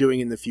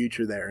doing in the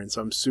future there. And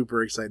so I'm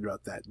super excited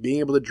about that. Being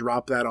able to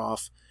drop that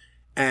off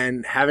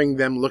and having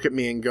them look at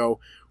me and go,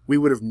 we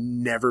would have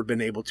never been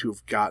able to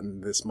have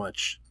gotten this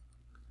much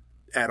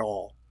at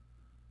all.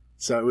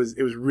 So it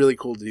was really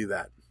cool to do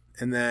that.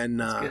 And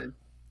then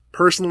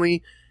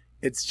personally,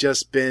 it's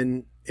just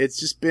been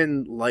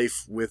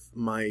life with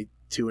my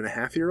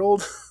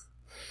 2.5-year-old.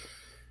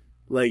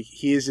 Like,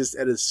 he is just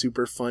at a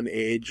super fun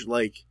age.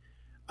 Like,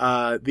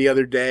 the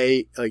other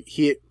day, like,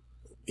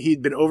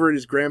 he'd been over at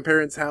his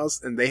grandparents'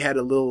 house and they had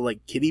a little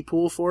like kiddie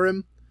pool for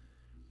him.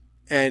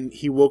 And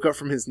he woke up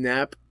from his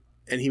nap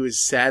and he was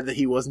sad that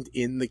he wasn't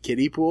in the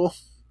kiddie pool.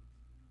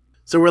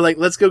 So we're like,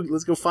 let's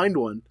go find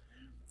one.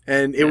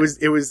 And it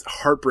was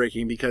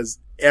heartbreaking because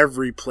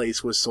every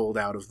place was sold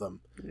out of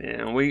them.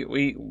 Yeah,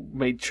 we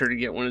made sure to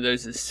get one of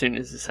those as soon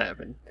as this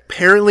happened.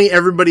 Apparently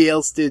everybody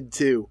else did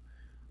too.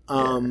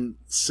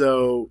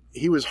 So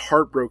he was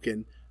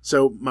heartbroken.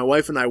 So my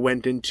wife and I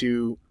went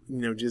into,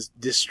 just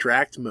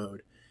distract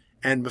mode.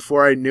 And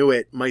before I knew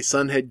it, my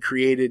son had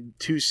created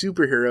 2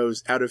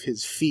 superheroes out of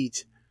his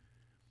feet.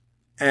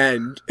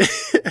 And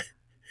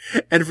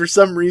and for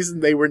some reason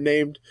they were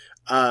named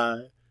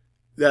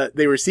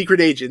they were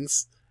secret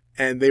agents,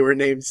 and they were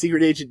named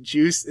Secret Agent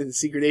Juice and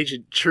Secret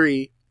Agent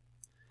Tree.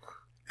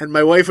 And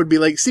my wife would be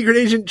like, Secret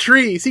Agent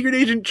Tree, Secret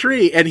Agent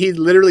Tree, and he'd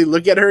literally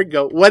look at her and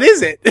go, "What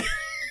is it?"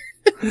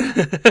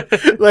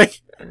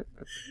 like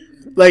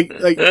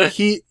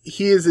he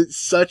is at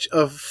such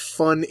a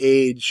fun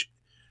age.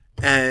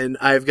 And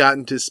I've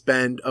gotten to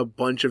spend a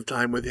bunch of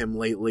time with him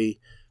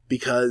lately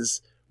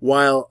because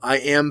while I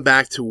am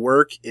back to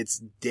work,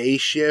 it's day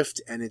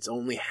shift and it's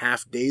only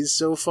half days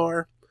so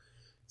far.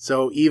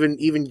 So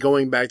even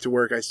going back to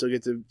work, I still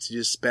get to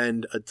just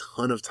spend a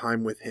ton of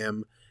time with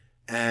him.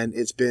 And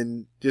it's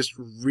been just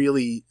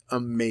really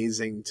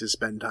amazing to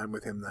spend time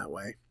with him that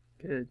way.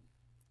 Good.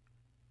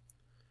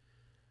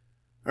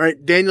 All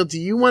right, Daniel, do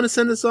you want to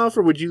send us off,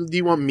 or do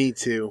you want me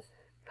to?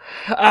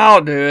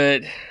 I'll do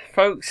it.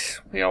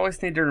 Folks, we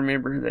always need to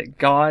remember that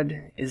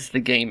God is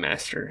the game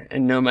master,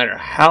 and no matter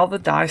how the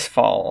dice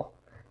fall,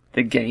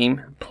 the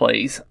game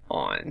plays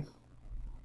on.